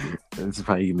you. This is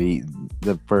probably going to be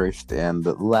the first and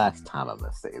the last time I'm going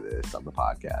to say this on the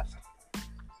podcast.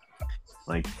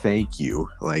 Like, thank you.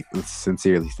 Like,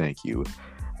 sincerely thank you.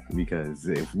 Because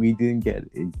if we didn't get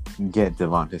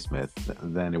Devonta Smith,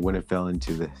 then it would have fell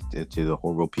into the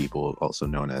horrible people, also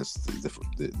known as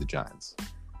the Giants.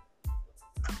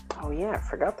 Oh, yeah, I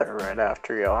forgot that right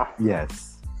after y'all.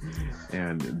 Yes.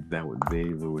 And they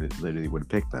literally would have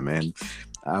picked them, and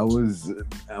I was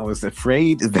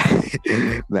afraid that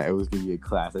it was gonna be a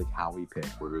classic Howie pick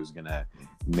where it was gonna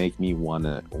make me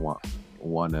wanna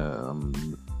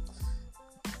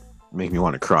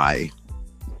cry.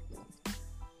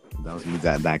 That was gonna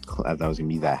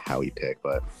be that Howie pick,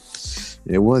 but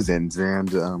it wasn't,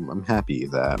 and I'm happy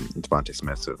that Devonta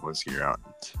Smith was here.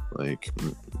 Like,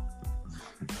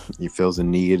 he feels a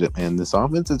need, and this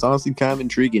offense is honestly kind of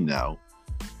intriguing now.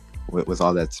 With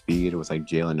all that speed, it was like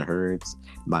Jalen Hurts,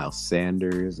 Miles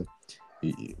Sanders,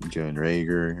 Jalen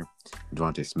Reagor,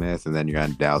 Devonta Smith, and then you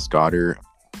got Dallas Goedert.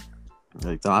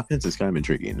 Like, the offense is kind of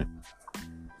intriguing.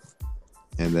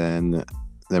 And then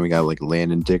we got like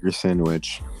Landon Dickerson,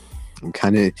 which I'm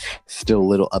kind of still a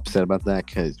little upset about that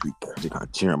because we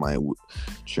got Jeremiah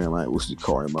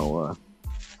Wusu-Koramoah.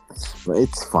 But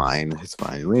it's fine.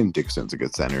 Landon Dickerson's a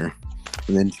good center.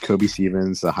 And then Jacoby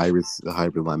Stevens, the hybrid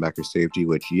linebacker safety,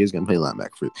 which he is going to play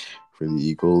linebacker for the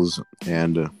Eagles.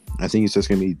 And I think it's just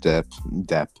going to be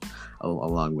depth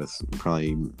along with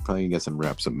probably going to get some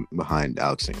reps behind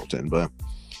Alex Singleton. But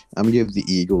I'm going to give the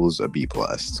Eagles a B+.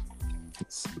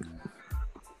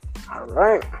 All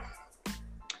right.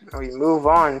 We move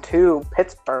on to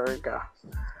Pittsburgh.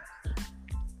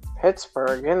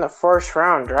 Pittsburgh in the 1st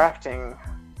round drafting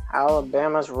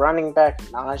Alabama's running back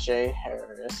Najee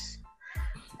Harris.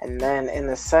 And then in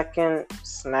the 2nd,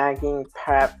 snagging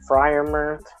Pat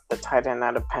Freiermuth, the tight end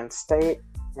out of Penn State.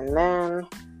 And then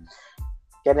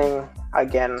getting,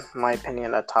 again, in my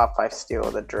opinion, a top 5 steal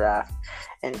of the draft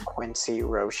in Quincy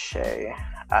Roche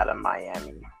out of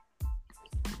Miami.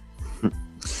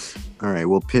 All right.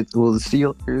 Well, the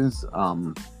Steelers.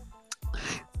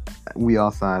 We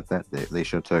all thought that they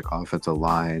should have took offensive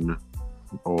line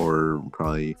or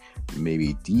probably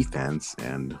maybe defense,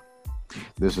 and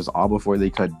this was all before they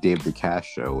cut David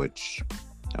DeCastro, which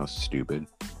that was stupid.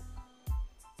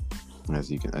 I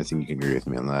think you can agree with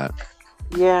me on that.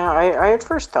 Yeah, I at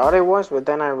first thought it was, but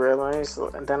then I realized,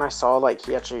 and then I saw like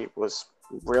he actually was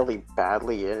really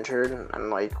badly injured and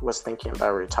like was thinking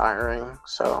about retiring.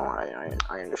 So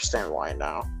I understand why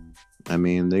now. I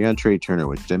mean, they got Trey Turner,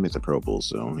 which didn't make the Pro Bowl,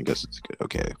 so I guess it's good.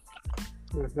 Okay.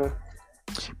 Mm-hmm.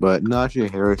 But Najee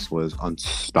Harris was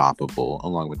unstoppable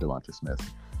along with Devonta Smith.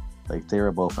 Like, they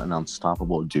were both an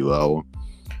unstoppable duo.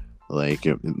 Like,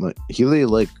 he really,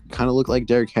 like, kind of looked like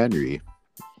Derrick Henry.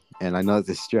 And I know it's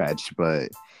a stretch, but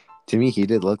to me, he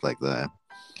did look like that.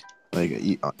 Like,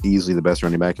 easily the best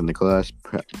running back in the class.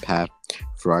 Pat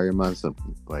Fryermuth,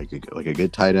 like a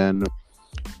good tight end.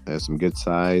 Has some good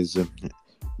size.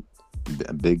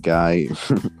 A big guy.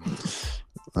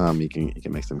 He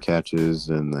can make some catches,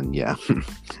 and then yeah, I'm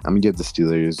gonna give the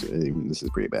Steelers. This is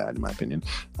pretty bad in my opinion.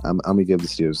 I'm gonna give the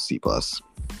Steelers C+.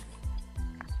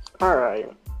 All right.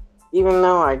 Even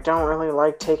though I don't really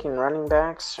like taking running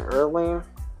backs early,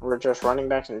 or just running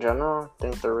backs in general, I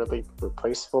think they're really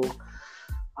replaceable.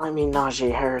 I mean,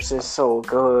 Najee Harris is so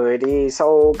good. He's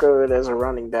so good as a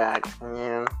running back.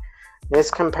 Yeah. This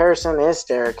comparison is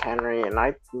Derrick Henry, and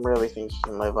I really think he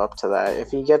can live up to that. If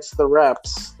he gets the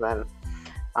reps, then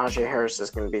Najee Harris is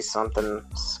going to be something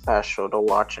special to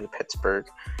watch in Pittsburgh.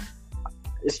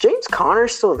 Is James Conner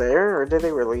still there, or did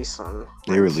they release him?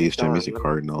 They released him. He's a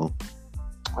Cardinal.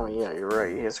 Oh, yeah, you're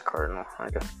right. He is a Cardinal.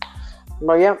 Okay.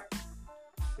 But, yeah.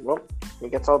 Well, he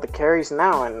gets all the carries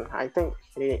now, and I think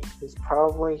he's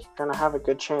probably going to have a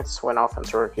good chance to win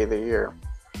Offensive Rookie of the Year.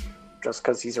 Just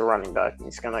because he's a running back, and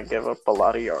he's going to give up a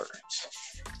lot of yards.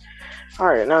 All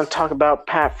right, now talk about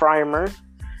Pat Fryermuth.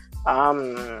 I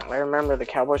remember the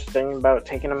Cowboys thinking about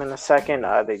taking him in the second.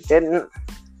 They didn't.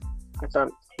 I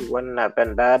thought he wouldn't have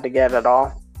been bad to get at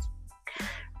all.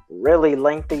 Really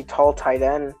lengthy, tall tight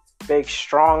end. Big,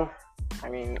 strong. I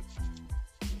mean,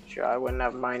 sure, I wouldn't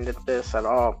have minded this at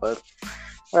all, but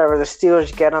whatever. The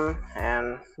Steelers get him,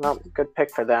 and well, good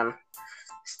pick for them.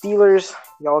 Steelers,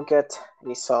 y'all get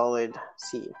a solid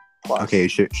C+. Okay,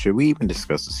 should we even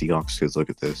discuss the Seahawks? Because look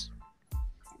at this.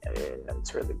 Yeah,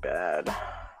 it's really bad.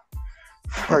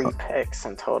 3 picks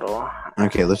in total.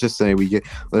 Okay, let's just say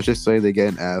they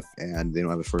get an F and they don't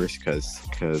have a first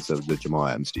because of the Jamal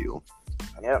Adams deal.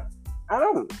 Yep. I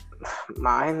don't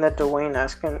mind the Dwayne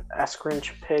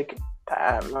Eskridge pick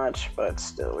that much, but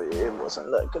still, it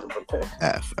wasn't that good of a pick.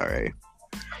 F, all right.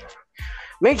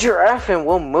 Major F, and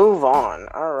we'll move on.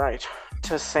 All right.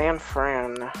 To San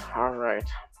Fran. All right.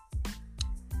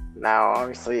 Now,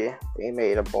 obviously, they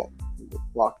made a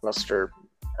blockbuster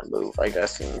move, I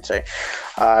guess you can say.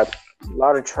 A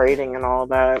lot of trading and all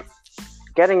that.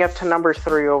 Getting up to number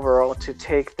 3 overall to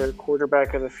take their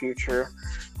quarterback of the future,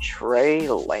 Trey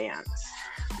Lance.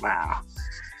 Wow.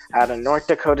 Out of North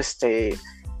Dakota State.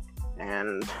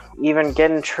 And even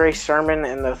getting Trey Sermon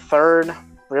in the 3rd,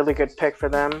 really good pick for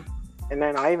them. And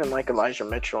then I even like Elijah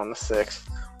Mitchell in the 6th.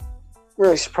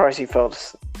 Really surprised he fell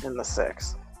in the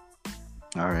 6th.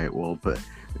 All right, well, but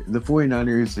the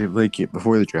 49ers,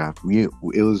 before the draft, we all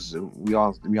knew it was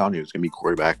going to be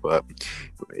quarterback, but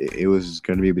it was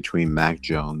going to be between Mac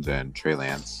Jones and Trey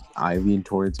Lance. I lean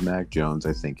towards Mac Jones.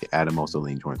 I think Adam also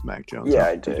leaned towards Mac Jones. Yeah,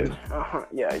 I did.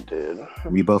 Yeah, I did.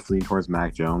 We both leaned towards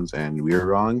Mac Jones, and we were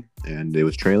wrong, and it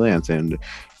was Trey Lance, and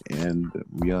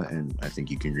I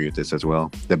think you can agree with this as well.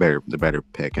 The better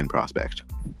pick and prospect.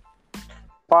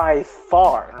 By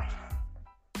far.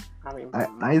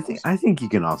 I think you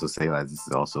can also say that this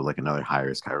is also like another high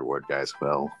risk, high reward guy as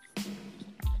well.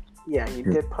 Yeah, he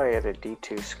did play at a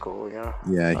D2 school, yeah.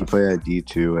 Yeah, he played at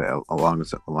D2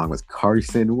 along with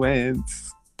Carson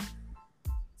Wentz.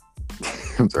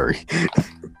 I'm sorry.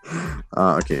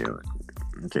 Okay.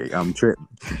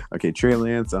 Trey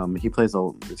Lance. He plays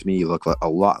to me. He looked a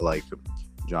lot like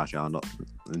Josh Allen,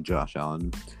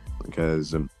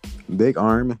 because big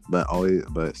arm,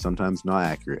 but sometimes not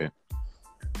accurate.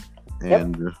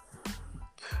 And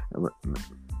yep.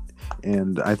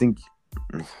 And I think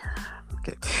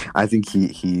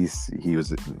he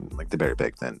was like the better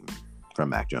pick than from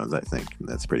Mac Jones. I think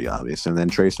that's pretty obvious. And then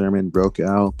Trey Sermon broke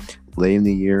out late in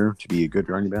the year to be a good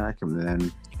running back, and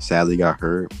then sadly got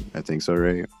hurt. I think so,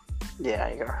 right? Yeah,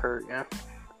 he got hurt. Yeah.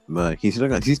 But he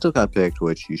still got picked,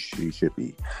 which he should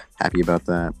be happy about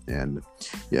that. And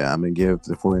yeah, I'm gonna give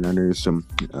the 49ers some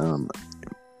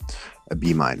a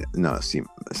B-, no, a C.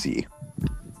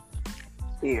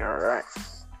 Yeah, all right.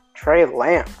 Trey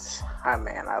Lance.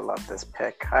 Man, I love this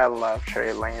pick. I love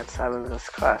Trey Lance out of this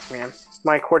class, man.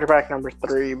 My quarterback number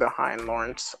 3 behind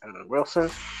Lawrence and Wilson.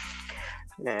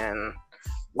 And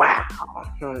wow,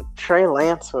 Trey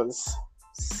Lance was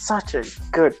such a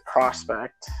good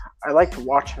prospect. I liked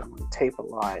watching him on tape a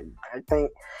lot. I think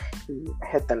he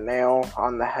hit the nail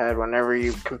on the head whenever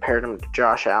you compared him to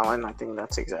Josh Allen. I think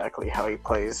that's exactly how he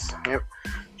plays. Yep.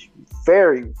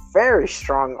 Very, very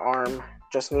strong arm.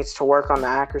 Just needs to work on the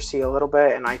accuracy a little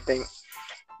bit, and I think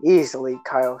easily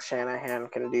Kyle Shanahan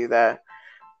can do that.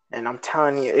 And I'm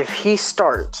telling you, if he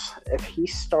starts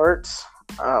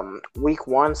week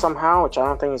 1 somehow, which I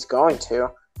don't think he's going to,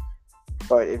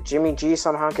 but if Jimmy G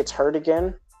somehow gets hurt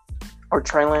again, or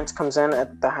Trey Lance comes in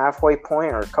at the halfway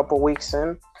point or a couple weeks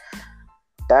in,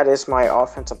 that is my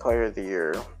offensive player of the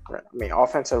year.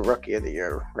 Offensive rookie of the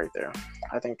year right there.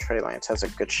 I think Trey Lance has a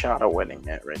good shot of winning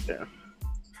it right there.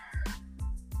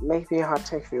 Maybe a hot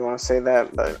take if you want to say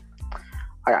that, but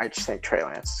I just think Trey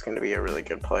Lance is going to be a really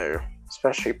good player,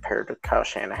 especially paired with Kyle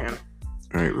Shanahan.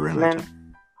 All right, and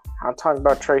then I'll talk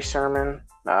about Trey Sermon.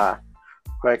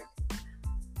 Quick.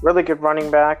 Really good running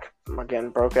back. Again,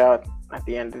 broke out at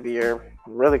the end of the year.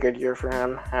 Really good year for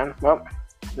him. And, well,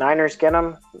 Niners get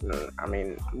him. I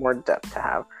mean, more depth to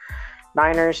have.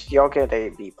 Niners, y'all get a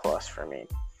B+ for me.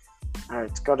 All right,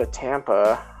 let's go to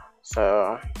Tampa.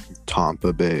 So,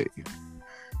 Tampa Bay.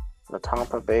 The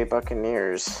Tampa Bay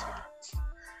Buccaneers.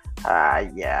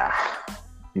 Yeah.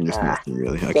 There's nothing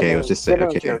really. Okay, let's just say,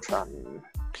 okay.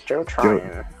 Joe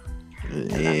Tryon.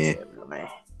 Yeah.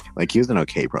 Like, he was an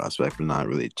okay prospect, but not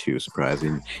really too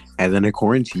surprising. And then,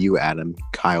 according to you, Adam,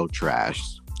 Kyle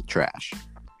Trash.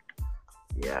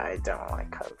 Yeah, I don't like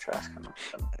Kyle Trask.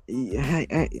 Yeah,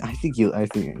 I think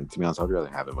to be honest, I'd rather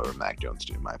have him over Mac Jones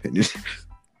too, in my opinion.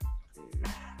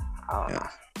 I don't know.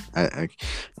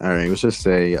 All right, let's just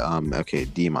say okay,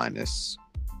 D-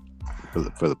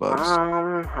 for the Bucks.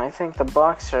 I think the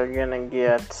Bucks are gonna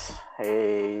get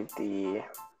a D.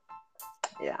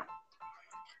 Yeah.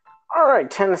 All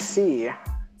right, Tennessee,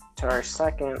 to our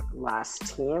second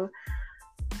last team.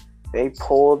 They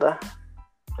pulled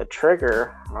the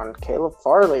trigger on Caleb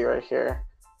Farley right here.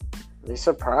 Be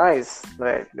surprised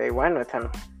that they went with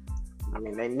him. I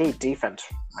mean, they need defense.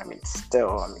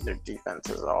 Their defense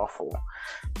is awful.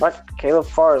 But Caleb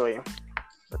Farley,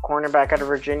 the cornerback out of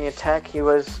Virginia Tech, he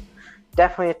was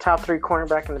definitely a top 3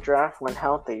 cornerback in the draft when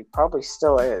healthy. Probably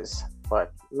still is.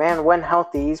 But, man, when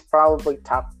healthy, he's probably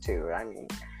top 2. I mean,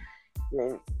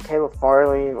 Caleb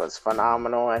Farley was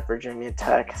phenomenal at Virginia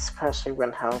Tech, especially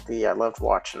when healthy. I loved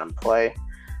watching him play.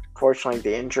 Unfortunately,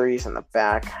 the injuries in the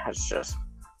back has just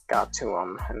got to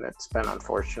him, and it's been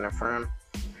unfortunate for him.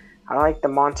 I like the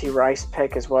Monty Rice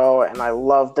pick as well, and I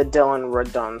love the Dylan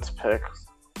Redun's pick.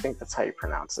 I think that's how you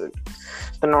pronounce it.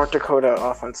 The North Dakota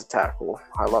offensive tackle.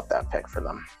 I love that pick for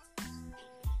them.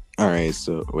 All right,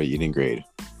 so wait, you didn't grade?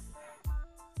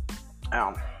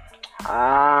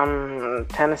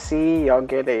 Tennessee, y'all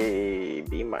get a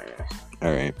B-.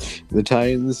 All right, the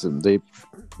Titans, they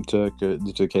took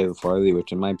Caleb Farley,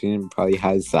 which in my opinion probably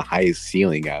has the highest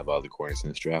ceiling out of all the corners in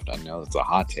this draft. I know it's a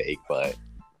hot take, but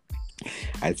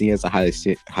I think he has the highest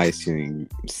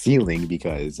ceiling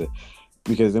because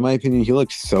in my opinion he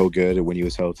looked so good when he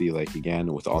was healthy. Like,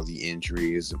 again, with all the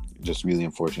injuries, just really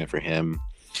unfortunate for him.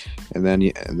 And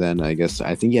then I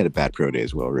think he had a bad pro day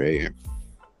as well, right?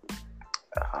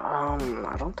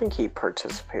 I don't think he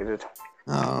participated.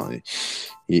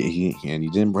 He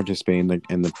didn't participate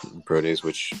in the pro days,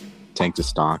 which tanked his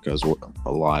stock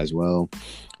a lot as well.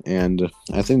 And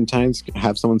I think the Titans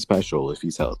have someone special if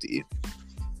he's healthy.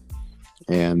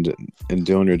 And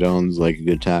Dylan Redon's like a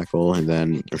good tackle, and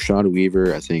then Rashad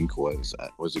Weaver I think was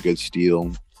a good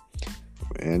steal,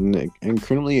 and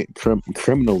criminally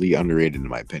underrated in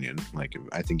my opinion. Like,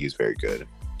 I think he's very good.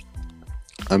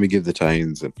 I'm gonna give the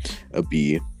Titans a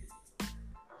B.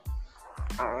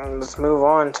 Let's move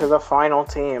on to the final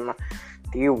team,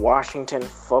 the Washington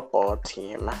football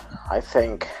team. I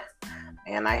think,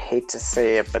 and I hate to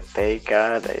say it, but they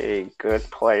got a good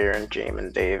player in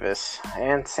Jamin Davis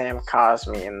and Sam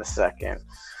Cosmi in the second.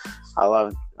 I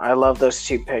love those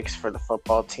 2 picks for the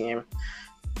football team.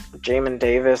 Jamin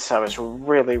Davis, I was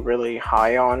really, really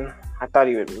high on. I thought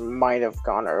he might have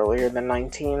gone earlier than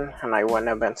 19, and I wouldn't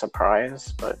have been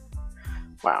surprised. But,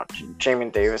 wow,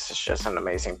 Jamin Davis is just an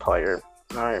amazing player.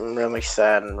 I'm really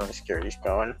sad and really scared he's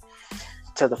going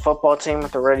to the football team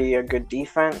with already a good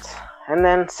defense. And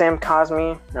then Sam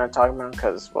Cosmi, not talking about him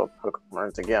because, well, hook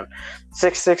runs again.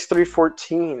 6'6",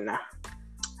 314.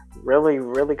 Really,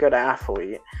 really good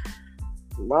athlete.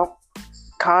 Well,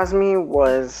 Cosmi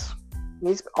was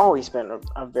He's always been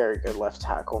a very good left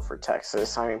tackle for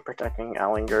Texas. I mean, protecting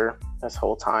Ellinger this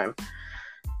whole time.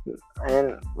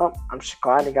 And, well, I'm just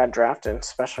glad he got drafted,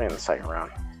 especially in the second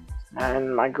round.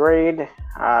 And my grade,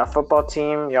 football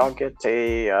team, y'all get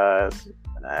a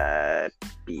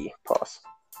B+.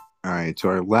 All right, to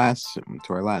our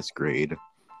last grade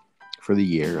for the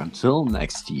year until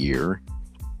next year.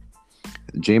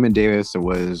 Jamin Davis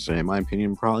was, in my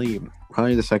opinion, probably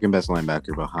the second best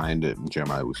linebacker behind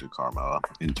Jeremiah Owusu-Koramoah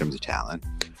in terms of talent.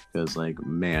 Because, like,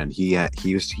 man, he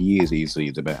is easily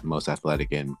the most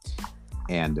athletic and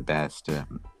the best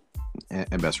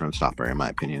run stopper, in my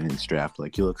opinion, in this draft.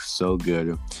 Like, he looks so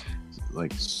good,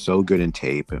 like, so good in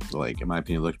tape. Like, in my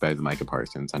opinion, he looked better than Micah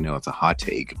Parsons. I know it's a hot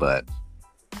take, but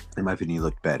in my opinion, he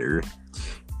looked better.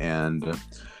 And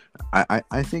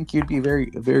I think he'd be a very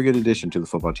good addition to the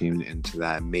football team and to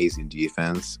that amazing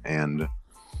defense. And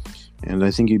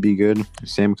I think he'd be good.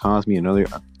 Sam Cosmi,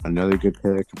 another good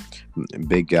pick.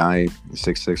 Big guy,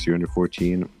 6'6",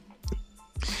 214.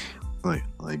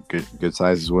 Like good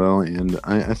size as well. And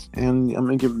I'm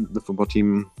gonna give the football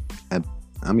team I'm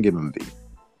gonna give him a B.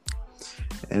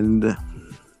 And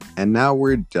now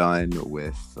we're done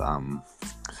with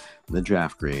the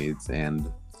draft grades,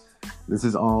 and this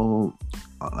is all.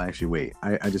 Actually, wait.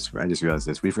 I just realized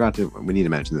this. We need to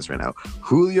mention this right now.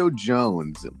 Julio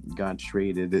Jones got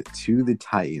traded to the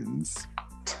Titans.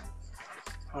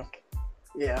 Okay.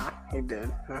 Yeah, he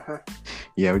did.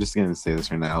 Yeah, we're just gonna say this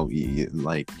right now.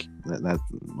 Like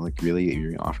really,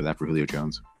 you're gonna offer that for Julio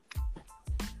Jones?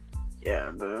 Yeah,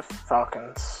 the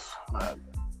Falcons.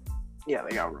 Yeah,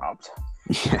 they got robbed.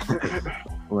 Yeah,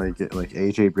 like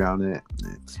AJ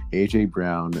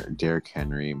Brown, Derrick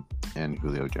Henry, and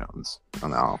Julio Jones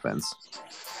on the offense.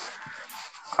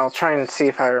 I'll try and see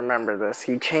if I remember this.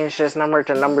 He changed his number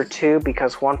to number 2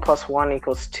 because 1 + 1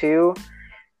 = 2,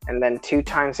 and then 2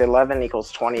 × 11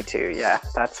 = 22. Yeah,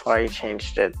 that's why he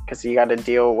changed it, because you got to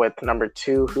deal with number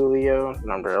 2 Julio,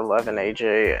 number 11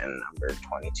 AJ, and number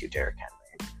 22 Derrick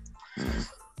Henry.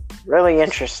 Really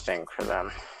interesting for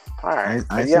them. All right,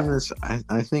 I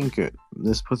think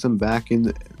this puts them back in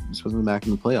the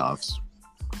playoffs.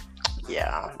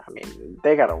 Yeah, I mean,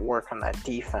 they got to work on that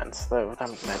defense, though. I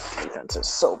mean, that defense is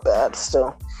so bad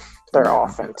still. Their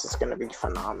offense is going to be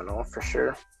phenomenal for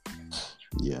sure.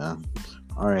 Yeah.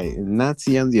 All right, and that's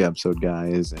the end of the episode,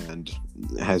 guys. And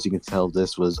as you can tell,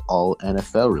 this was all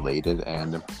NFL related.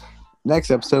 And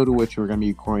next episode, which we're going to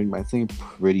be recording, I think,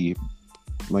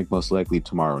 most likely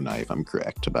tomorrow night, if I'm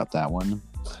correct about that one.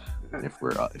 If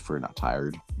we're not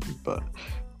tired, but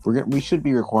we should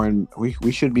be recording.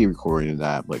 We should be recording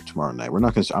that like tomorrow night. I'm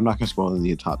not gonna spoil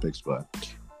any topics, but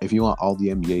if you want all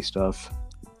the NBA stuff,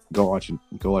 go watch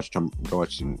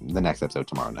the next episode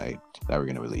tomorrow night that we're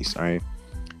gonna release. All right.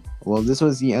 Well, this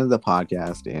was the end of the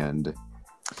podcast, and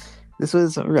this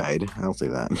was a ride. I'll say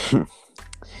that.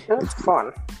 It was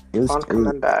fun. It was fun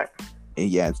coming back.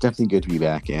 Yeah, it's definitely good to be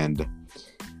back, and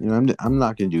I'm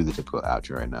not gonna do the typical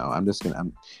outro right now.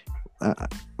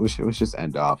 Let's just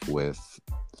end off with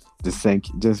the thank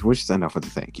you. We'll just end off with a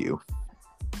thank you.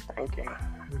 Thank you.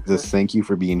 Just thank you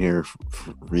for being here,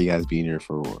 for you guys being here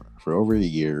for over a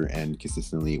year and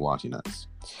consistently watching us.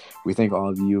 We thank all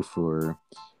of you who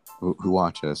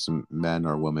watch us, men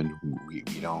or women. We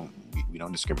don't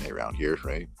discriminate around here,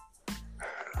 right?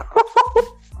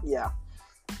 Yeah.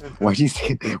 Why do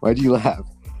you laugh?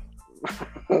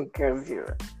 Because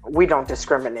we don't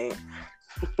discriminate.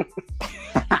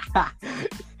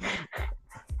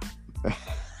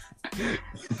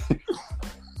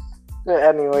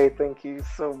 Anyway, thank you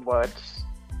so much.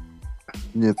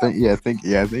 Thank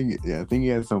you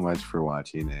guys so much for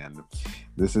watching. And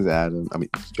this is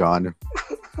John.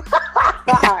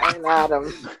 And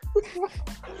Adam.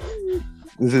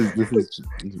 This is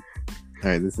all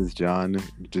right. This is John.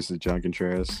 This is John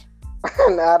Contreras.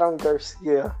 And Adam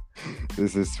Garcia.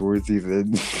 This is Sports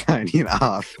Season signing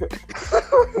off.